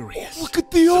mysterious. Oh, look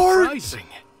at the art! Surprising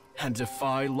and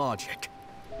defy logic.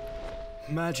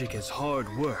 Magic is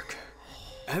hard work.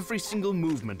 Every single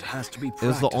movement has to be practiced. It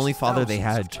was the only father they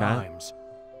had, chat.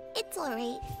 It's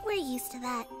alright. We're used to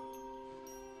that.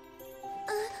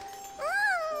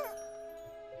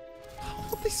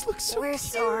 Oh, this looks so We're cute.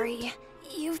 sorry.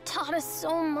 You've taught us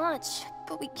so much,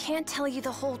 but we can't tell you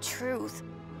the whole truth.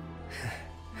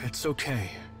 It's okay.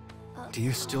 Do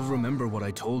you still remember what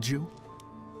I told you?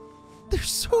 They're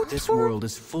so This world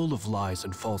is full of lies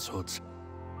and falsehoods.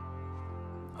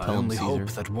 I Tell him, only hope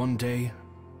Caesar. that one day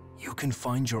you can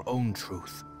find your own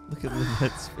truth. Look at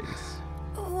Lynette's face.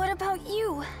 What about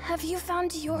you? Have you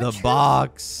found your The truth?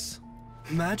 box.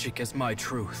 Magic is my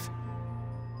truth.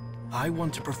 I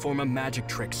want to perform a magic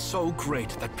trick so great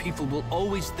that people will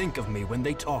always think of me when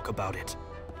they talk about it.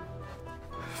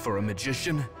 For a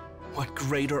magician, what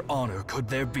greater honor could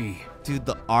there be? Dude,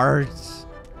 the art.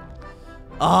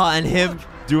 Oh, and him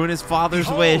doing his father's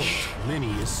Behold, wish.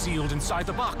 Lyney is sealed inside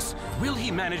the box. Will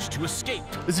he manage to escape?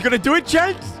 Is he gonna do it,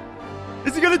 Chad?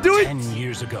 Is he gonna do it? 10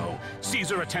 years ago,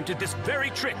 Caesar attempted this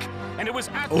very trick, and it was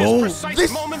at this precise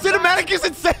this moment cinematic is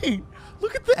insane.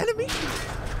 Look at the animation.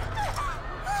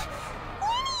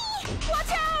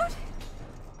 Watch out!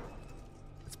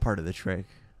 It's part of the trick.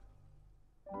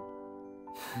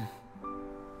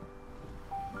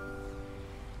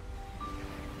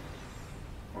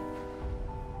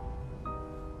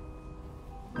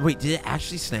 Wait, did it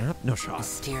actually snap? No shot.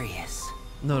 Mysterious.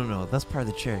 No. That's part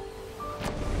of the trick.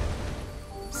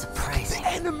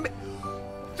 Surprising.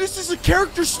 This is a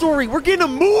character story. We're getting a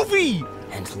movie.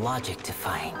 And logic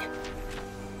defying.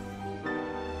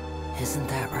 Isn't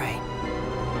that right?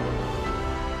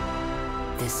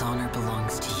 This honor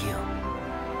belongs to you,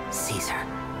 Caesar.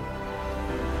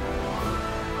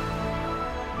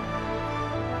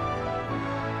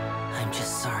 I'm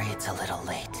just sorry it's a little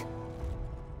late.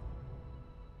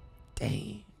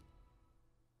 Dang.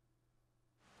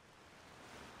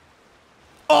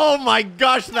 Oh my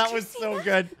gosh, that was so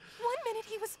good. 1 minute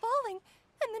he was falling,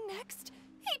 and the next,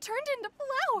 he turned into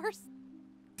flowers.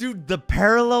 Dude, the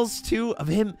parallels too of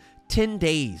him 10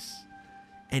 days.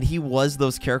 And he was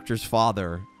those characters'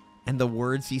 father. And the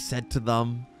words he said to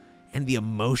them. And the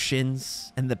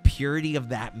emotions. And the purity of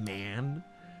that man.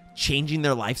 Changing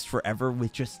their lives forever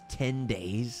with just 10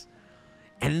 days.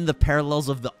 And then the parallels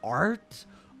of the art.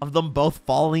 Of them both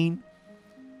falling.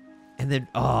 And then,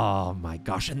 oh my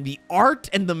gosh. And the art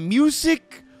and the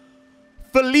music.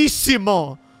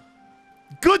 Felicissimo.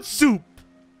 Good soup.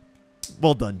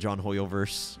 Well done, John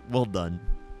Hoyoverse. Well done.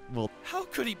 How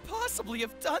could he possibly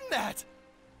have done that?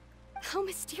 How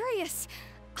mysterious.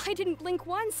 I didn't blink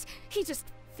once. He just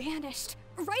vanished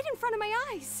right in front of my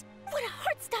eyes. What a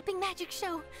heart-stopping magic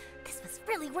show. This was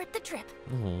really worth the trip.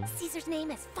 Caesar's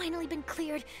name has finally been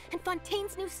cleared, and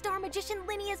Fontaine's new star magician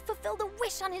Lyney has fulfilled a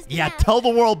wish on his behalf. Yeah, tell the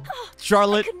world,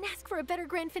 Charlotte. I couldn't ask for a better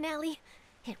grand finale.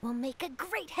 It will make a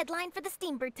great headline for the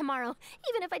Steambird tomorrow,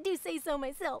 even if I do say so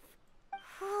myself.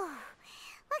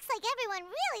 Looks like everyone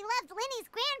really loved Lyney's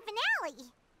grand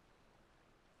finale.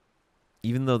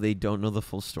 Even though they don't know the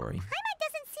full story. Paimon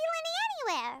doesn't see Lyney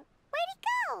anywhere. Where'd he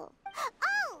go?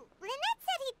 Oh, Lynette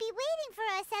said he'd be waiting for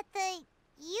us at the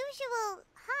usual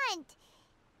haunt.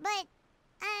 But,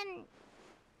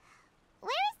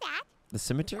 where is that? The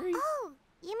cemetery? Oh,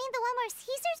 you mean the one where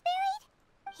Caesar's buried?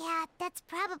 Yeah, that's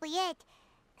probably it.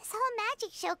 This whole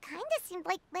magic show kinda seemed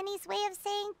like Lyney's way of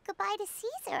saying goodbye to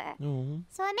Caesar.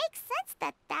 So it makes sense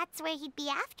that that's where he'd be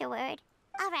afterward.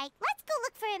 Alright, let's go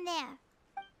look for him there.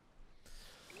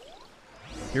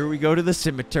 Here we go to the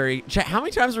cemetery. Chat, how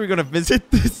many times are we going to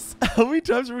visit this? How many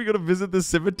times are we going to visit the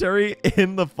cemetery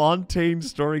in the Fontaine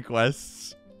story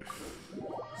quests?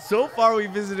 So far, we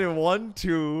visited 1,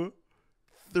 2,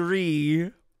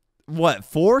 3, what,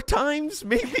 4 times,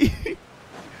 maybe?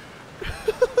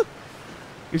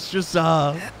 It's just,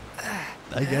 I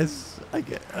guess.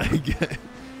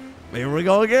 Here we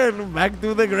go again. Back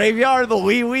to the graveyard. The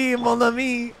wee mon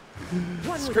ami.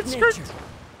 Skirt.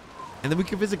 And then we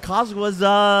can visit Coswa's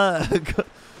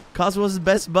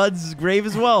best bud's grave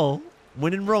as well.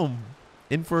 When in Rome.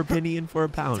 In for a penny, in for a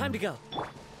pound. Time to go.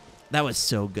 That was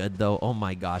so good, though. Oh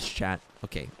my gosh, chat.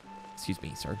 Okay. Excuse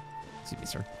me, sir.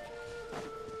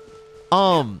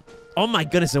 Oh my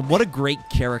goodness, and what a great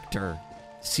character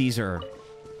Caesar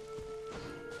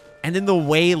And then the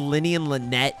way Lyney and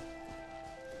Lynette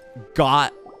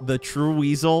got the true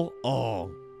weasel.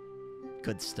 Oh,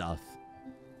 good stuff.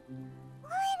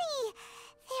 Lyney!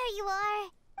 There you are.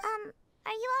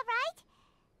 Are you alright?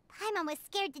 Paimon was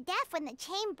scared to death when the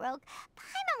chain broke.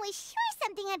 Paimon was sure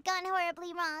something had gone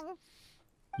horribly wrong.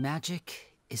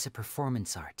 Magic is a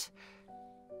performance art.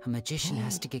 A magician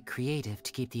has to get creative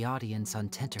to keep the audience on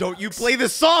tenterhooks. Don't you play the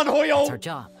song, Hoyo! That's our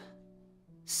job.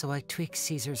 So I tweaked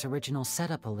Caesar's original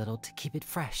setup a little to keep it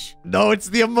fresh. No, it's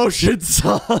the emotion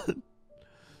song.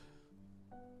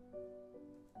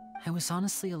 I was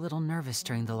honestly a little nervous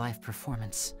during the live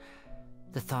performance.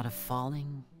 The thought of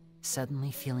falling,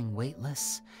 suddenly feeling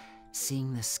weightless,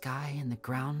 seeing the sky and the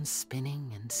ground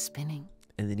spinning and spinning.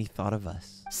 And then he thought of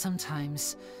us.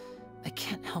 Sometimes, I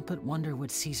can't help but wonder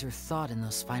what Caesar thought in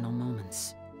those final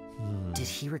moments. Did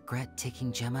he regret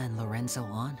taking Gemma and Lorenzo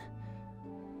on?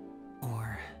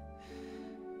 Or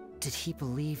did he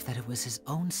believe that it was his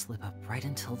own slip-up right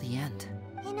until the end?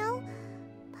 You know,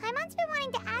 Paimon's been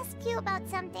wanting to ask you about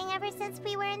something ever since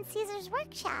we were in Caesar's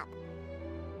workshop.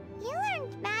 You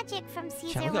learned magic from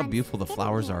Caesar Check out how beautiful the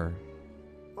flowers are.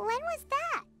 When was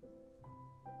that?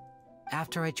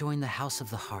 After I joined the House of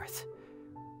the Hearth.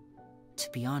 To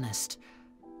be honest,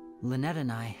 Lynette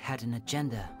and I had an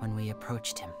agenda when we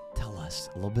approached him. Tell us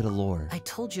a little bit of lore. I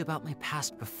told you about my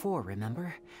past before,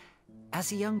 remember?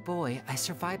 As a young boy, I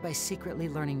survived by secretly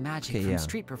learning magic from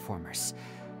street performers.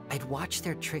 I'd watch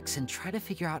their tricks and try to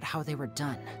figure out how they were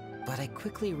done. But I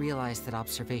quickly realized that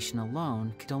observation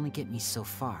alone could only get me so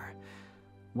far.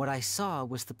 What I saw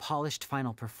was the polished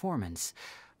final performance,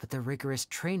 but the rigorous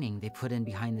training they put in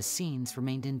behind the scenes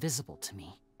remained invisible to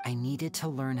me. I needed to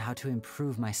learn how to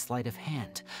improve my sleight of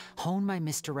hand, hone my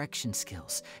misdirection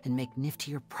skills, and make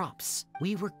niftier props.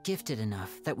 We were gifted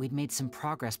enough that we'd made some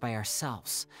progress by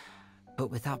ourselves. But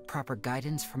without proper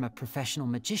guidance from a professional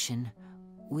magician,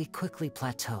 we quickly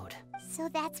plateaued. So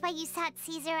that's why you sought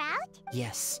Caesar out?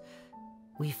 Yes.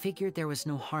 We figured there was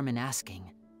no harm in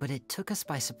asking, but it took us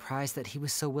by surprise that he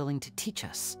was so willing to teach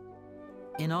us.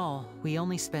 In all, we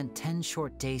only spent 10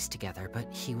 short days together,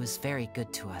 but he was very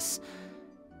good to us.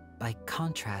 By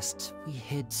contrast, we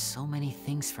hid so many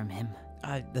things from him.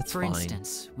 That's For fine.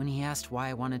 instance, when he asked why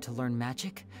I wanted to learn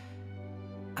magic,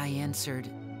 I answered,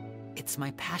 it's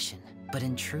my passion. But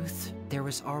in truth, there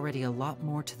was already a lot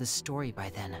more to the story by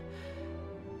then.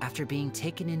 After being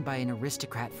taken in by an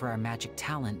aristocrat for our magic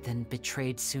talent, then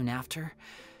betrayed soon after,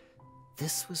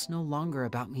 this was no longer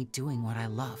about me doing what I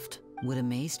loved. What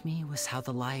amazed me was how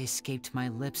the lie escaped my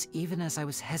lips even as I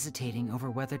was hesitating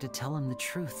over whether to tell him the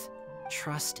truth.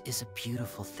 Trust is a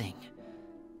beautiful thing.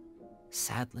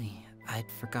 Sadly,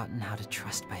 I'd forgotten how to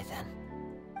trust by then.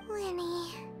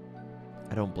 Lyney.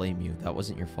 I don't blame you. That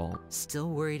wasn't your fault. Still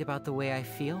worried about the way I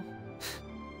feel?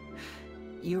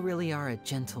 You really are a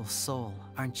gentle soul,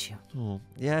 aren't you? Oh,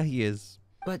 yeah, he is.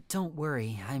 But don't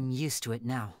worry, I'm used to it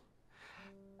now.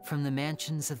 From the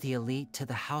mansions of the elite to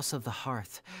the House of the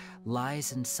Hearth,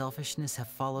 lies and selfishness have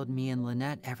followed me and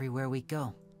Lynette everywhere we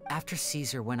go. After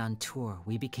Caesar went on tour,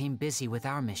 we became busy with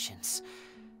our missions.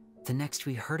 The next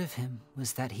we heard of him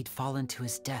was that he'd fallen to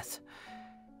his death,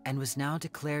 and was now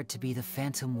declared to be the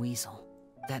Phantom Weasel.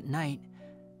 That night,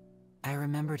 I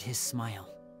remembered his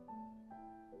smile.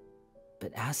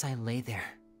 But as I lay there,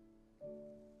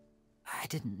 I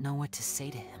didn't know what to say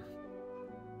to him.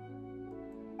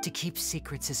 To keep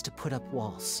secrets is to put up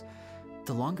walls.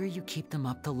 The longer you keep them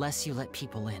up, the less you let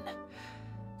people in.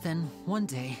 Then, one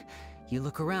day, you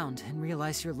look around and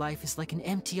realize your life is like an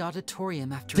empty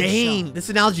auditorium after a show. Dang, this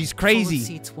analogy's crazy. Full of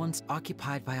seats once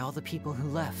occupied by all the people who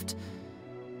left.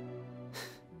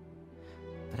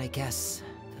 But I guess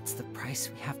that's the price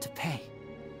we have to pay.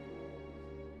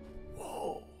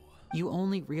 Whoa. You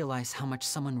only realize how much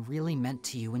someone really meant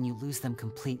to you when you lose them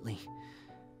completely.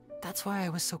 That's why I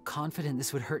was so confident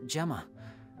this would hurt Gemma.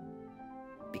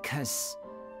 Because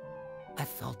I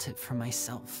felt it for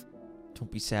myself.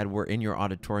 Don't be sad. We're in your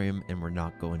auditorium and we're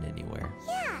not going anywhere.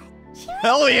 Yeah, sure.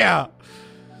 Hell yeah!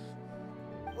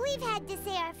 We've had to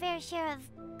say our fair share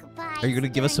of goodbyes. Are you gonna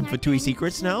give us some during our Fatui time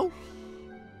secrets here. now?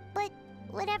 But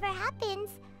whatever happens,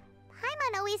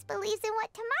 Paimon always believes in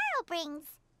what tomorrow brings.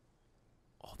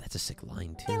 Oh, that's a sick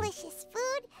line too. Delicious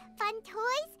food, fun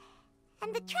toys,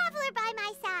 and the traveler by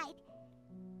my side.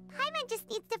 Paimon just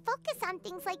needs to focus on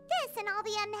things like this, and all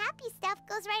the unhappy stuff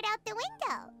goes right out the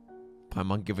window.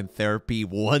 Paimon giving therapy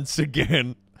once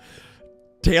again.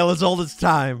 Tale as old as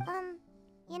time.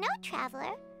 You know,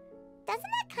 Traveler, doesn't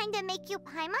that kind of make you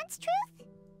Paimon's truth?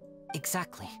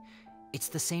 Exactly. It's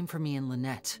the same for me and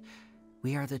Lynette.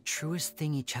 We are the truest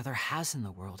thing each other has in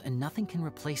the world, and nothing can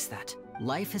replace that.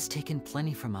 Life has taken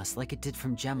plenty from us, like it did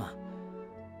from Gemma.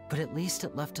 But at least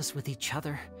it left us with each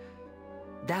other.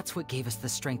 That's what gave us the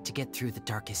strength to get through the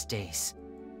darkest days.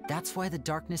 That's why the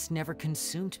darkness never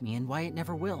consumed me, and why it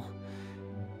never will.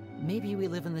 Maybe we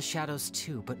live in the shadows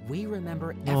too, but we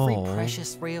remember every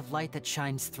precious ray of light that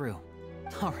shines through.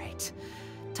 All right,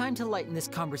 time to lighten this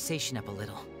conversation up a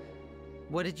little.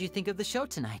 What did you think of the show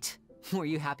tonight? Were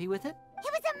you happy with it?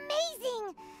 It was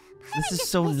amazing! This is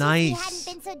so nice. We hadn't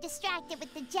been so distracted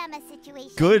with the Gemma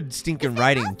situation. Good stinking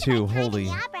writing too, holy. In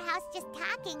the opera house just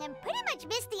talking and pretty much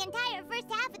missed the entire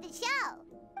first half of the show.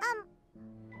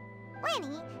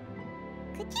 Lyney,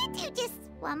 could you do just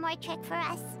one more trick for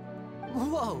us?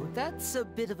 Whoa, that's a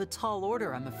bit of a tall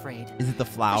order, I'm afraid. Is it the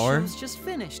flower? The show's just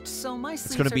finished, so my sleeves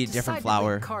it's gonna be a are different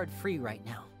flower. Card-free right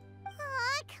now.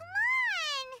 Aw, come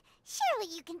on!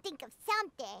 Surely you can think of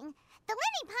something. The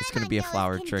Lyney Paimon It's gonna be a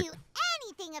flower trick.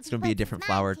 It's gonna be a different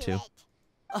flower too.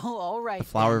 Oh, all right. A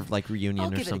flower then. of like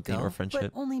reunion or something, or friendship.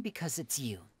 But only because it's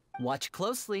you. Watch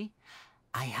closely.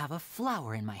 I have a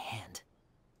flower in my hand.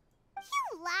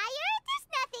 You liar! There's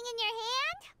nothing in your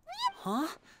hand.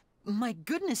 Huh? My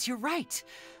goodness, you're right.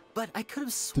 But I could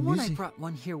have sworn I brought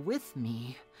one here with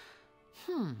me.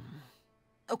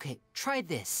 Okay, try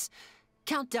this.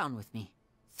 Count down with me.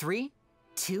 3,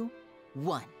 2,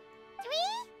 1. 3,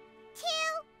 2,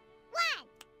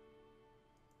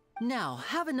 1. Now,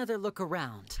 have another look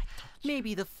around.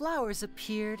 Maybe the flowers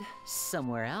appeared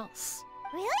somewhere else.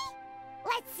 Really?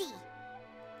 Let's see.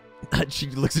 She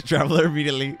looks at Traveler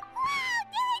immediately. Oh,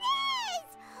 there it is!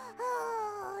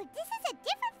 Oh, this is a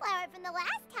different flower from the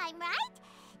last time, right?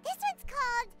 This one's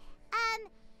called, oh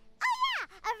yeah,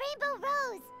 a rainbow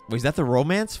rose. Wait, is that the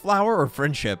romance flower or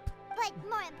friendship? But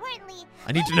more importantly,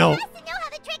 I need to know. Lyney has to know how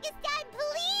the trick is done.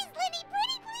 Please, Lyney,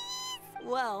 pretty please.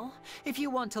 Well, if you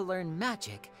want to learn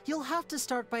magic, you'll have to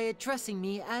start by addressing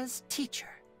me as teacher.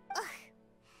 Ugh.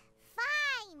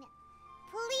 Fine.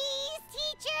 Please,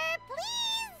 teacher, please.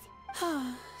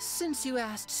 Since you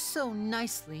asked so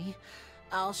nicely,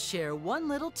 I'll share one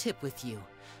little tip with you.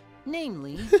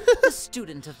 Namely, the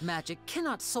student of magic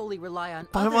cannot solely rely on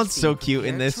others Paimon's so being cute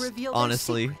in prepared this, to reveal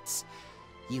honestly. their secrets.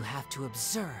 You have to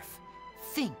observe,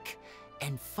 think,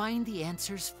 and find the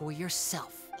answers for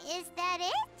yourself. Is that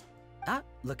it?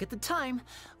 Look at the time.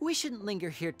 We shouldn't linger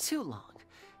here too long.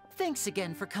 Thanks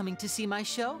again for coming to see my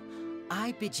show.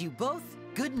 I bid you both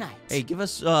good night. Hey, give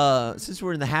us, since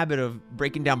we're in the habit of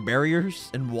breaking down barriers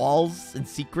and walls and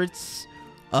secrets,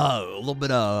 a little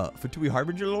bit of Fatui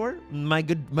Harbinger lore, my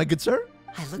good sir?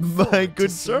 I look forward to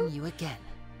sir? seeing you again.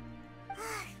 All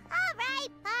right,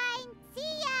 fine.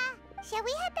 See ya. Shall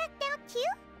we head back down too?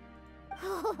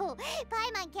 Oh,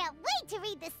 Paimon can't wait to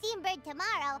read The Steambird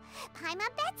tomorrow. Paimon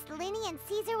bets Lyney and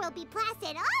Caesar will be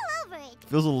plastered all over it.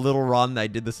 Feels a little wrong that I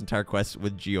did this entire quest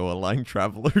with Geo, a lying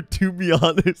traveler, to be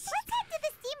honest. Let's head to the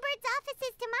Steambird's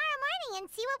offices tomorrow morning and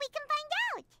see what we can find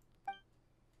out.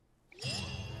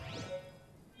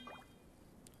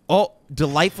 Oh,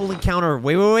 delightful encounter.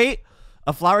 Wait.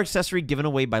 A flower accessory given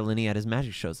away by Lyney at his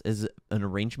magic shows is an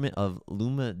arrangement of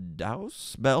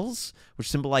Lumidaus bells, which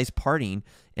symbolize parting,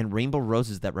 and rainbow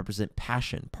roses that represent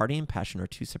passion. Parting and passion are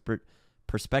two separate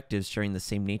perspectives sharing the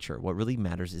same nature. What really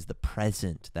matters is the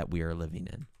present that we are living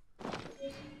in.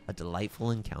 A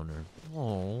delightful encounter.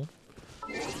 Oh,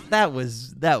 that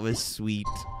was sweet.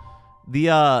 The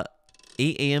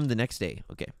 8 a.m. the next day.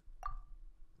 Okay.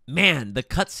 Man, the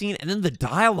cutscene and then the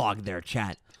dialogue there,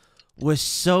 chat, was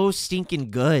so stinking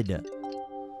good.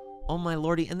 Oh my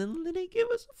lordy. And then Lyney gave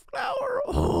us a flower.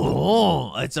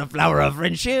 Oh, it's a flower of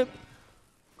friendship.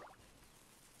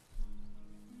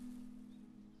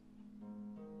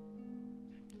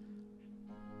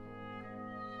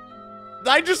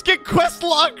 I just get quest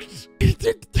locked. I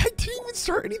didn't even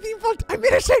start anything fun. I'm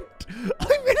innocent.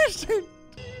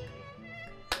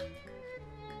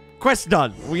 Quest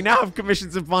done. We now have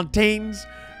commissions in Fontaines.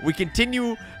 We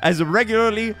continue as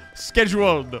regularly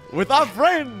scheduled with our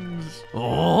friends.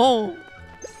 Oh.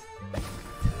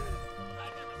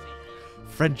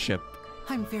 Friendship.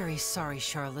 I'm very sorry,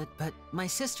 Charlotte, but my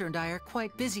sister and I are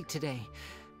quite busy today.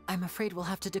 I'm afraid we'll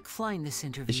have to decline this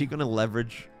interview. Is she going to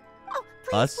leverage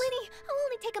Please, us? Lyney, I'll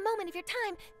only take a moment of your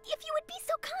time, if you would be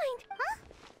so kind. Huh?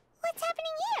 What's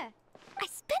happening here? I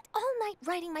spent all night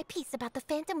writing my piece about the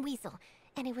Phantom Weasel,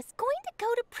 and it was going to go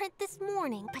to print this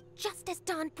morning, but just as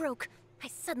dawn broke, I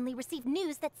suddenly received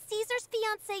news that Caesar's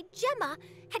fiancée, Gemma,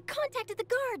 had contacted the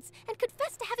guards and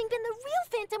confessed to having been the real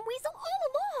Phantom Weasel all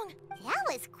along. That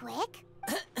was quick.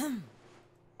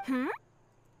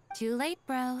 Too late,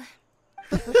 bro.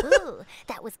 Ooh,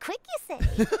 that was quick, you say?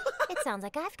 It's Sounds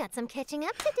like I've got some catching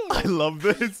up to do. I love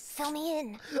this. Fill me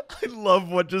in. I love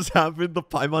what just happened. The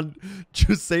Paimon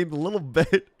just saying a little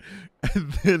bit,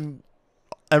 and then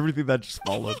everything that just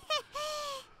followed.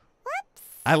 Whoops.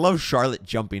 I love Charlotte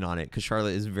jumping on it, because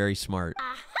Charlotte is very smart.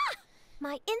 Aha!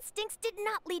 My instincts did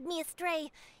not lead me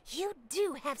astray. You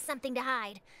do have something to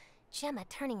hide. Gemma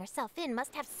turning herself in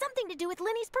must have something to do with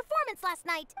Lyney's performance last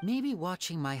night. Maybe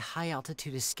watching my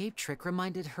high-altitude escape trick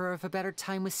reminded her of a better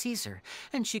time with Caesar,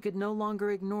 and she could no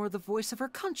longer ignore the voice of her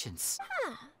conscience.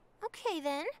 Huh. Okay,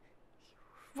 then.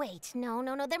 Wait, no.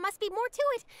 There must be more to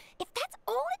it. If that's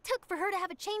all it took for her to have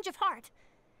a change of heart,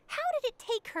 how did it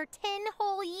take her 10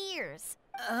 whole years?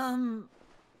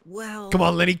 Well... Come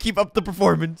on, Lyney, keep up the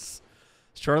performance.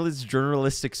 Charlotte's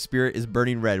journalistic spirit is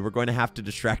burning red. We're going to have to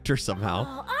distract her somehow.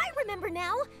 Oh, I remember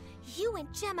now. You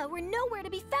and Gemma were nowhere to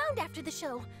be found after the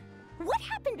show. What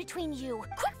happened between you?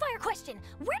 Quickfire question.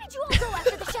 Where did you all go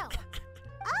after the show?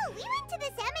 Oh, we went to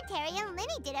the cemetery and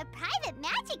Lyney did a private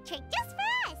magic trick just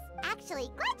for us. Actually,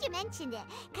 glad you mentioned it,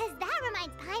 because that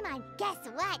reminds Paimon, guess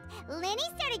what? Lyney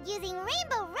started using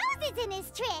rainbow roses in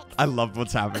his tricks. I love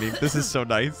what's happening. This is so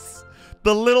nice.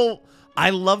 I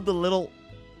love the little,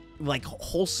 like,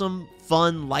 wholesome,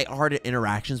 fun, lighthearted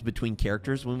interactions between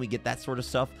characters when we get that sort of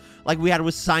stuff. Like we had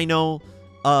with Sino,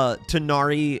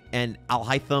 Tanari, and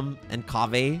Alhaitham, and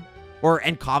Kaveh.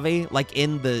 And Kaveh, like,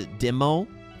 in the demo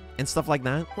and stuff like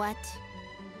that. What?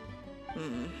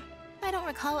 I don't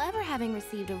recall ever having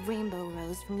received a rainbow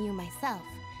rose from you myself.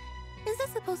 Is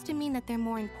this supposed to mean that they're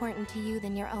more important to you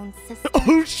than your own sister?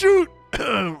 Oh, shoot!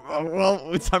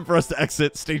 Well, it's time for us to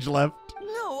exit. Stage left.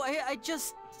 No, I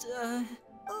just,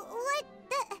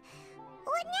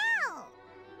 What now?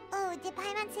 Oh, did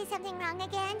Paimon say something wrong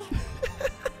again?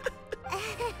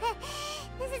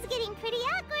 This is getting pretty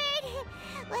awkward.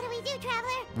 What do we do,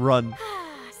 Traveler? Run.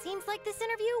 Seems like this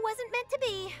interview wasn't meant to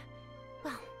be.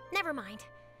 Well, never mind.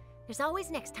 There's always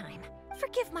next time.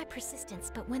 Forgive my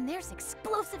persistence, but when there's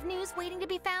explosive news waiting to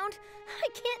be found, I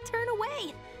can't turn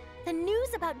away. The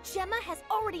news about Gemma has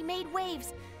already made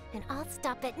waves, and I'll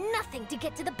stop at nothing to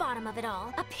get to the bottom of it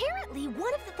all. Apparently,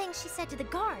 one of the things she said to the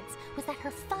guards was that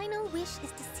her final wish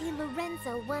is to see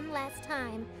Lorenzo one last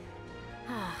time.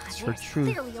 There's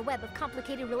clearly a web of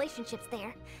complicated relationships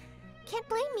there. Can't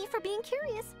blame me for being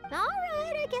curious. All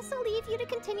right, I guess I'll leave you to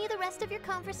continue the rest of your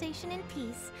conversation in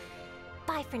peace.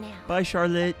 Bye for now. Bye,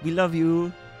 Charlotte. We love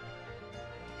you.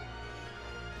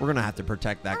 We're gonna have to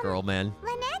protect that girl, man.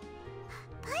 Lynette?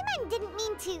 Paimon didn't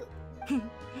mean to...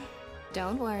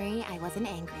 Don't worry, I wasn't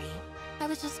angry. I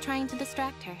was just trying to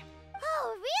distract her.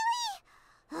 Oh,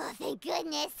 really? Oh, thank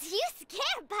goodness. You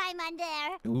scared Paimon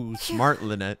there. Ooh, smart,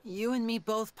 Lynette. You and me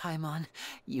both, Paimon.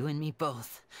 You and me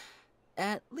both.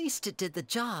 At least it did the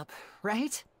job,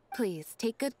 right? Please,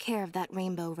 take good care of that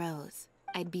rainbow rose.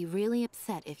 I'd be really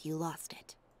upset if you lost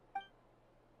it.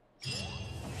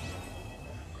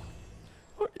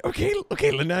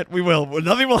 Okay, Lynette, we will.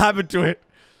 Nothing will happen to it.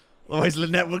 Otherwise,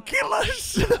 Lynette will kill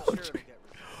us.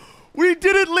 We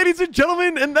did it, ladies and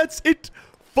gentlemen, and that's it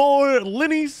for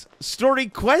Lyney's story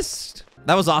quest.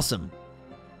 That was awesome.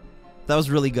 That was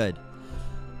really good.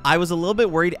 I was a little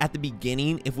bit worried at the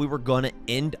beginning if we were going to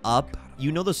end up,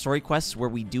 you know, the story quests where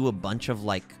we do a bunch of,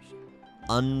 like,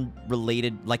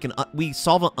 unrelated, like, we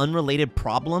solve an unrelated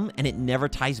problem and it never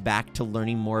ties back to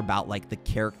learning more about, like, the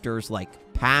character's, like,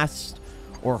 past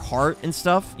or heart and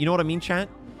stuff. You know what I mean, chat?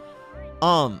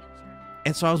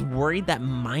 And so I was worried that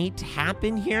might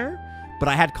happen here, but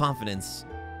I had confidence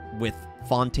with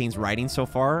Fontaine's writing so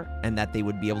far and that they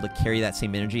would be able to carry that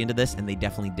same energy into this, and they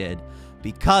definitely did,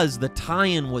 because the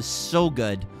tie-in was so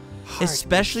good,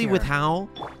 especially with how...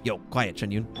 Yo, quiet,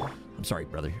 Chenyun. I'm sorry,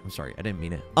 brother. I'm sorry. I didn't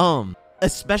mean it.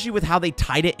 Especially with how they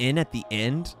tied it in at the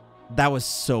end. That was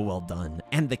so well done.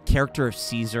 And the character of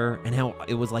Caesar and how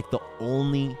it was like the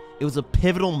only... It was a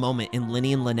pivotal moment in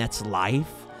Lyney and Lynette's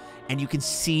life. And you can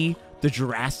see the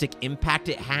drastic impact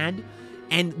it had.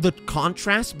 And the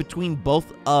contrast between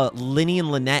both Lyney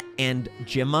and Lynette and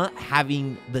Gemma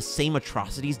having the same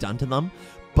atrocities done to them,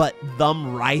 but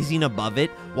them rising above it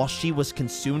while she was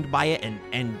consumed by it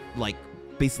and like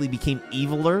basically became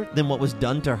eviler than what was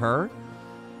done to her.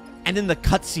 And then the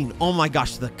cutscene, oh my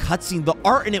gosh, the cutscene, the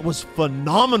art in it was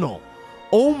phenomenal.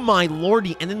 Oh my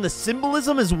lordy. And then the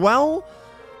symbolism as well.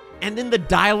 And then the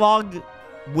dialogue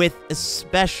with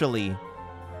especially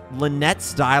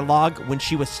Lynette's dialogue when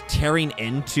she was tearing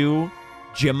into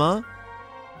Gemma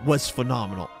was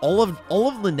phenomenal. All of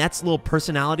Lynette's little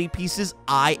personality pieces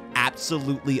I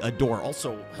absolutely adore.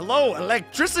 Also, hello,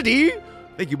 electricity.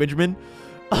 Thank you, Benjamin.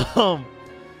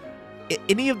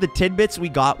 any of the tidbits we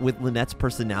got with Lynette's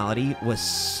personality was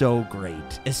so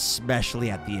great, especially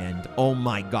at the end. Oh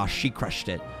my gosh, she crushed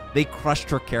it. They crushed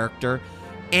her character.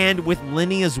 And with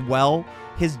Lyney as well,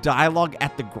 his dialogue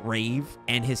at the grave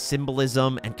and his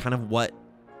symbolism and kind of what,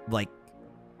 like,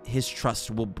 his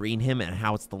trust will bring him and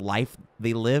how it's the life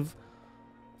they live.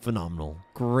 Phenomenal.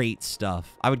 Great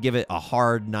stuff. I would give it a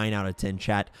hard 9 out of 10,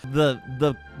 chat.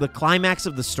 The climax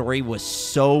of the story was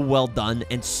so well done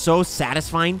and so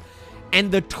satisfying.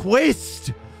 And the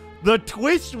twist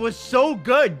was so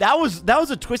good. That was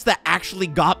a twist that actually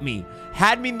got me.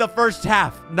 Had me in the first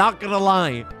half, not gonna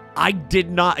lie. I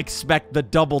did not expect the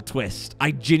double twist.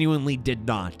 I genuinely did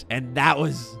not. And that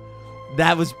was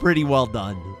pretty well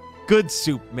done. Good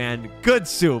soup, man. Good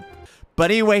soup.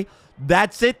 But anyway,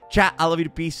 that's it, chat. I love you to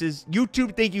pieces.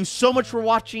 YouTube, thank you so much for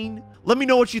watching. Let me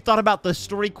know what you thought about the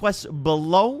story quest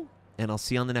below, and I'll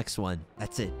see you on the next one.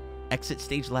 That's it. Exit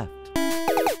stage left.